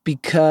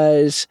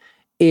 because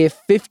if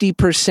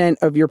 50%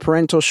 of your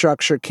parental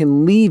structure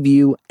can leave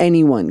you,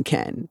 anyone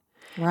can.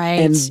 Right.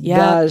 And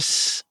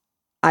thus,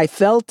 I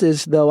felt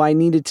as though I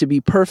needed to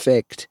be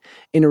perfect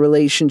in a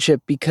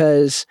relationship,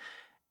 because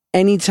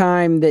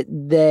anytime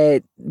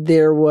that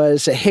there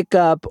was a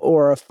hiccup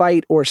or a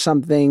fight or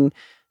something,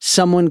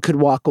 someone could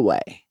walk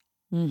away.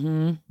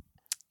 Mm-hmm.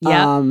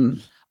 Yeah.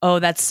 Oh,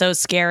 that's so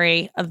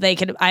scary.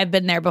 I've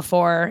been there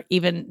before,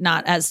 even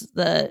not as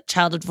the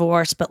child of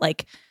divorce, but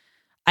like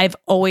I've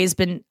always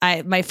been,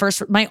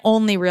 my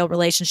only real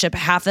relationship,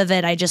 half of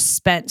it, I just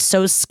spent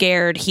so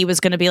scared he was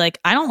going to be like,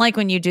 I don't like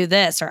when you do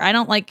this, or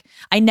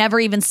I never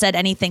even said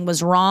anything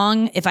was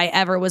wrong. If I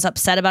ever was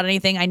upset about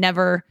anything, I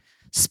never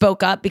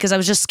spoke up because I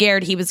was just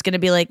scared he was going to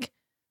be like,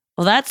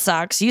 well, that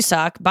sucks. You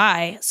suck.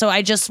 Bye. So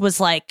I just was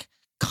like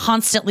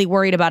constantly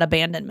worried about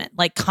abandonment,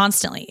 like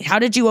constantly. How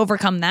did you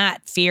overcome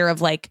that fear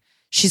of like,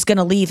 she's going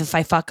to leave if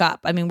I fuck up?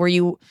 I mean, were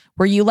you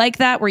like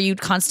that? Were you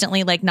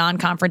constantly like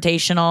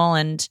non-confrontational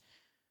and...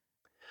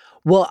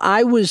 Well,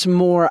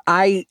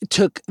 I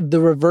took the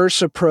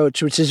reverse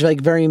approach, which is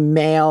like very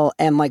male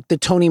and like the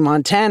Tony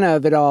Montana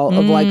of it all,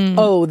 of like,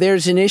 oh,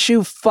 there's an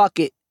issue. Fuck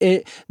it.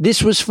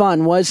 This was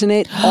fun, wasn't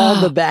it?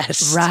 All the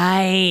best.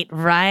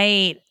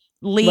 Right.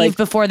 Leave like,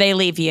 before they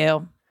leave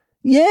you.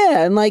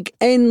 Yeah.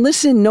 And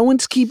listen, no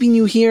one's keeping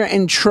you here.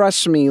 And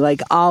trust me,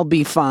 like, I'll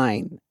be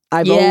fine.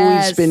 I've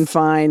always been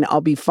fine.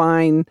 I'll be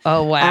fine.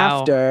 Oh, wow.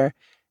 After.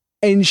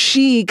 And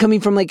she, coming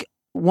from like,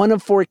 one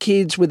of 4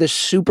 kids with a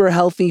super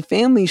healthy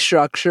family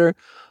structure,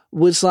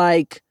 was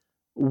like,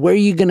 where are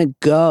you going to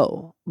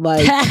go?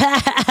 Like,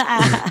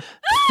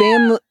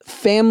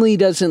 family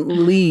doesn't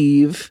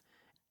leave.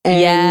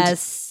 And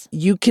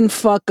you can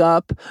fuck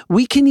up.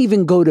 We can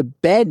even go to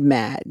bed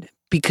mad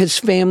because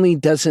family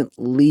doesn't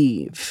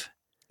leave.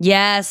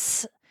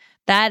 Yes.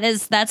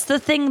 That's the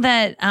thing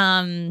that,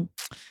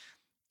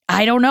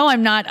 I don't know.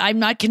 I'm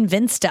not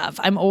convinced of.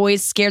 I'm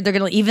always scared they're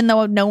going to, even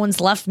though no one's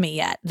left me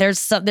yet. There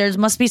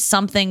must be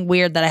something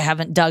weird that I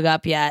haven't dug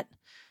up yet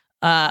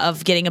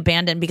of getting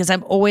abandoned, because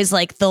I'm always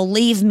like, they'll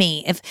leave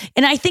me.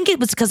 And I think it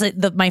was because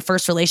my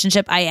first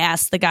relationship, I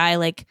asked the guy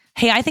like,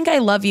 hey, I think I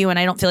love you and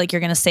I don't feel like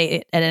you're going to say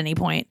it at any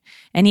point.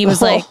 And he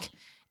was like,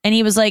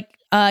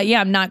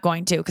 yeah, I'm not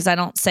going to, because I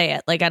don't say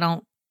it. Like,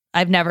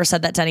 I've never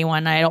said that to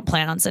anyone. I don't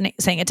plan on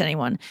saying it to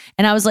anyone.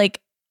 And I was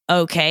like,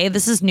 okay,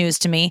 this is news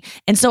to me.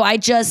 And so I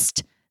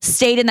just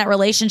stayed in that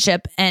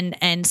relationship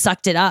and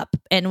sucked it up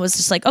and was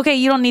just like, okay,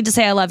 you don't need to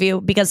say I love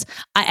you, because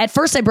at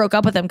first I broke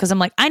up with him because I'm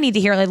like, I need to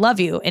hear I love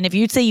you. And if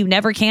you say you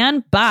never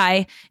can,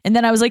 bye. And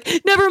then I was like,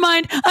 never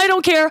mind. I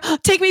don't care.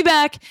 Take me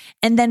back.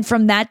 And then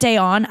from that day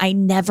on, I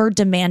never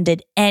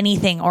demanded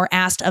anything or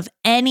asked of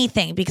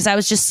anything because I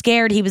was just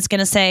scared he was going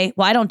to say,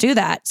 well, I don't do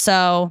that.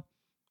 So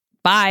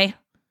bye.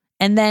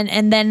 And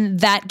then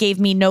that gave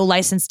me no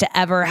license to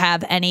ever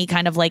have any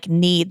kind of like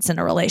needs in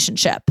a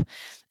relationship.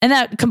 And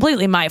that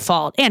completely my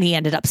fault. And he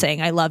ended up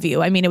saying, I love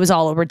you. I mean, it was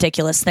all a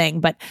ridiculous thing,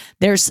 but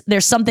there's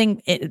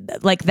something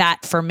like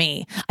that for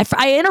me.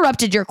 I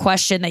interrupted your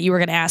question that you were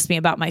going to ask me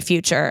about my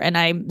future. And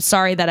I'm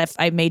sorry that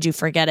I made you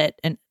forget it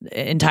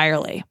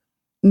entirely.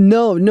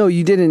 No,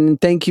 you didn't.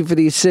 And thank you for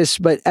the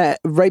assist. But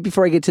right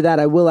before I get to that,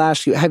 I will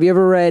ask you, have you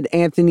ever read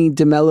Anthony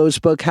DeMello's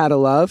book, How to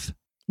Love?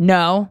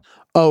 No.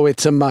 Oh,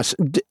 it's a must.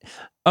 Okay.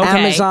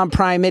 Amazon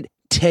Prime it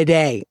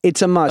today.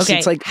 It's a must. Okay.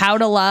 It's like How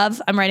to Love.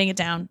 I'm writing it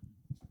down.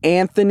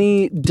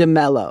 Anthony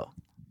DeMello.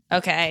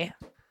 Okay.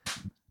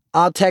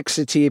 I'll text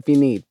it to you if you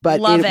need,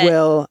 but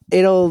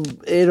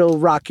it'll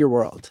rock your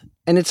world.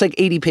 And it's like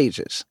 80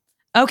 pages.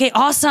 Okay,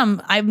 awesome.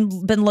 I've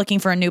been looking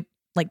for a new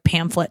like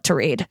pamphlet to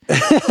read.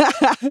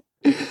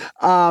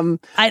 All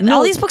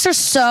these books are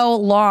so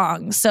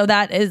long, so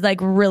that is like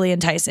really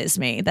entices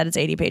me that it's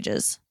 80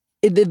 pages.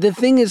 The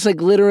thing is like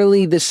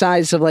literally the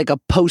size of like a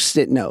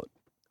Post-it note.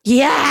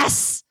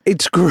 Yes.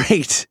 It's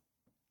great.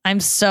 I'm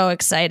so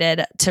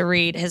excited to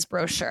read his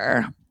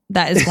brochure.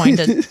 That is going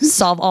to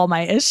solve all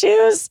my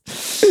issues.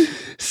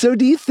 So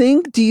do you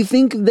think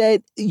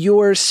that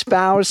your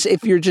spouse,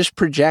 if you're just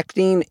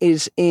projecting,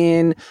 is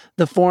in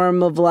the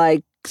form of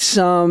like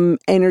some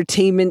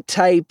entertainment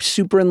type,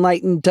 super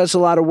enlightened, does a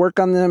lot of work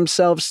on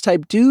themselves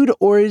type dude?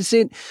 Or is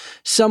it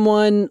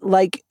someone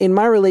like in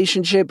my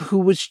relationship who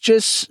was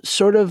just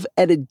sort of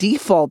at a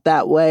default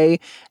that way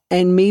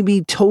and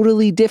maybe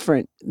totally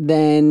different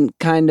than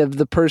kind of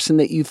the person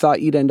that you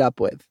thought you'd end up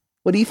with?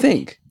 What do you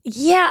think?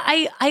 Yeah,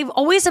 I've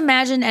always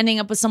imagined ending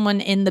up with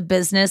someone in the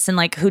business and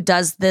like who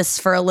does this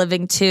for a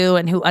living too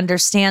and who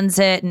understands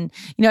it. And,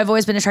 you know, I've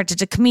always been attracted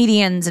to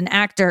comedians and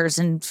actors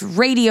and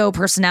radio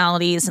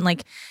personalities and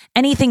like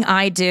anything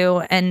I do.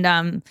 And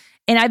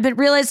I've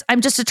realized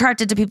I'm just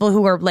attracted to people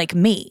who are like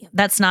me.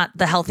 That's not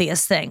the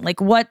healthiest thing. Like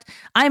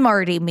I'm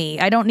already me.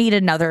 I don't need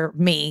another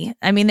me.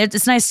 I mean,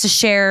 it's nice to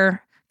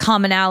share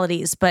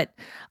commonalities, but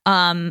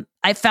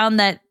I found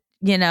that,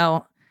 you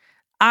know,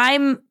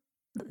 I'm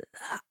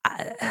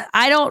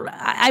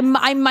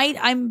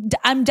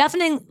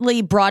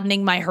definitely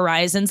broadening my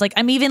horizons. Like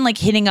I'm even like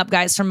hitting up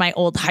guys from my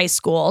old high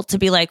school to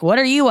be like, what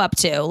are you up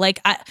to?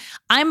 Like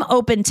I'm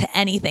open to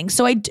anything.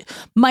 So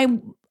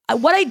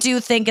what I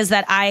do think is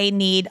that I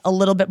need a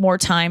little bit more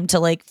time to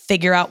like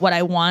figure out what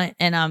I want.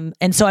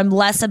 And so I'm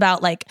less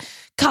about like,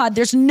 God,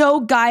 there's no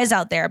guys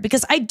out there,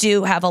 because I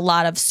do have a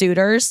lot of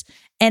suitors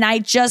and I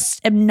just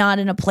am not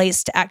in a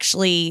place to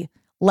actually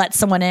let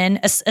someone in.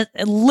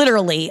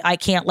 Literally, I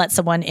can't let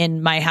someone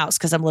in my house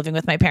because I'm living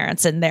with my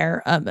parents and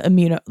they're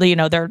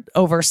they're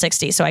over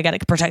 60, so I got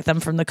to protect them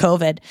from the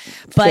COVID.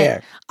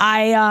 But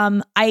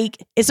fair.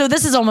 So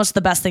this is almost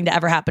the best thing to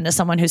ever happen to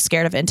someone who's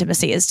scared of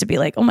intimacy, is to be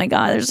like, oh my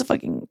God, there's a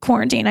fucking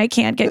quarantine. I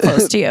can't get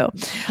close to you.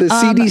 The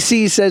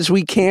CDC says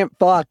we can't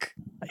fuck.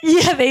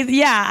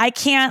 Yeah, I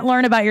can't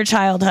learn about your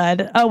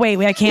childhood. Oh wait,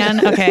 I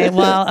can. Okay,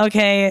 well,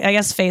 okay, I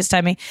guess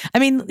FaceTime me. I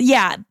mean,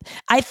 yeah,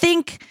 I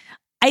think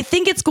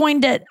it's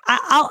going to.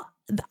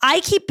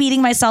 I keep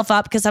beating myself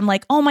up because I'm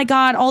like, oh my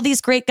God, all these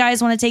great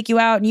guys want to take you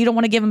out and you don't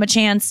want to give them a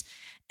chance.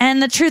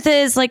 And the truth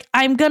is, like,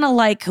 I'm going to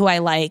like who I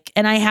like.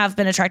 And I have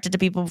been attracted to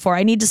people before.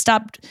 I need to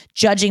stop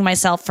judging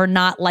myself for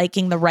not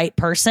liking the right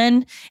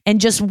person and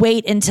just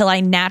wait until I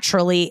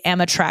naturally am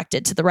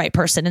attracted to the right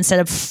person instead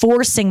of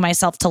forcing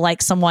myself to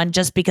like someone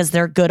just because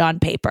they're good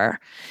on paper.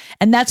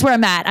 And that's where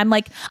I'm at. I'm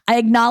like, I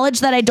acknowledge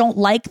that I don't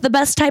like the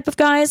best type of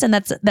guys, and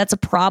that's a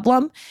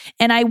problem.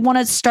 And I want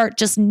to start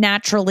just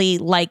naturally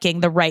liking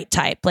the right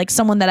type, like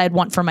someone that I'd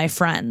want for my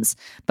friends.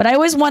 But I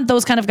always want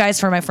those kind of guys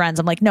for my friends.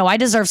 I'm like, no, I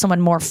deserve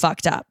someone more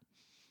fucked up.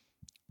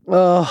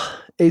 Oh,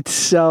 it's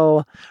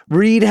so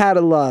Read How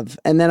to Love,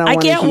 and then I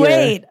can't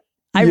wait.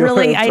 I'm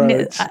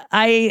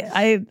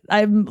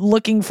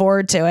looking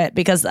forward to it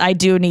because I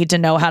do need to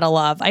know how to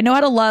love. I know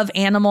how to love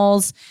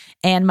animals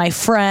and my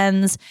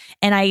friends,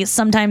 and I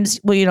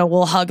sometimes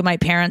will hug my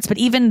parents, but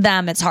even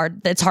them, it's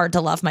hard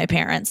to love my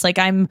parents. Like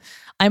I'm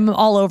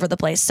all over the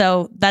place.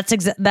 So that's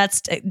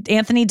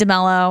Anthony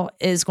DeMello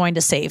is going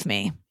to save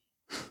me.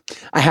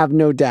 I have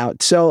no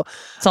doubt. So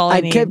that's all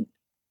I need.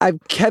 I've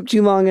kept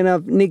you long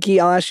enough. Nikki,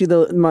 I'll ask you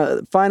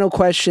my final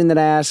question that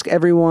I ask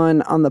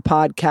everyone on the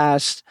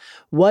podcast.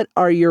 What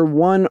are your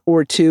 1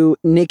 or 2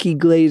 Nikki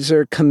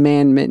Glazer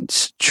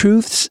commandments,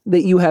 truths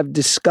that you have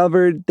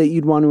discovered that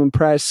you'd want to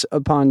impress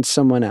upon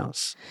someone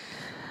else?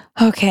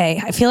 Okay.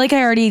 I feel like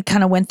I already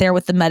kind of went there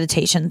with the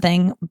meditation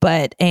thing,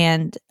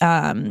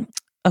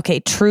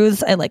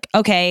 truths.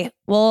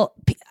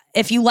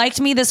 If you liked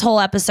me this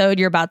whole episode,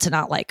 you're about to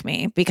not like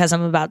me because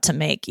I'm about to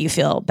make you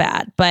feel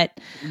bad.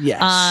 But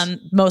yes.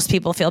 Most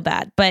people feel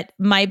bad. But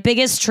my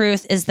biggest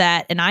truth is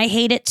that, and I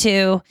hate it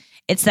too,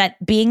 it's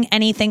that being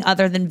anything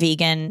other than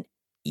vegan,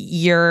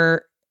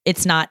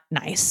 it's not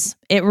nice.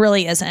 It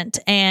really isn't.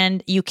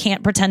 And you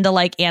can't pretend to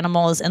like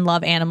animals and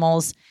love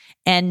animals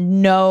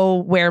and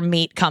know where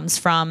meat comes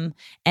from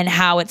and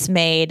how it's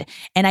made.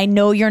 And I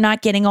know you're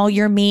not getting all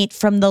your meat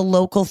from the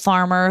local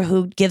farmer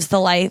who gives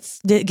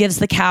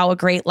the cow a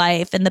great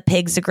life and the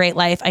pigs a great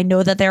life. I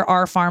know that there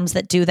are farms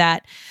that do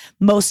that.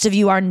 Most of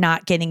you are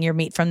not getting your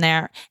meat from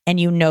there, and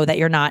you know that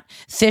you're not.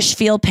 Fish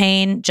feel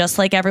pain just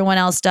like everyone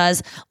else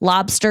does.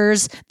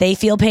 Lobsters, they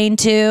feel pain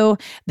too.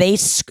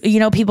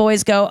 People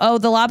always go, oh,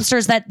 the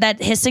lobsters, that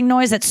hissing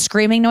noise, that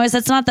screaming noise,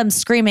 that's not them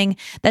screaming.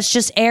 That's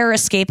just air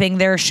escaping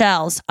their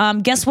shells.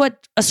 Guess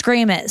what a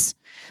scream is?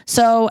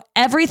 So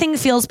everything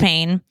feels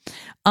pain.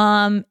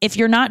 If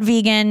you're not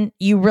vegan,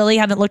 you really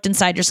haven't looked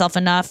inside yourself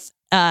enough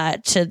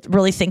to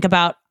really think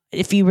about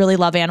if you really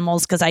love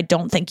animals, because I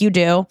don't think you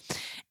do.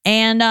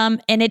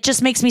 And it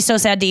just makes me so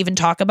sad to even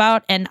talk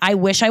about. And I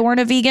wish I weren't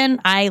a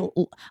vegan.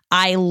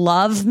 I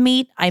love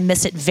meat. I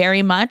miss it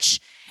very much.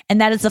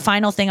 And that is the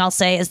final thing I'll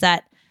say, is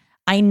that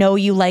I know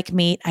you like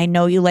meat. I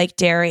know you like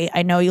dairy.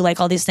 I know you like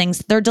all these things.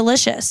 They're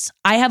delicious.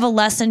 I have a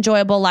less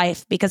enjoyable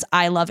life because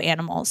I love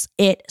animals.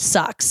 It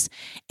sucks.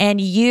 And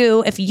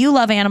you, if you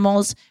love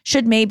animals,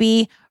 should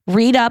maybe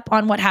read up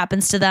on what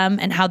happens to them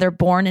and how they're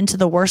born into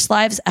the worst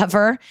lives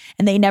ever.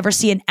 And they never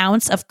see an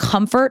ounce of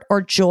comfort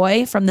or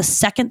joy from the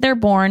second they're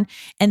born.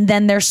 And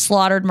then they're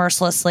slaughtered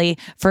mercilessly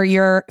for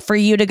you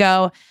to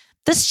go,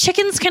 this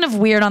chicken's kind of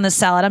weird on the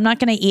salad. I'm not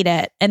going to eat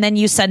it. And then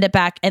you send it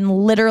back, and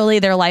literally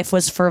their life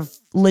was for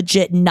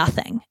legit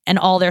nothing. And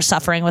all their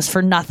suffering was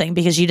for nothing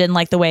because you didn't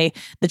like the way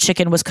the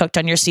chicken was cooked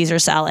on your Caesar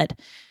salad.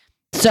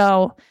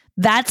 So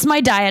that's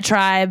my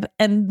diatribe.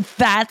 And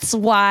that's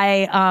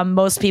why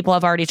most people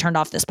have already turned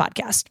off this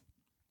podcast.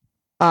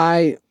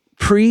 I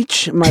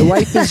preach. My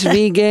wife is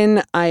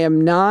vegan. I am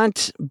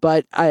not,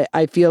 but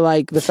I feel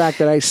like the fact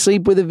that I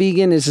sleep with a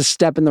vegan is a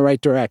step in the right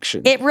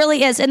direction. It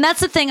really is. And that's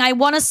the thing. I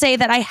want to say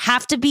that I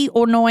have to be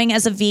annoying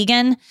as a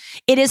vegan.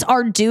 It is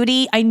our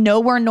duty. I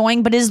know we're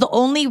annoying, but it is the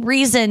only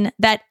reason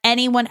that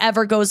anyone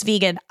ever goes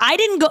vegan. I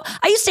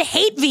used to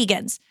hate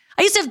vegans.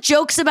 I used to have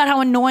jokes about how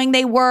annoying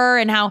they were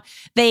and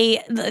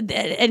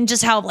and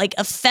just how like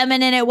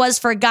effeminate it was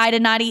for a guy to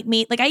not eat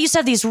meat. Like I used to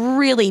have these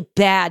really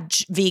bad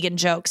vegan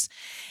jokes.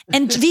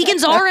 And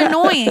vegans are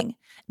annoying,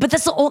 but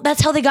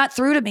that's how they got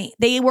through to me.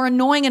 They were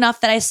annoying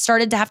enough that I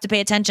started to have to pay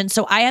attention.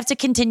 So I have to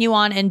continue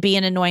on and be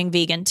an annoying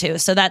vegan too.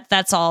 So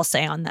that's all I'll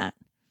say on that.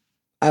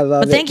 I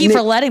love it. But thank you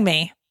for letting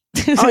me.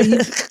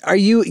 What are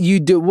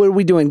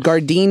we doing?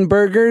 Gardein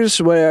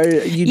burgers? What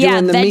are you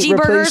doing? The veggie meat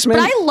burgers. replacement?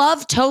 But I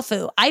love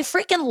tofu. I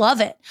freaking love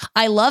it.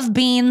 I love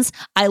beans.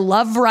 I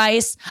love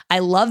rice. I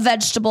love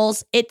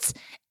vegetables.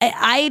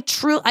 I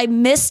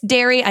miss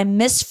dairy. I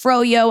miss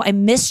froyo. I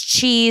miss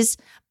cheese.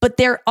 but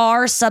there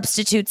are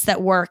substitutes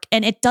that work,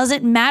 and it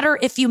doesn't matter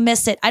if you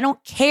miss it. I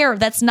don't care.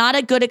 That's not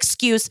a good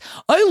excuse.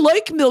 I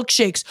like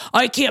milkshakes.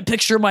 I can't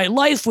picture my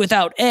life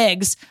without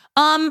eggs.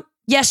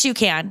 Yes, you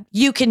can.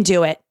 You can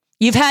do it.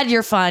 You've had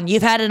your fun.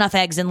 You've had enough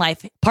eggs in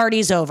life.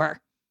 Party's over.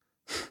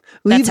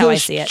 That's how I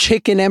see it.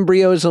 Chicken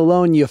embryos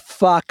alone, you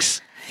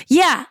fucks.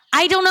 Yeah,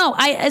 I don't know.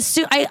 I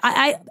assume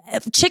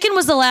chicken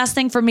was the last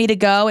thing for me to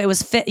go. It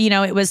was fit,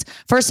 it was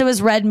first it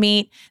was red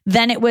meat,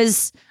 then it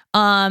was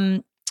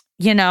and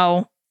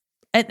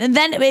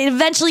then it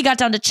eventually got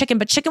down to chicken,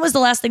 but chicken was the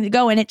last thing to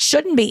go, and it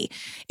shouldn't be.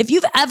 If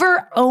you've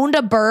ever owned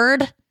a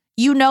bird,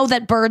 you know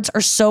that birds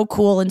are so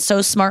cool and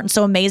so smart and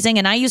so amazing.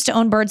 And I used to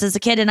own birds as a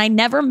kid, and I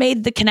never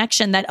made the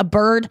connection that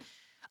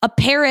a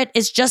parrot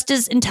is just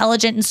as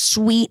intelligent and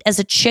sweet as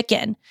a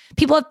chicken.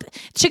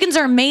 Chickens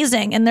are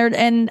amazing, and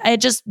it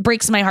just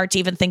breaks my heart to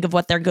even think of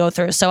what they're go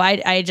through. So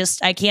I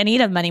can't eat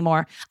them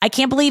anymore. I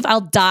can't believe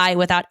I'll die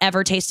without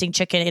ever tasting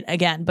chicken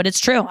again, but it's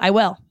true. I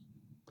will.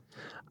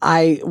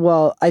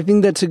 I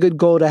think that's a good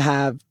goal to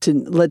have.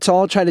 Let's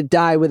all try to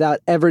die without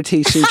ever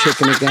tasting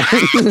chicken again.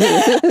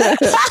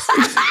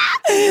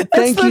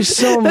 Thank you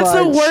so much. That's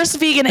the worst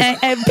vegan.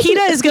 And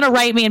PETA is going to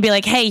write me and be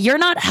like, hey, you're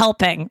not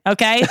helping,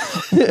 okay?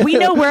 We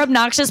know we're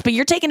obnoxious, but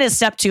you're taking it a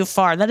step too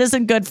far. That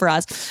isn't good for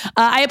us.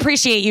 I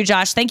appreciate you,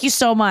 Josh. Thank you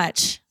so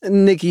much.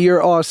 Nikki,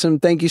 you're awesome.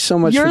 Thank you so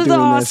much for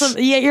doing this.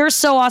 Yeah, you're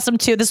so awesome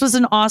too. This was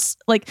an awesome,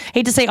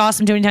 hate to say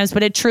awesome too many times,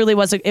 but it truly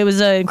was. It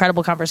was an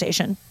incredible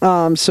conversation.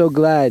 Oh, I'm so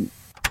glad.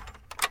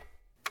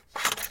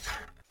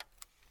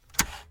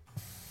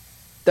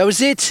 That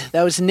was it.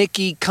 That was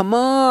Nikki. Come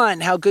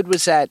on. How good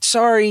was that?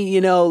 Sorry,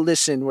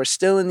 listen, we're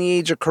still in the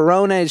age of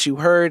Corona, as you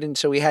heard, and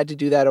so we had to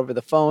do that over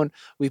the phone.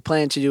 We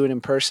planned to do it in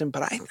person,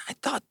 but I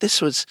thought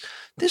this was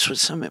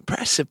some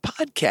impressive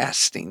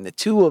podcasting. The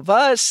two of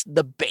us,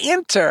 the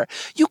banter.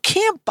 You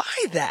can't buy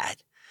that.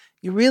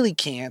 You really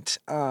can't.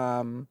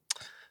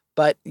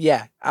 But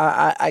yeah,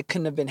 I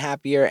couldn't have been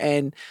happier.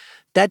 And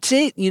that's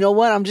it. You know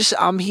what? I'm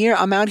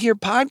out here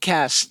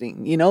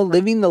podcasting,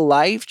 living the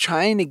life,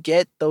 trying to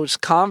get those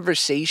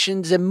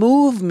conversations that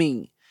move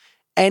me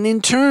and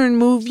in turn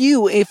move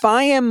you. If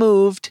I am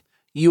moved,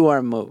 you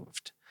are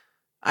moved.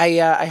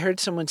 I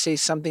heard someone say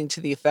something to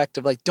the effect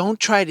of don't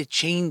try to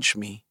change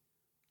me,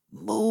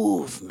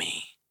 move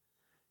me.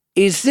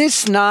 Is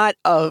this not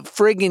a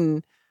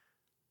friggin'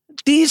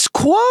 these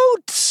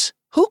quotes?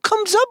 Who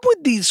comes up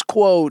with these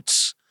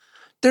quotes?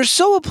 They're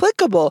so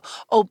applicable.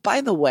 Oh, by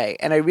the way,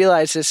 and I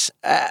realized this,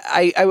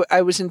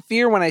 I was in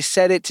fear when I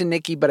said it to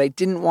Nikki, but I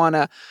didn't want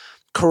to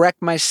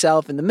correct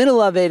myself in the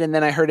middle of it. And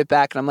then I heard it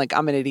back and I'm like,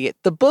 I'm an idiot.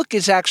 The book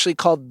is actually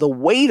called The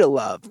Way to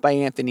Love by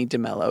Anthony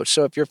DeMello.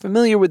 So if you're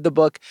familiar with the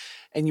book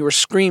and you were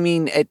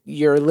screaming at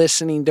your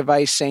listening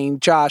device saying,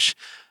 Josh,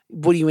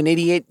 what are you, an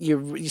idiot?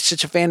 You're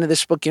such a fan of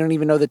this book. You don't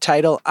even know the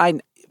title.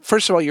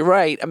 First of all, you're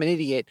right. I'm an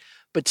idiot.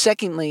 But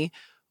secondly,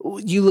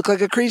 you look like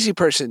a crazy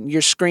person.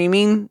 You're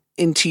screaming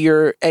are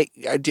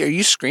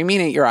you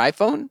screaming at your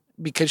iPhone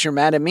because you're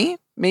mad at me?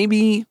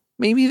 Maybe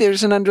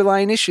there's an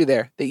underlying issue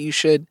there that you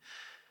should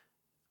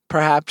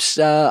perhaps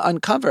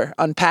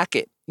unpack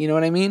it. You know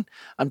what I mean?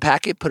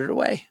 Unpack it, put it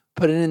away,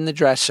 put it in the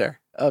dresser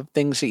of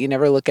things that you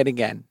never look at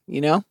again,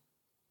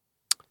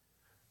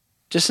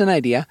 Just an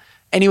idea.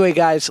 Anyway,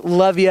 guys,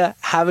 love ya.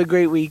 Have a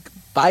great week.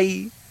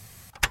 Bye.